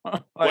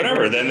 Like,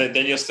 whatever.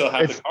 Then you'll still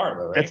have the car,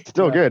 though, right? It's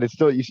still good. It's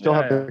still you still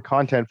have the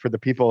content for the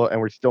people,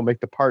 and we still make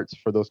the parts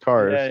for those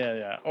cars.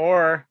 Yeah.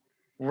 Or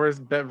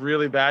worst,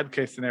 really bad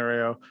case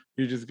scenario,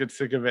 you just get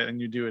sick of it and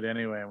you do it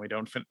anyway, and we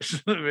don't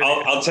finish the video.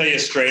 I'll tell you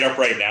straight up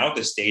right now,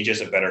 the Stage is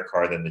a better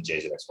car than the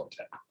JZX110,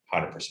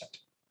 100%.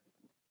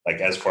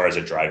 Like as far as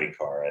a driving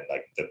car and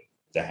like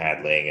the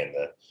handling and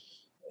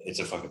it's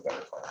a fucking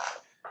better car.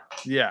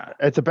 Yeah,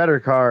 it's a better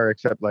car,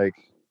 except like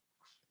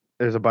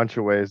there's a bunch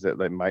of ways that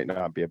like might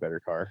not be a better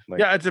car. Like,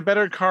 yeah, it's a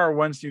better car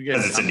once you get.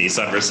 Because it's a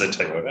Nissan versus a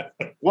Toyota.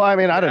 Well, I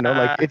mean, I don't know.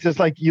 Like it's just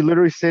like you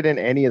literally sit in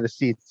any of the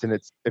seats, and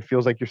it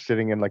feels like you're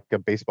sitting in like a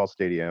baseball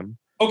stadium.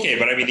 Okay,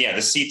 but I mean, yeah,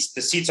 the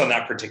seats on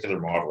that particular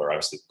model are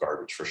obviously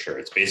garbage for sure.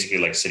 It's basically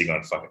like sitting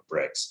on fucking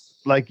bricks.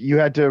 Like you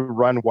had to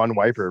run one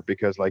wiper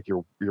because like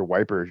your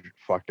wiper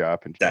fucked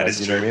up, and that like, is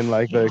you true. know what I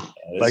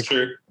mean? Like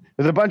true.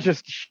 There's a bunch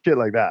of shit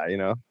like that, you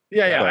know.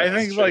 Yeah. I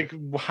think like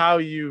how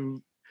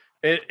you.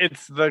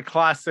 It's the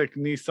classic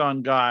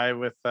Nissan guy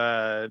with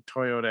a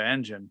Toyota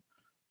engine.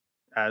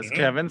 As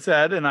Kevin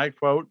said, and I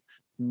quote,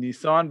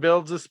 Nissan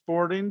builds a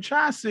sporting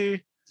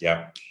chassis.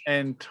 Yeah.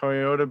 And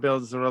Toyota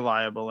builds a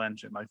reliable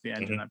engine, like the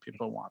engine that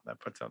people want, that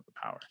puts out the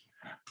power.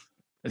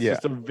 It's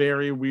just a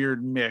very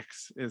weird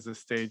mix, is a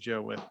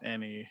Stageo with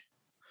any...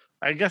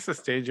 I guess a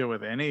Stageo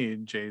with any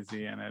JZ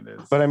in it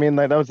is... But I mean,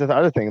 like that was the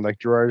other thing. Like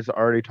Gerard's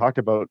already talked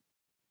about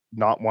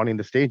not wanting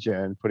the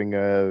Stageo and putting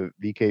a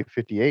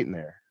VK58 in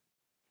there.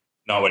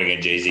 Not wanting a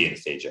JZ in the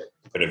Stage,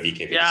 put a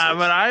VK56. Yeah,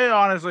 but I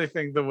honestly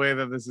think the way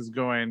that this is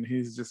going,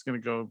 he's just going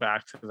to go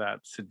back to that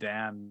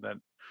sedan that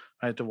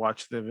I had to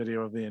watch the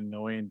video of the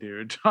annoying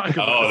dude talk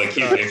about. Oh, the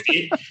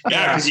Q50?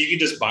 Yeah, because you can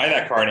just buy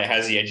that car and it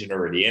has the engine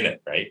already in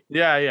it, right?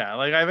 Yeah.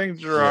 Like I think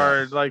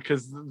Gerard, like,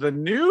 because the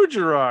new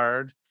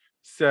Gerard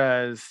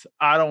says,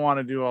 I don't want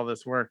to do all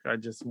this work. I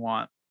just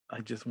want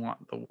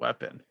the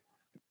weapon.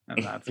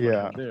 And that's what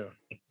I'll do.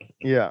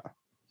 Yeah.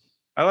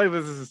 I like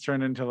this has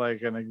turned into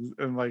like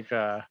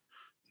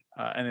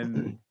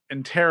an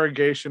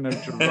interrogation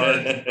of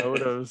Gerard's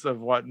photos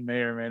of what may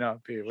or may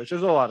not be, which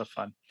is a lot of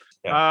fun.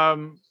 Yeah.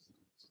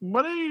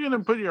 What are you going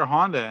to put your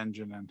Honda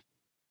engine in?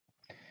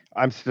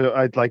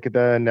 I'd like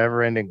the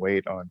never-ending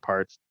wait on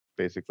parts,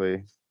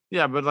 basically.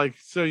 Yeah, but like,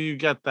 so you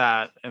get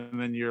that,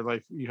 and then you're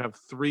like, you have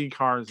 3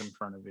 cars in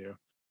front of you.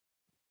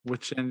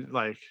 Which,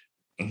 like,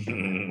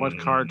 what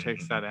car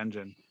takes that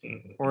engine?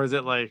 Or is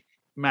it like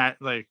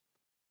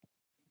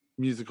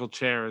musical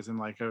chairs and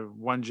like a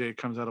 1J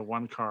comes out of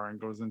one car and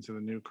goes into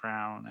the new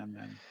Crown, and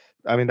then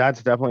I mean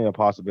that's definitely a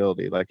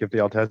possibility. Like if the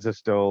Altezza is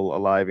still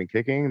alive and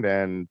kicking,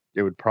 then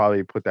it would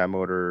probably put that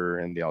motor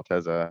in the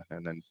Altezza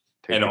and then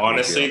take and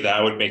honestly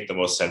that would make the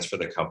most sense for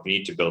the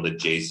company to build a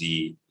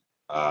JZ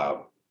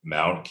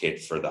mount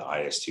kit for the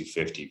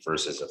IS250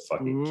 versus a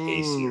fucking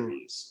K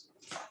series.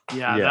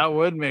 Yeah, that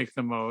would make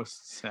the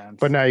most sense.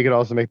 But now you could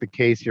also make the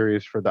K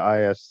series for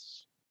the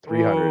IS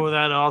 300. Oh,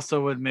 that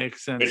also would make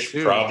sense. Which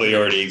too, probably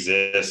already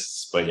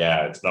exists, but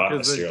yeah, it's not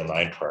a Serial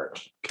 9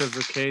 part. Because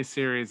the K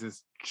series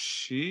is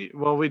cheap.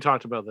 Well, we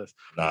talked about this.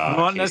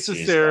 Not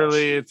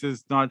necessarily.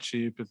 It's not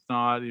cheap. It's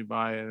not. You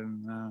buy it,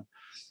 and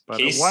but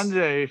one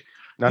day,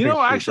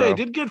 actually, I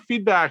did get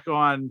feedback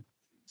on.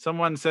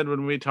 Someone said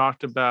when we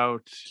talked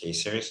about K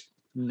series.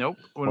 Nope.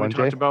 When we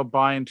talked about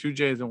buying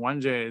 2Js and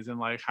 1Js and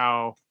like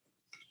how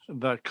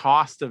the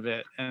cost of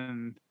it,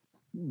 and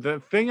the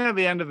thing at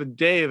the end of the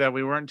day that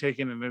we weren't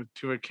taking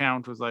into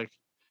account was like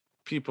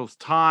people's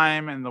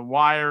time and the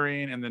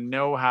wiring and the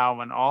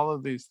know-how and all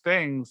of these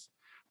things.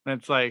 And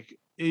it's like,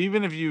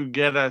 even if you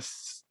get a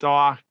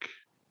stock,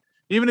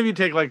 even if you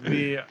take like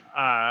the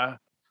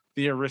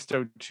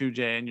Aristo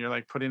 2J and you're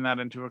like putting that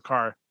into a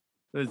car,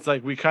 it's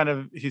like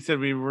he said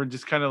we were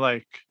just kind of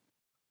like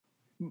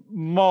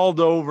mulled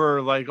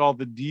over like all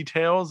the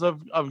details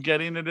of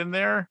getting it in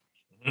there.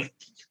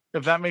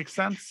 If that makes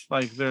sense.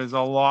 Like there's a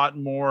lot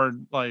more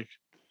like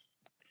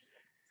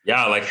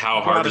like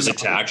how hard is it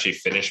to actually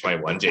finish my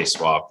 1J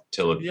swap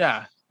to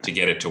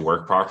get it to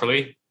work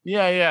properly?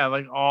 Yeah,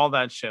 like all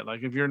that shit.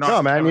 Like if you're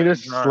not you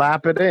just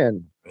slap it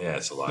in. Yeah,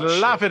 it's a lot.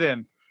 Slap it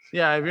in.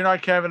 Yeah, if you're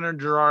not Kevin or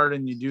Gerard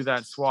and you do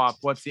that swap,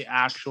 what's the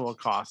actual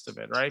cost of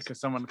it, right? Because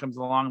someone comes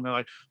along and they're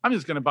like, I'm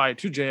just going to buy a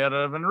 2J out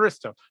of an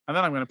Aristo, and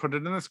then I'm going to put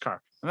it in this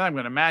car, and then I'm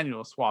going to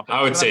manual swap it.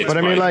 I would say, but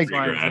I mean, like,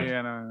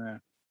 $3,000.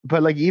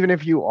 But like, even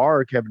if you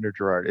are Kevin or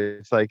Gerard,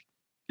 it's like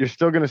you're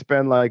still going to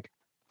spend like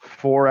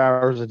 4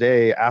 hours a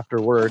day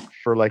after work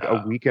for like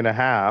a week and a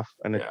half,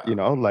 and it,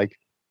 like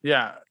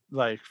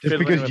just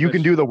because you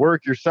can do the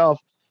work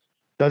yourself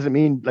doesn't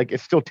mean like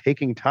it's still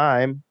taking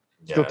time.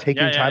 Still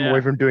taking time away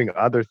from doing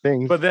other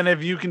things. But then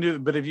if you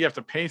have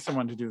to pay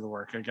someone to do the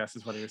work, I guess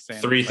is what he was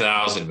saying.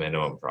 3,000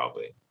 minimum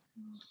probably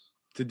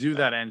to do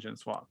that engine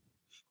swap.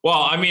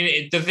 Well, I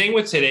mean, the thing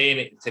with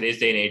today's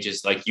day and age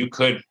is like you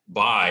could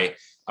buy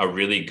a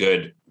really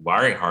good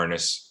wiring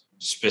harness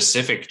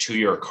specific to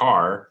your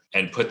car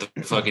and put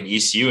the fucking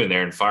ECU in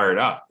there and fire it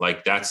up.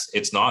 Like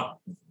it's not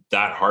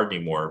that hard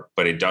anymore,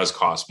 but it does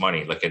cost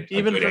money. Like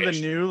even for the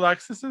new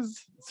Lexuses.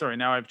 Sorry,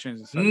 now I've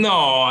changed the subject.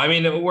 No, I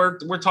mean we're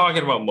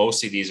talking about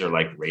mostly these are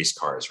like race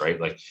cars, right?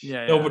 Like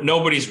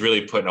nobody's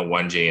really putting a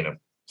 1J in a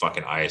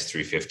fucking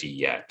IS350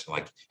 yet.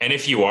 Like, and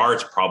if you are,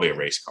 it's probably a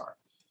race car.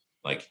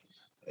 Like,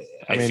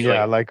 I mean,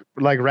 yeah, like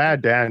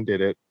Rad Dan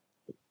did it,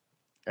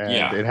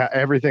 and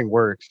everything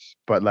works,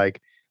 but like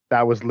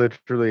that was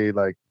literally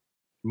like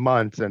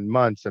months and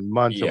months and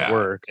months of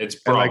work. It's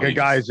and like a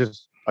guy's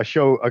just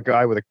a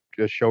guy with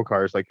a show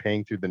car is like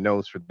paying through the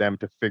nose for them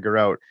to figure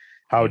out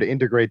how to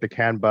integrate the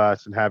CAN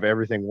bus and have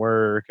everything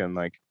work, and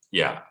like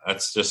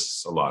that's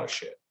just a lot of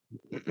shit.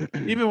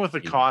 Even with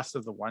the cost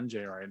of the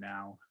 1J right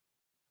now,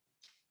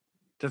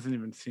 doesn't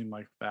even seem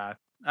like that.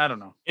 I don't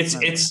know.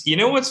 It's you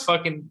know what's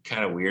fucking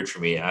kind of weird for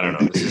me? I don't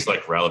know. This is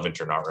like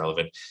relevant or not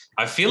relevant.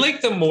 I feel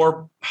like the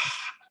more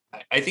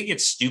I think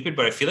it's stupid,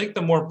 but I feel like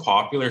the more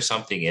popular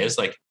something is,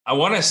 like I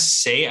want to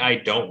say I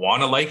don't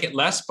want to like it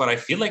less, but I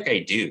feel like I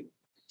do.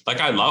 Like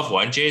I love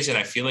 1Js and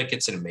I feel like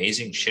it's an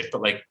amazing shit,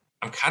 but like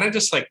I'm kind of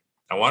just like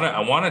I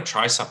want to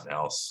try something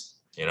else,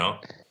 you know?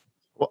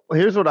 Well,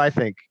 here's what I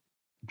think,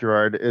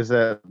 Gerard, is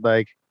that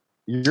like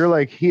you're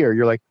like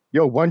you're like,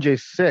 yo,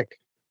 1J's sick,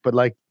 but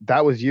like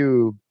that was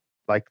you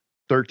like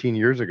 13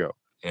 years ago.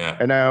 Yeah.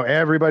 And now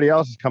everybody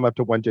else has come up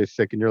to 1J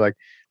sick, and you're like,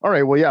 all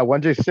right, well, yeah,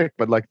 1J sick,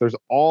 but like there's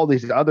all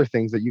these other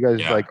things that you guys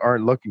like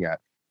aren't looking at.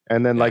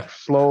 And then like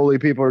slowly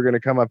people are going to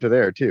come up to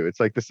there too. It's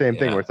like the same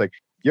thing where it's like,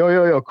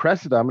 yo,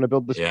 Cressida, I'm going to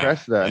build this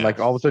Cressida. And like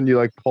all of a sudden you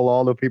like pull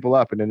all the people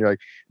up, and then you're like,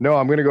 no,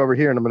 I'm going to go over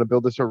here and I'm going to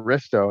build this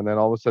Aristo. And then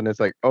all of a sudden it's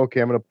like, okay,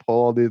 I'm going to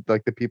pull all these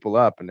like the people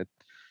up, and it's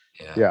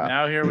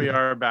Now here we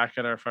are back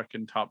at our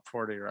fucking top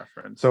 40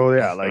 reference. So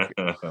yeah, like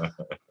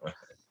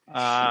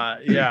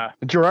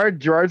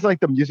Gerard's like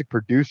the music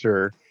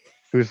producer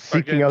who's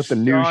seeking out the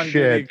new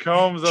shit,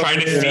 trying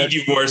to feed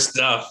you more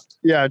stuff.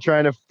 Yeah,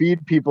 trying to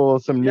feed people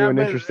some new and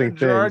interesting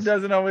Gerard things.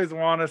 doesn't always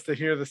want us to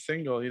hear the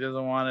single. He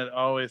doesn't want it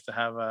always to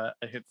have a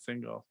hit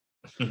single.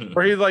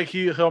 Or he's like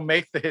he'll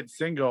make the hit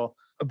single,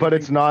 but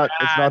it's not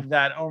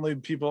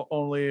that people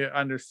only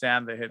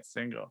understand the hit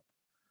single.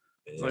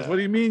 It's like, what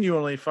do you mean you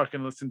only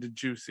fucking listen to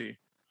Juicy?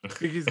 I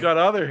think he's got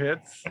other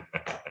hits.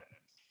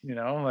 You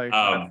know, like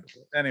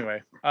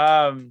anyway.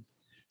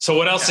 So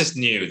what else is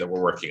new that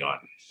we're working on?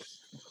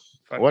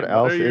 What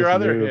else are your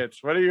other new?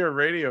 hits? What are your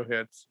radio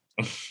hits?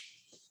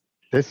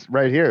 This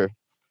right here.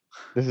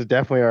 This is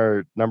definitely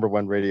our number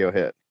one radio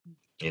hit.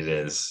 It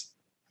is.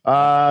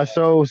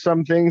 So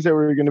some things that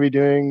we're going to be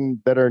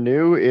doing that are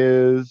new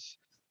is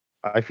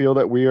I feel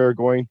that we are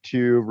going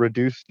to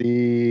reduce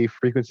the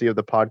frequency of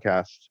the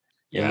podcast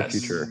in the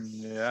future.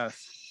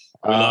 Yes.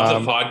 We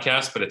love the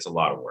podcast, but it's a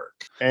lot of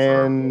work.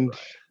 And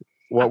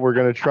what we're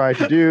going to try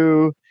to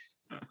do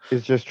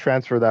is just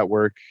transfer that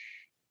work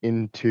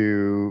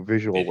into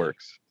visual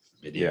works.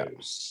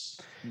 Videos.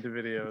 The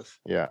videos.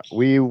 Yeah.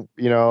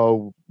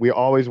 We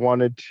always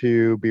wanted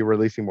to be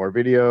releasing more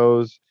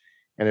videos,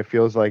 and it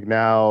feels like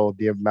now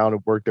the amount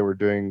of work that we're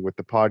doing with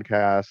the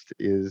podcast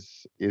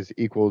is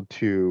equal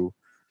to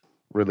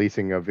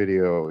releasing a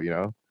video, you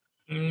know?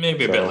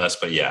 Maybe a bit less,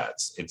 but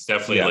it's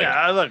definitely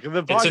look,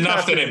 the podcast it's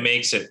enough that it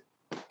makes it,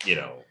 you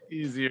know,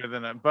 easier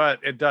than that, but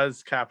it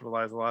does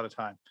capitalize a lot of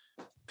time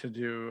to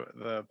do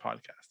the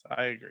podcast.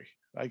 I agree.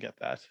 I get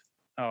that.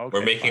 Oh, okay,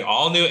 we're making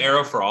all new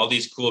Aero for all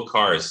these cool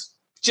cars.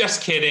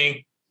 Just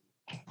kidding.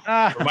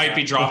 We might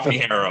be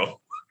dropping Aero.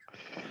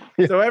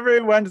 So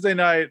every Wednesday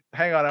night,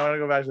 hang on, I want to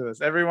go back to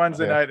this. Every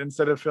Wednesday night,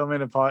 instead of filming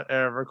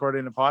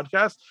recording a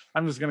podcast,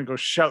 I'm just going to go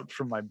shout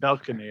from my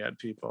balcony at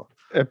people.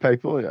 At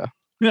people,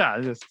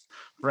 yeah, just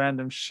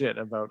random shit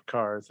about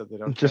cars that they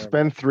don't. Just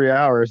spend 3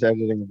 hours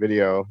editing a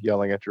video,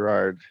 yelling at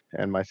Gerard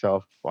and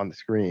myself on the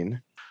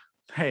screen.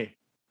 Hey,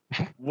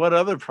 what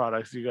other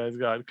products you guys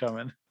got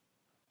coming?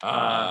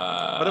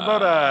 What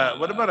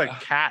about a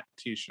cat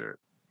T-shirt?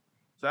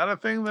 Is that a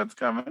thing that's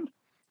coming?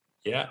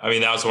 Yeah, I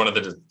mean that was one of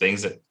the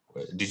things that.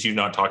 Did you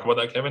not talk about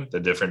that, Kevin? The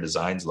different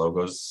designs,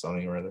 logos,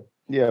 something or other?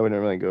 Yeah, we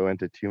didn't really go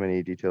into too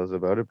many details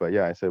about it, but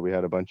yeah, I said we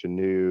had a bunch of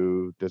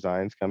new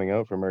designs coming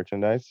out for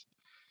merchandise.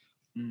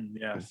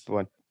 Yes.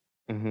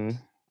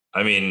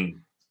 I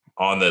mean,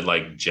 on the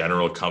like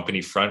general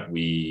company front,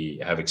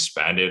 we have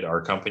expanded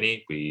our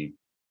company. We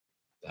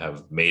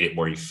have made it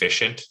more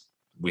efficient.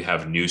 We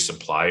have new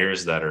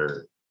suppliers that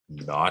are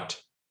not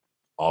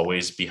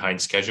always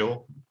behind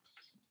schedule.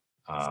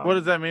 So what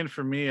does that mean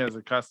for me as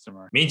a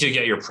customer? Means you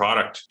get your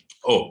product.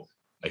 Oh,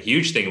 a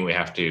huge thing we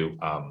have to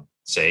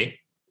say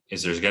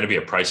is there's going to be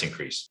a price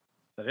increase.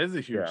 That is a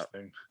huge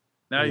thing.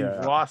 Now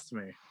you've lost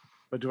me.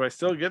 But do I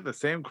still get the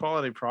same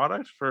quality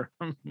product for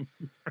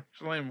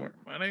actually more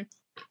money?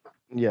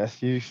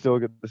 Yes, you still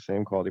get the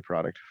same quality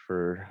product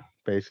for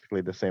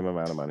basically the same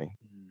amount of money.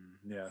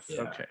 Yes.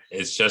 Yeah. Okay.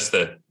 It's just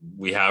that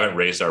we haven't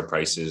raised our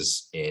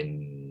prices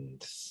in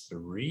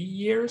 3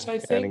 years, I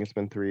think. I think it's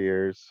been 3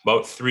 years.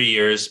 About 3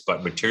 years,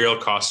 but material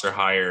costs are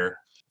higher.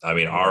 I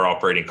mean, our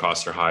operating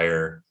costs are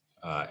higher.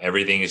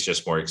 Everything is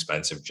just more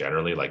expensive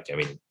generally. Like, I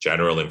mean,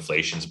 general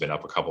inflation's been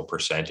up a couple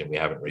percent and we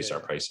haven't raised our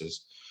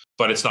prices,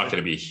 but it's not going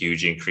to be a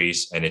huge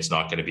increase, and it's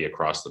not going to be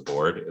across the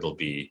board. It'll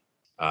be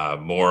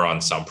more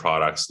on some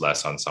products,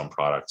 less on some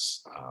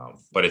products.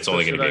 But it's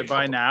only going to be. Should I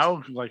buy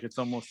now? Like, it's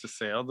almost a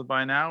sale to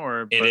buy now,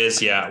 or it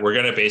is? Yeah, we're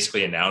going to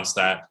basically announce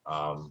that,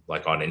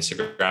 like on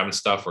Instagram and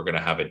stuff. We're going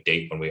to have a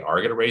date when we are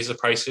going to raise the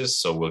prices.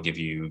 So we'll give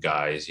you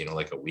guys,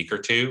 like a week or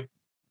two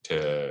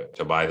to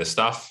buy the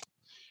stuff,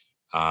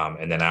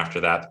 and then after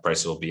that, the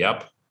prices will be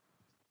up.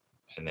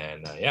 And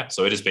then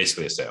so it is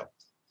basically a sale,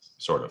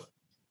 sort of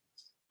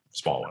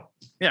small one.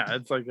 Yeah,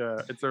 it's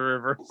a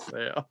reverse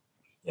sale.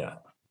 Yeah.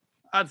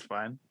 That's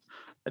fine.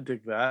 I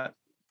dig that.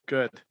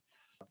 Good.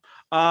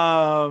 Hey,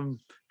 I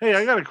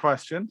got a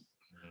question.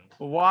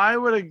 Why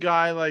would a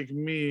guy like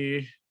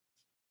me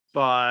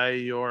buy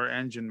your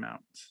engine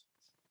mounts?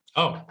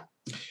 Oh,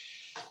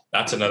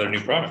 that's another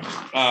new product.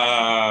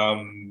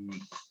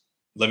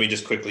 Let me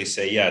just quickly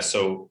say,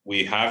 so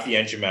we have the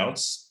engine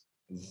mounts.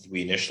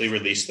 We initially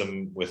released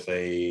them with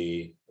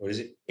a,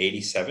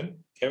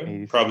 87,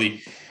 Kevin?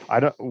 Probably.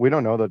 We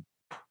don't know the.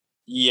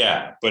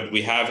 Yeah, but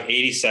we have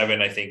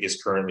 87, I think,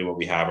 is currently what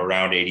we have,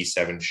 around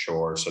 87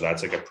 Shore. So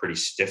that's like a pretty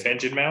stiff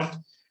engine mount.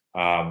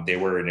 They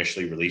were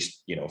initially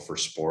released, for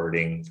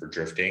sporting, for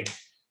drifting,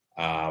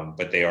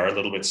 but they are a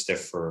little bit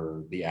stiff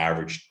for the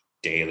average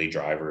daily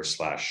driver /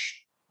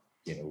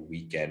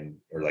 weekend,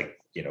 or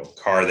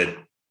car that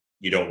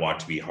you don't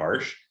want to be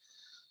harsh.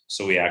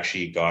 So we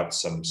actually got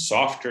some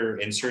softer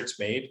inserts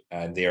made,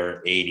 and they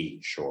are 80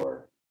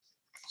 Shore.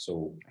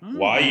 So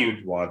why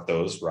you'd want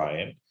those,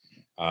 Ryan?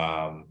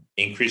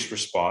 Increased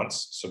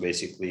response. So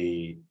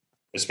basically,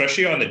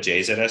 especially on the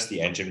JZS, the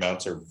engine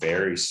mounts are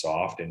very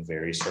soft and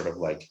very sort of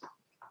like,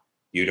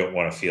 you don't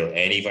want to feel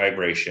any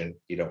vibration.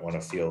 You don't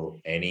want to feel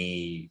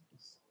any,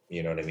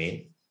 you know what I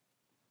mean?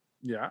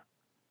 Yeah.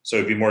 So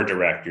it'd be more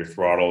direct. Your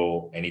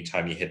throttle,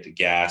 anytime you hit the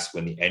gas,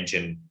 when the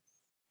engine,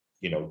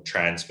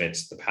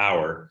 transmits the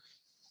power,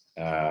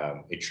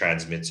 it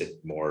transmits it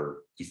more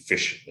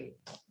efficiently.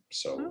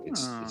 So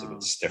it's a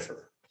bit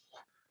stiffer.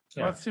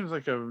 Well, that seems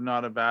like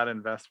not a bad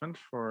investment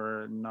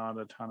for not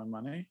a ton of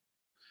money.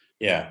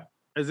 Yeah.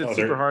 Is it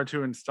super hard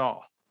to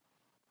install?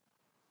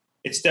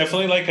 It's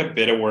definitely like a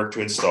bit of work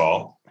to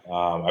install.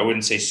 I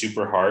wouldn't say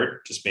super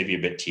hard, just maybe a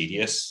bit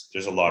tedious.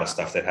 There's a lot of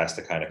stuff that has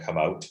to kind of come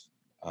out.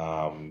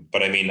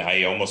 But I mean,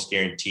 I almost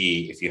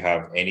guarantee if you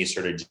have any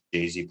sort of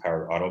JZ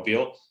powered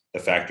automobile, the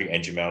factory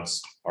engine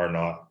mounts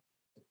are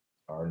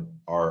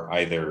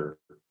either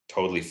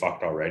totally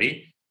fucked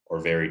already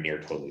or very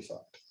near totally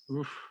fucked.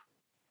 Oof.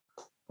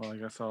 Well, I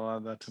guess I'll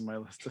add that to my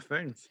list of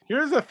things.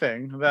 Here's the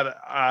thing that,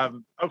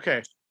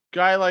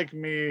 guy like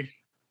me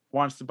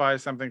wants to buy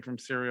something from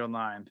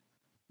SerialNine.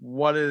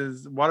 What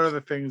are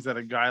the things that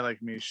a guy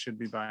like me should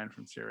be buying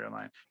from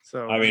SerialNine?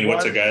 So, I mean,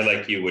 what's a guy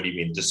like you? What do you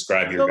mean?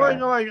 Describe your guy.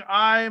 Like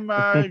I'm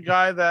a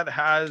guy that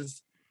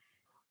has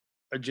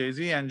a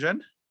JZ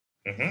engine.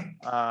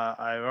 Mm-hmm.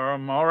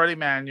 I'm already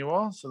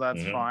manual, so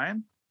that's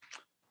fine.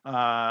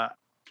 A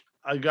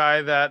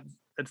guy that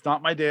it's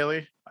not my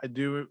daily. I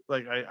do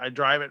I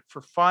drive it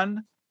for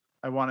fun.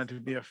 I want it to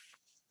be a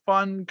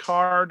fun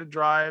car to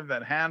drive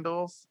that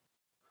handles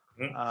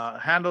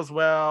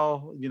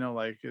well,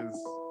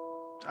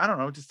 I don't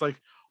know, just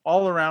like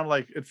all around,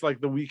 like it's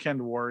like the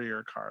weekend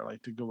warrior car,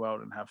 like to go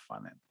out and have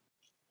fun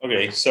in.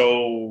 Okay,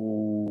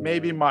 so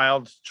maybe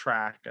mild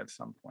track at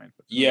some point.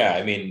 Yeah,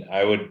 I mean,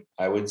 I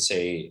would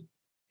say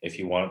if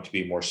you want it to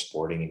be more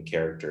sporting in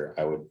character,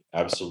 I would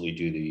absolutely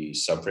do the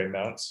subframe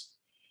mounts.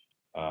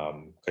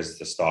 Because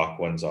the stock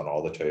ones on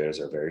all the Toyotas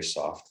are very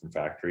soft from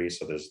factory.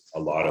 So there's a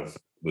lot of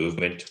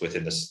movement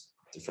within this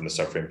from the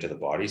subframe to the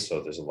body.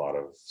 So there's a lot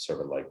of sort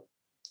of like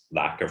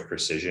lack of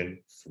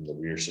precision from the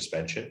rear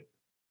suspension,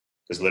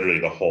 because literally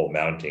the whole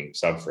mounting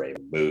subframe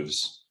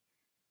moves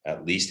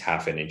at least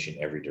half an inch in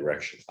every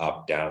direction,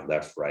 up, down,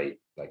 left, right.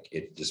 Like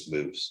it just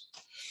moves.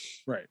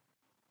 Right.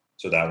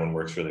 So that one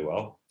works really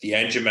well. The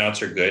engine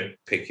mounts are good.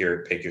 Pick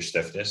your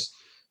stiffness.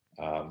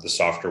 The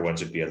softer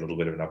ones would be a little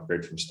bit of an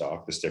upgrade from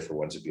stock. The stiffer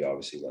ones would be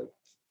obviously like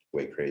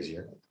way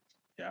crazier.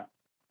 Yeah.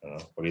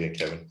 What do you think,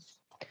 Kevin?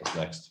 What's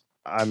next?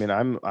 I mean,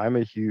 I'm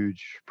a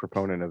huge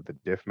proponent of the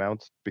diff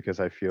mounts, because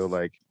I feel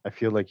like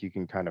you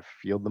can kind of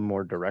feel them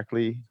more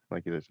directly.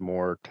 Like there's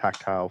more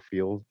tactile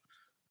feel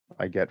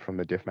I get from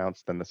the diff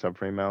mounts than the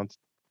subframe mounts,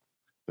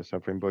 the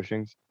subframe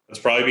bushings. It's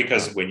probably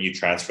because when you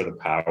transfer the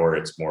power,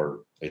 it's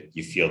more,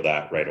 you feel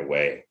that right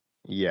away.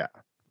 Yeah.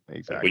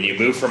 Exactly. Like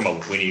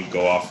when you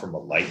go off from a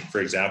light, for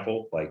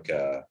example,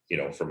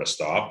 from a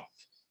stop,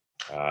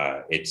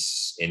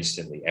 it's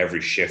instantly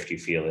every shift you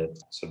feel it.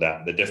 So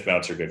that the diff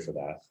mounts are good for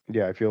that.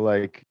 Yeah, I feel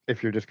like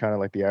if you're just kind of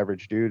like the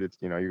average dude, it's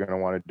you're going to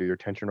want to do your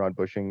tension rod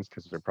bushings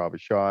because they're probably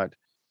shot.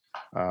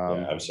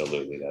 Yeah,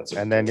 absolutely.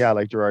 Then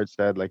like Gerard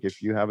said, like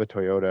if you have a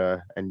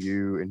Toyota and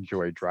you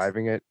enjoy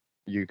driving it,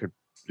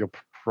 you'll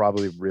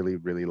probably really,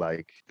 really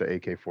like the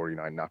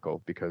AK-49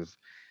 knuckle, because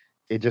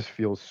it just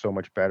feels so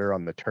much better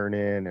on the turn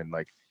in, and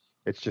like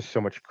it's just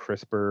so much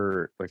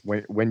crisper. Like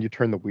when you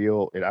turn the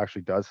wheel, it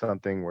actually does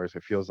something. Whereas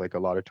it feels like a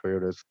lot of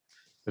Toyotas,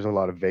 there's a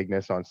lot of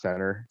vagueness on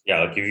center.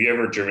 Yeah, like have you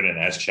ever driven an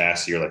S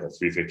chassis or like a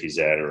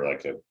 350Z or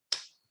like a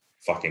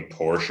fucking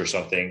Porsche or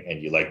something,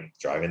 and you like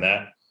driving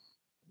that?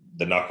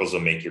 The knuckles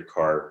will make your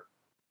car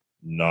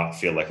not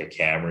feel like a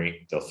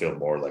Camry. They'll feel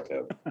more like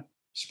a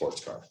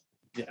sports car.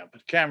 Yeah,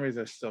 but Camrys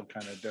are still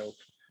kind of dope.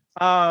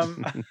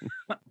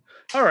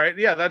 All right,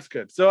 yeah, that's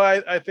good. So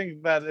I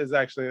think that is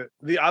actually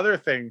the other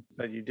thing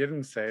that you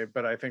didn't say,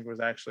 but I think was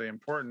actually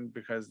important,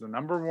 because the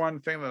number one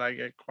thing that I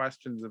get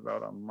questions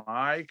about on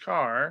my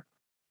car,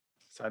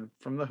 aside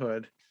from the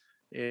hood,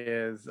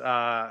 is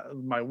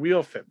my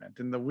wheel fitment.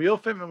 And the wheel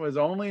fitment was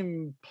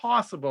only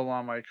possible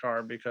on my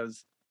car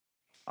because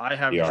I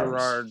have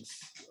Gerard's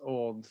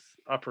old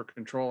upper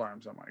control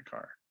arms on my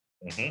car.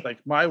 Mm-hmm. Like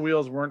my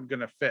wheels weren't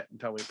going to fit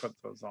until we put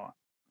those on.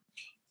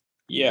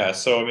 Yeah,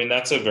 so I mean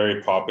that's a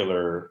very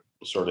popular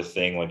sort of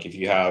thing. Like if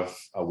you have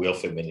a wheel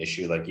fitment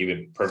issue, like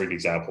even perfect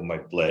example, my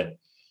Blit.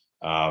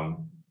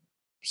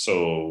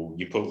 So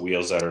you put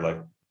wheels that are like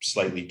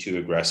slightly too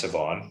aggressive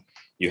on.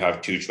 You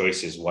have two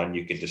choices. One,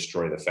 you can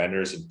destroy the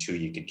fenders, and two,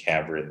 you can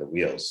camber in the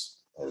wheels,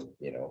 or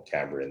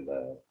camber in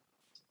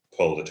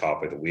pull the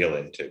top of the wheel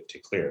in to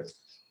clear it.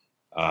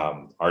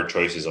 Our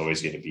choice is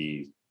always going to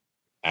be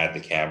add the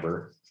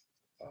camber.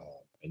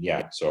 And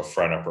yeah, so a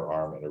front upper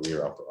arm and a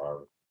rear upper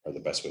arm are the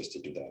best ways to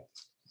do that.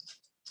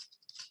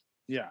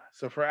 Yeah.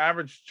 So for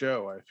average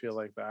Joe, I feel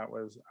like that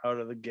was out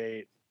of the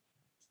gate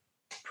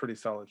pretty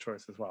solid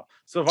choice as well.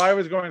 So if I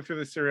was going through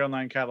the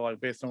SerialNine catalog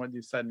based on what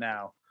you said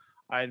now,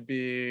 I'd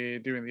be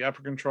doing the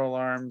upper control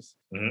arms,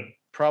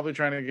 probably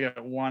trying to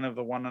get one of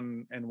the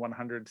 1 in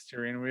 100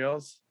 steering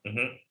wheels,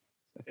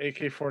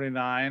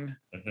 AK-49,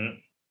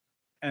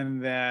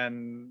 and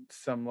then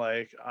some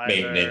like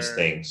maintenance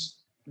things.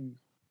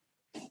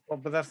 Well,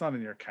 but that's not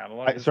in your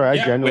catalog.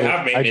 I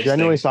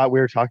genuinely thought we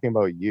were talking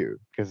about you,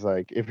 because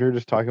like if you're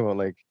just talking about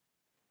like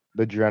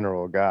the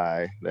general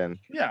guy, then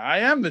yeah, I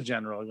am the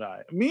general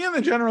guy. Me and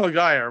the general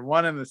guy are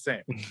one and the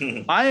same.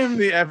 I am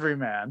the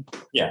everyman.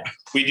 Yeah,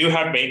 we do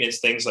have maintenance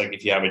things. Like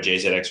if you have a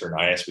JZX or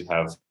an IS, we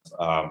have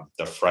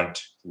the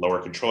front lower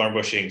control arm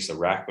bushings, the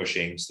rack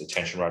bushings, the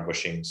tension rod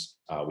bushings.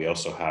 We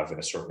also have an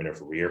assortment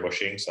of rear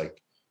bushings.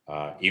 Like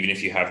even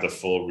if you have the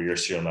full rear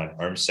SerialNine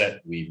arm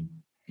set, you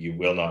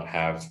will not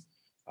have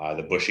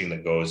the bushing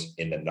that goes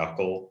in the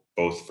knuckle,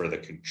 both for the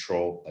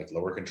control, like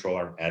lower control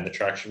arm and the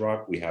traction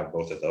rod. We have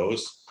both of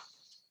those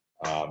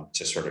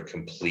to sort of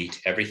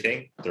complete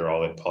everything. They're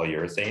all in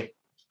polyurethane.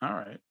 All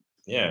right.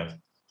 Yeah.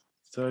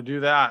 So do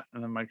that,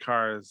 and then my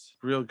car is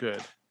real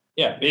good.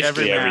 Yeah,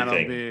 basically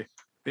everything.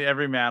 The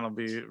everyman will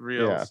be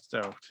real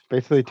stoked.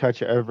 Basically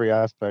touch every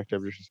aspect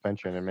of your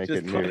suspension and make Just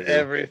it new. put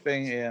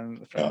everything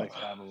in from the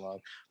catalog.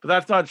 But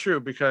that's not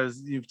true,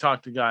 because you've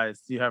talked to guys,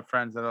 you have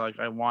friends that are like,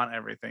 I want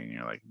everything. And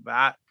you're like,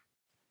 that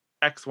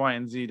X, Y,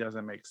 and Z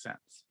doesn't make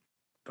sense.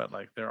 But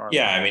like there are.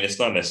 Yeah, I mean, it's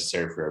not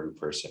necessary for every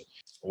person.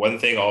 One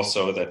thing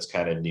also that's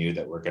kind of new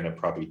that we're going to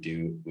probably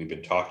do, we've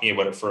been talking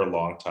about it for a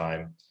long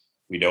time.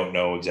 We don't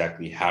know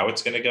exactly how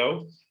it's going to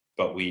go,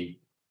 but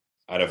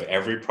out of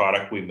every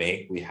product we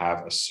make, we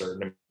have a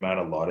certain amount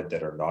allotted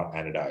that are not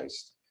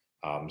anodized.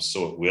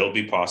 So it will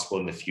be possible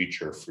in the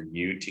future for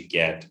you to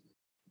get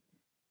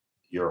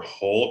your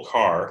whole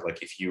car.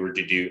 Like if you were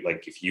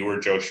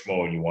Joe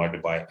Schmo and you wanted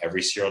to buy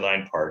every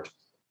SerialNine part,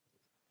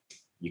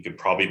 you could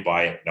probably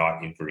buy it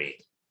not in green,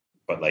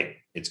 but like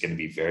it's going to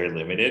be very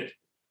limited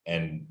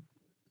and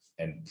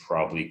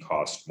probably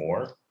cost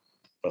more.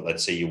 But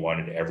let's say you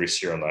wanted every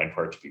SerialNine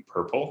part to be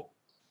purple.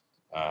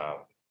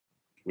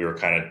 We were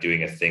kind of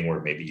doing a thing where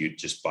maybe you'd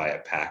just buy a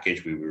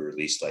package. We would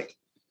release like,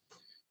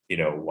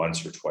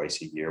 once or twice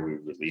a year, we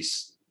would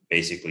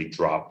basically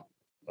drop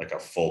like a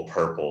full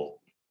purple,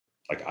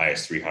 like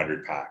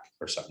IS300 pack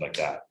or something like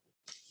that.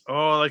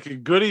 Oh, like a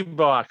goodie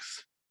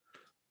box.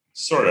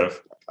 Sort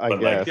of. I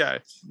guess.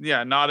 Like,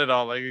 yeah, not at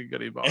all like a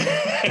goodie box.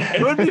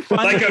 It would be fun.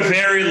 Like a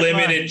very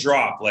limited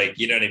drop. Like,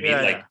 you know what I mean?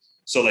 Yeah.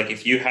 So like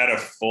if you had a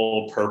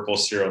full purple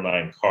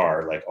SerialNine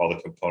car, like all the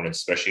components,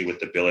 especially with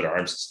the billet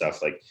arms and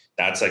stuff, like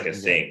that's like a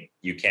thing.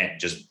 You can't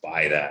just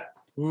buy that.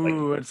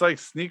 Ooh, it's like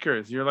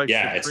sneakers. You're like,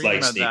 it's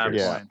like sneakers.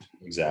 Yeah,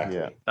 exactly.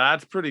 Yeah.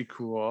 That's pretty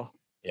cool.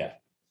 Yeah.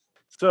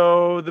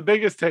 So the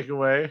biggest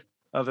takeaway,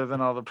 other than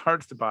all the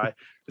parts to buy,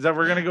 is that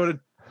we're going to go to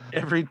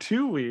every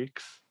 2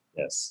 weeks.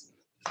 Yes.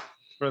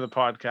 For the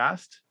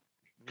podcast,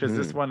 because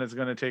this one is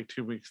going to take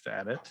 2 weeks to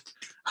edit.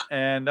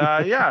 And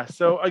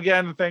so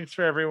again, thanks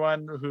for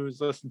everyone who's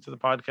listened to the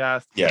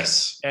podcast.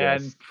 Yes.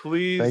 And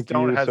please thank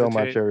don't you hesitate. so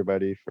much,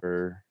 everybody,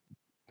 for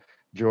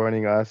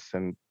joining us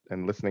and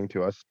listening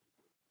to us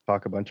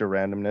talk a bunch of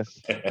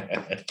randomness.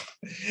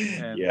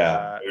 We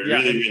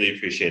really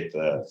appreciate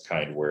the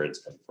kind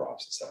words and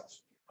props and stuff.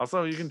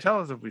 Also, you can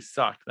tell us if we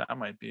suck. That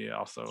might be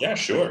also. Yeah,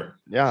 sure.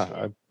 Yeah,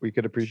 sure. We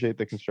could appreciate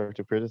the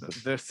constructive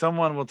criticism. There's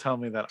someone will tell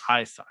me that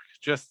I suck.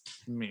 Just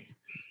me.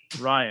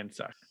 Ryan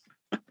sucks.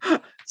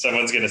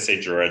 Someone's going to say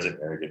Gerard's an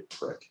arrogant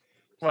prick.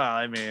 Well,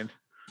 I mean,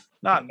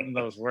 not in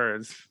those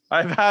words.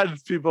 I've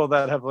had people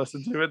that have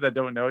listened to it that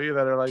don't know you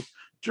that are like,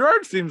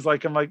 Gerard seems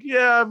like, I'm like,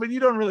 yeah, but you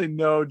don't really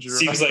know Gerard.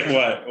 Seems like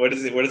what? What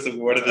is it? What are the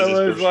It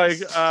was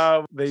descriptions?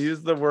 like they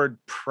used the word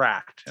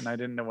Pratt, and I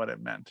didn't know what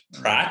it meant.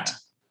 Pratt?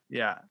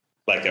 Yeah.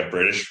 Like a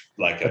British,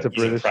 That's a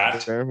British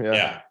Pratt term,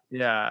 yeah.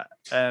 Yeah.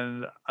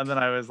 And then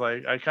I was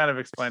like, I kind of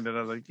explained it.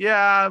 I was like,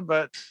 yeah,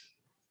 but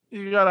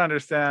you got to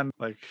understand,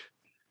 like,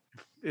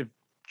 if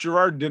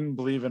Gerard didn't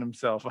believe in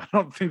himself, I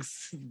don't think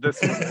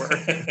this would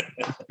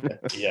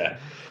work. Yeah.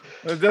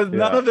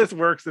 None of this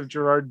works if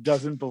Gerard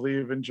doesn't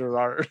believe in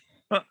Gerard.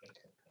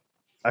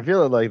 I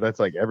feel like that's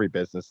like every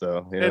business,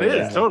 though. You know? It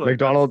is totally.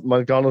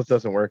 McDonald's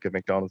doesn't work if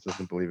McDonald's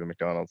doesn't believe in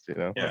McDonald's. You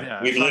know.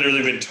 Yeah. We've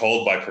literally been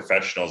told by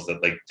professionals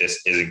that like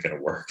this isn't going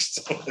to work.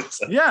 So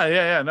it's like,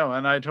 yeah. No,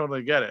 and I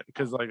totally get it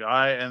because like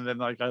I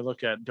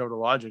look at Total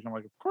Logic. I'm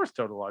like, of course,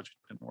 Total Logic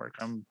didn't work.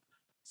 I'm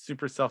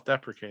super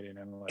self-deprecating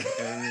and like,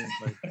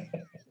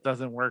 it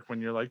doesn't work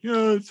when you're like,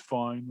 yeah, it's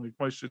fine. Like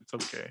my shit's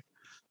okay.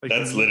 Like,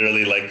 that's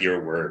literally like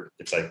your word.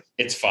 It's like,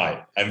 it's fine.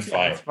 I'm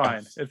fine. It's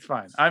fine. It's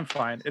fine. I'm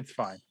fine. It's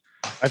fine.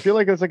 I feel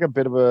like it's like a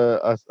bit of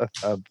a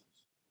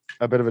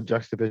bit of a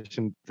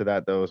juxtaposition to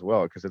that though as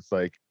well, because it's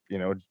like, you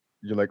know,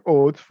 you're like,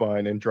 oh, it's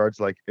fine, and Gerard's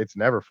like, it's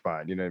never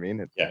fine. You know what I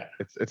mean?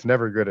 It's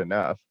never good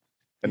enough.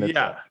 And it's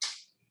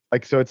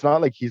like, so it's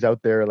not like he's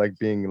out there like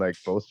being like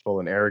boastful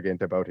and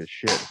arrogant about his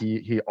shit.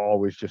 He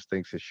always just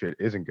thinks his shit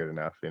isn't good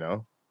enough, you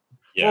know?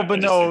 Yeah, well, but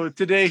no,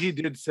 today he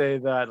did say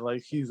that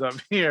like he's up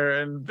here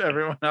and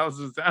everyone else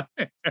is down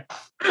here.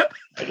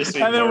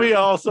 And then we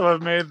also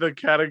have made the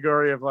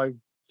category of like,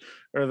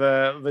 or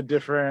the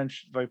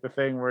differential, like the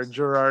thing where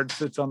Gerard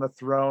sits on the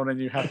throne and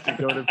you have to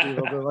go to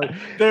people. They're like,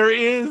 there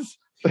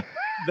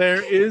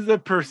is a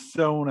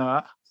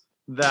persona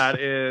that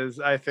is,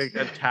 I think,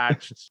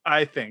 attached.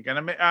 I think, and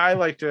I mean, I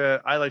like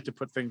to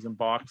put things in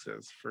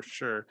boxes for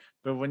sure.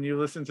 But when you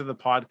listen to the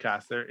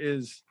podcast, there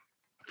is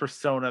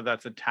persona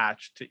that's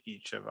attached to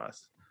each of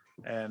us,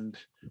 and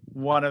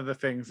one of the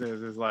things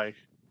is like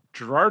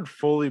Gerard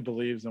fully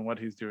believes in what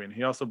he's doing.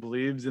 He also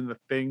believes in the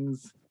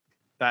things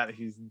that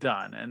he's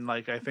done, and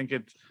like I think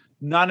it's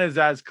none is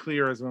as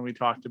clear as when we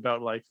talked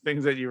about like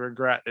things that you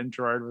regret, and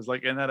Gerard was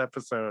like in that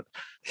episode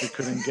we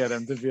couldn't get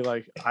him to be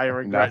like, I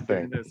regret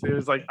doing this. It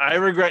was like, I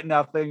regret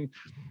nothing,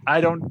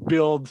 I don't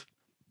build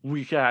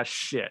weak ass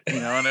shit, you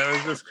know. And it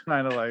was just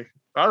kind of like,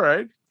 all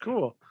right,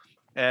 cool.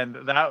 And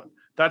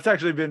that's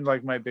actually been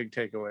like my big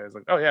takeaway is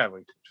like, oh yeah,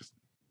 like just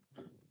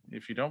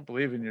if you don't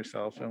believe in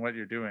yourself and what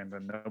you're doing,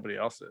 then nobody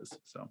else is.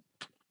 So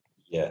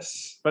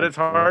yes, but it's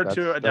hard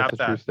to adapt.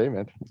 That's a true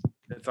statement.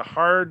 It's a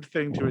hard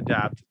thing to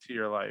adapt to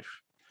your life.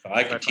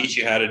 I can teach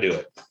you how to do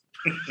it.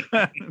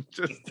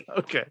 Just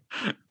okay.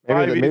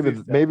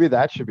 Maybe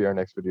that should be our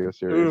next video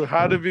series. Ooh,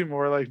 how to be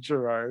more like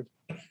Gerard.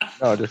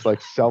 No, just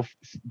like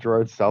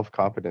Gerard's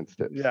self-confidence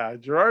tips. Yeah,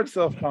 Gerard's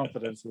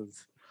self-confidence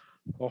is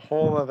a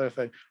whole other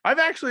thing. I've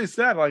actually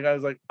said, like, I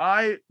was like,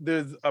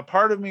 there's a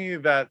part of me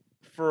that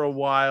for a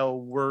while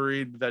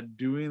worried that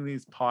doing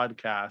these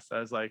podcasts, I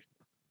was like,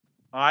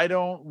 I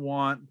don't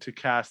want to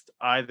cast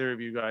either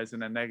of you guys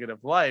in a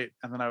negative light.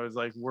 And then I was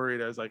like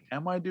worried. I was like,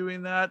 am I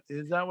doing that?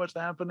 Is that what's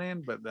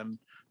happening? But then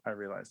I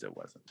realized it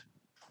wasn't.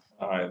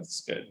 That's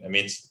good. I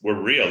mean,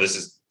 we're real. This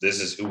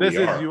is who we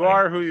are. You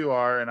are who you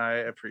are, and I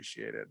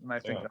appreciate it. And I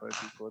think other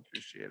people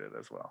appreciate it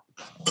as well.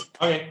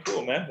 Okay,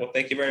 cool, man. Well,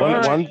 thank you very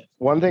much.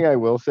 One thing I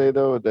will say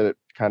though, that it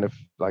kind of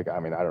like, I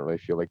mean, I don't really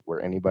feel like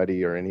we're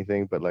anybody or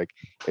anything, but like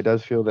it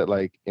does feel that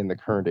like in the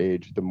current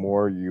age, the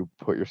more you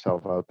put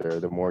yourself out there,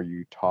 the more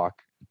you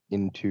talk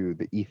into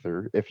the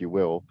ether, if you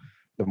will,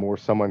 the more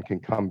someone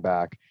can come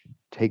back,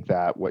 take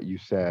that, what you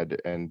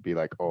said, and be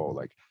like, oh,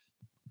 like,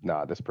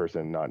 nah, this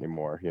person not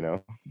anymore, you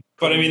know.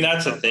 But I mean,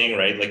 that's the thing,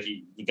 right? Like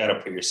you got to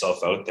put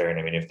yourself out there, and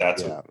I mean, if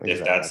that's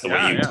if that's the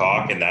way you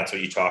talk and that's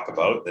what you talk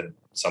about, then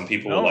some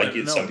people will like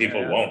it, some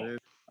people won't.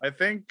 I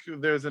think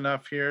there's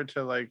enough here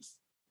to like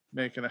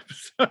make an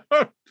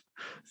episode.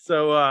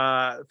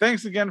 So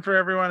thanks again for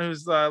everyone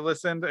who's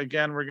listened.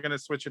 Again, we're gonna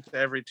switch it to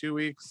every 2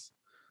 weeks,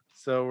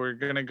 so we're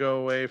gonna go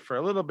away for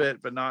a little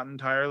bit, but not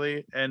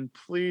entirely. And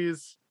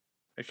please,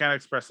 I can't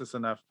express this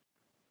enough,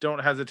 don't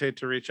hesitate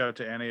to reach out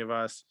to any of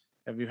us.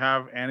 If you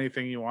have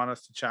anything you want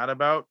us to chat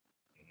about,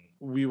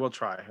 we will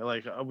try.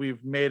 Like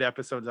we've made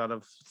episodes out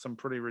of some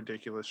pretty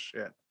ridiculous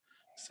shit.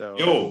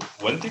 So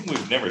one thing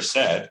we've never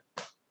said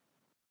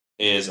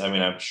is, I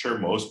mean, I'm sure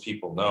most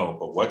people know,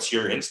 but what's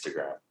your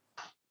Instagram?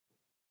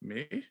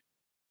 Me?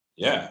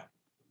 Yeah.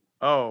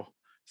 Oh,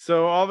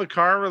 so all the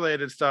car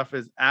related stuff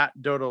is at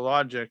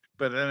Dodologic,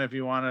 but then if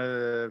you want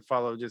to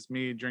follow just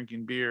me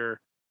drinking beer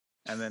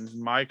and then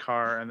my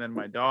car and then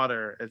my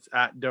daughter, it's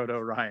at Dodo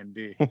Ryan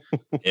B.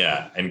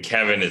 Yeah, and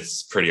Kevin,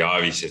 it's pretty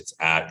obvious. It's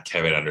at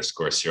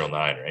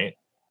Kevin_SerialNine, right?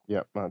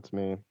 Yep, that's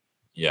me.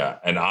 Yeah,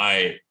 and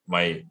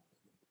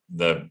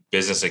the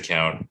business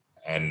account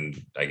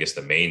and I guess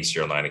the main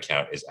SerialNine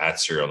account is at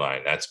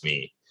SerialNine. That's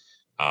me.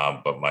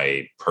 But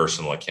my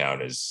personal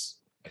account is,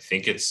 I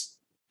think it's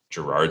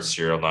Gerard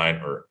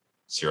SerialNine or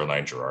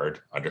SerialNine Gerard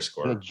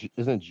 _.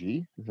 Isn't it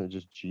G? Isn't it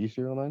just G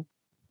SerialNine?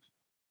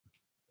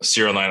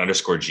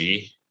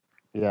 SerialNine_G.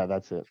 Yeah,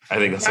 that's it. I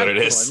think that's what it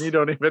is. You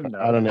don't even know.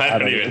 I don't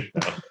even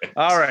know.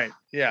 All right.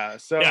 Yeah.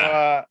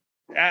 So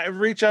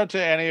reach out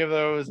to any of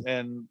those,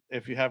 and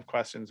if you have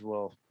questions,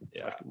 we'll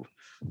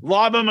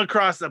lob them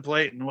across the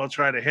plate, and we'll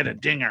try to hit a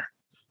dinger.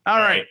 All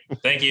right.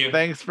 Thank you.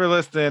 Thanks for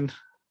listening.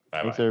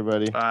 Bye. Thanks,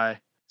 everybody. Bye.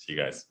 See you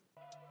guys.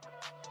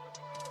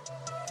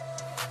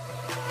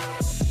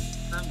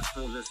 Thanks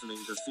for listening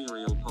to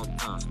Serial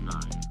Podcast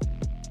 9.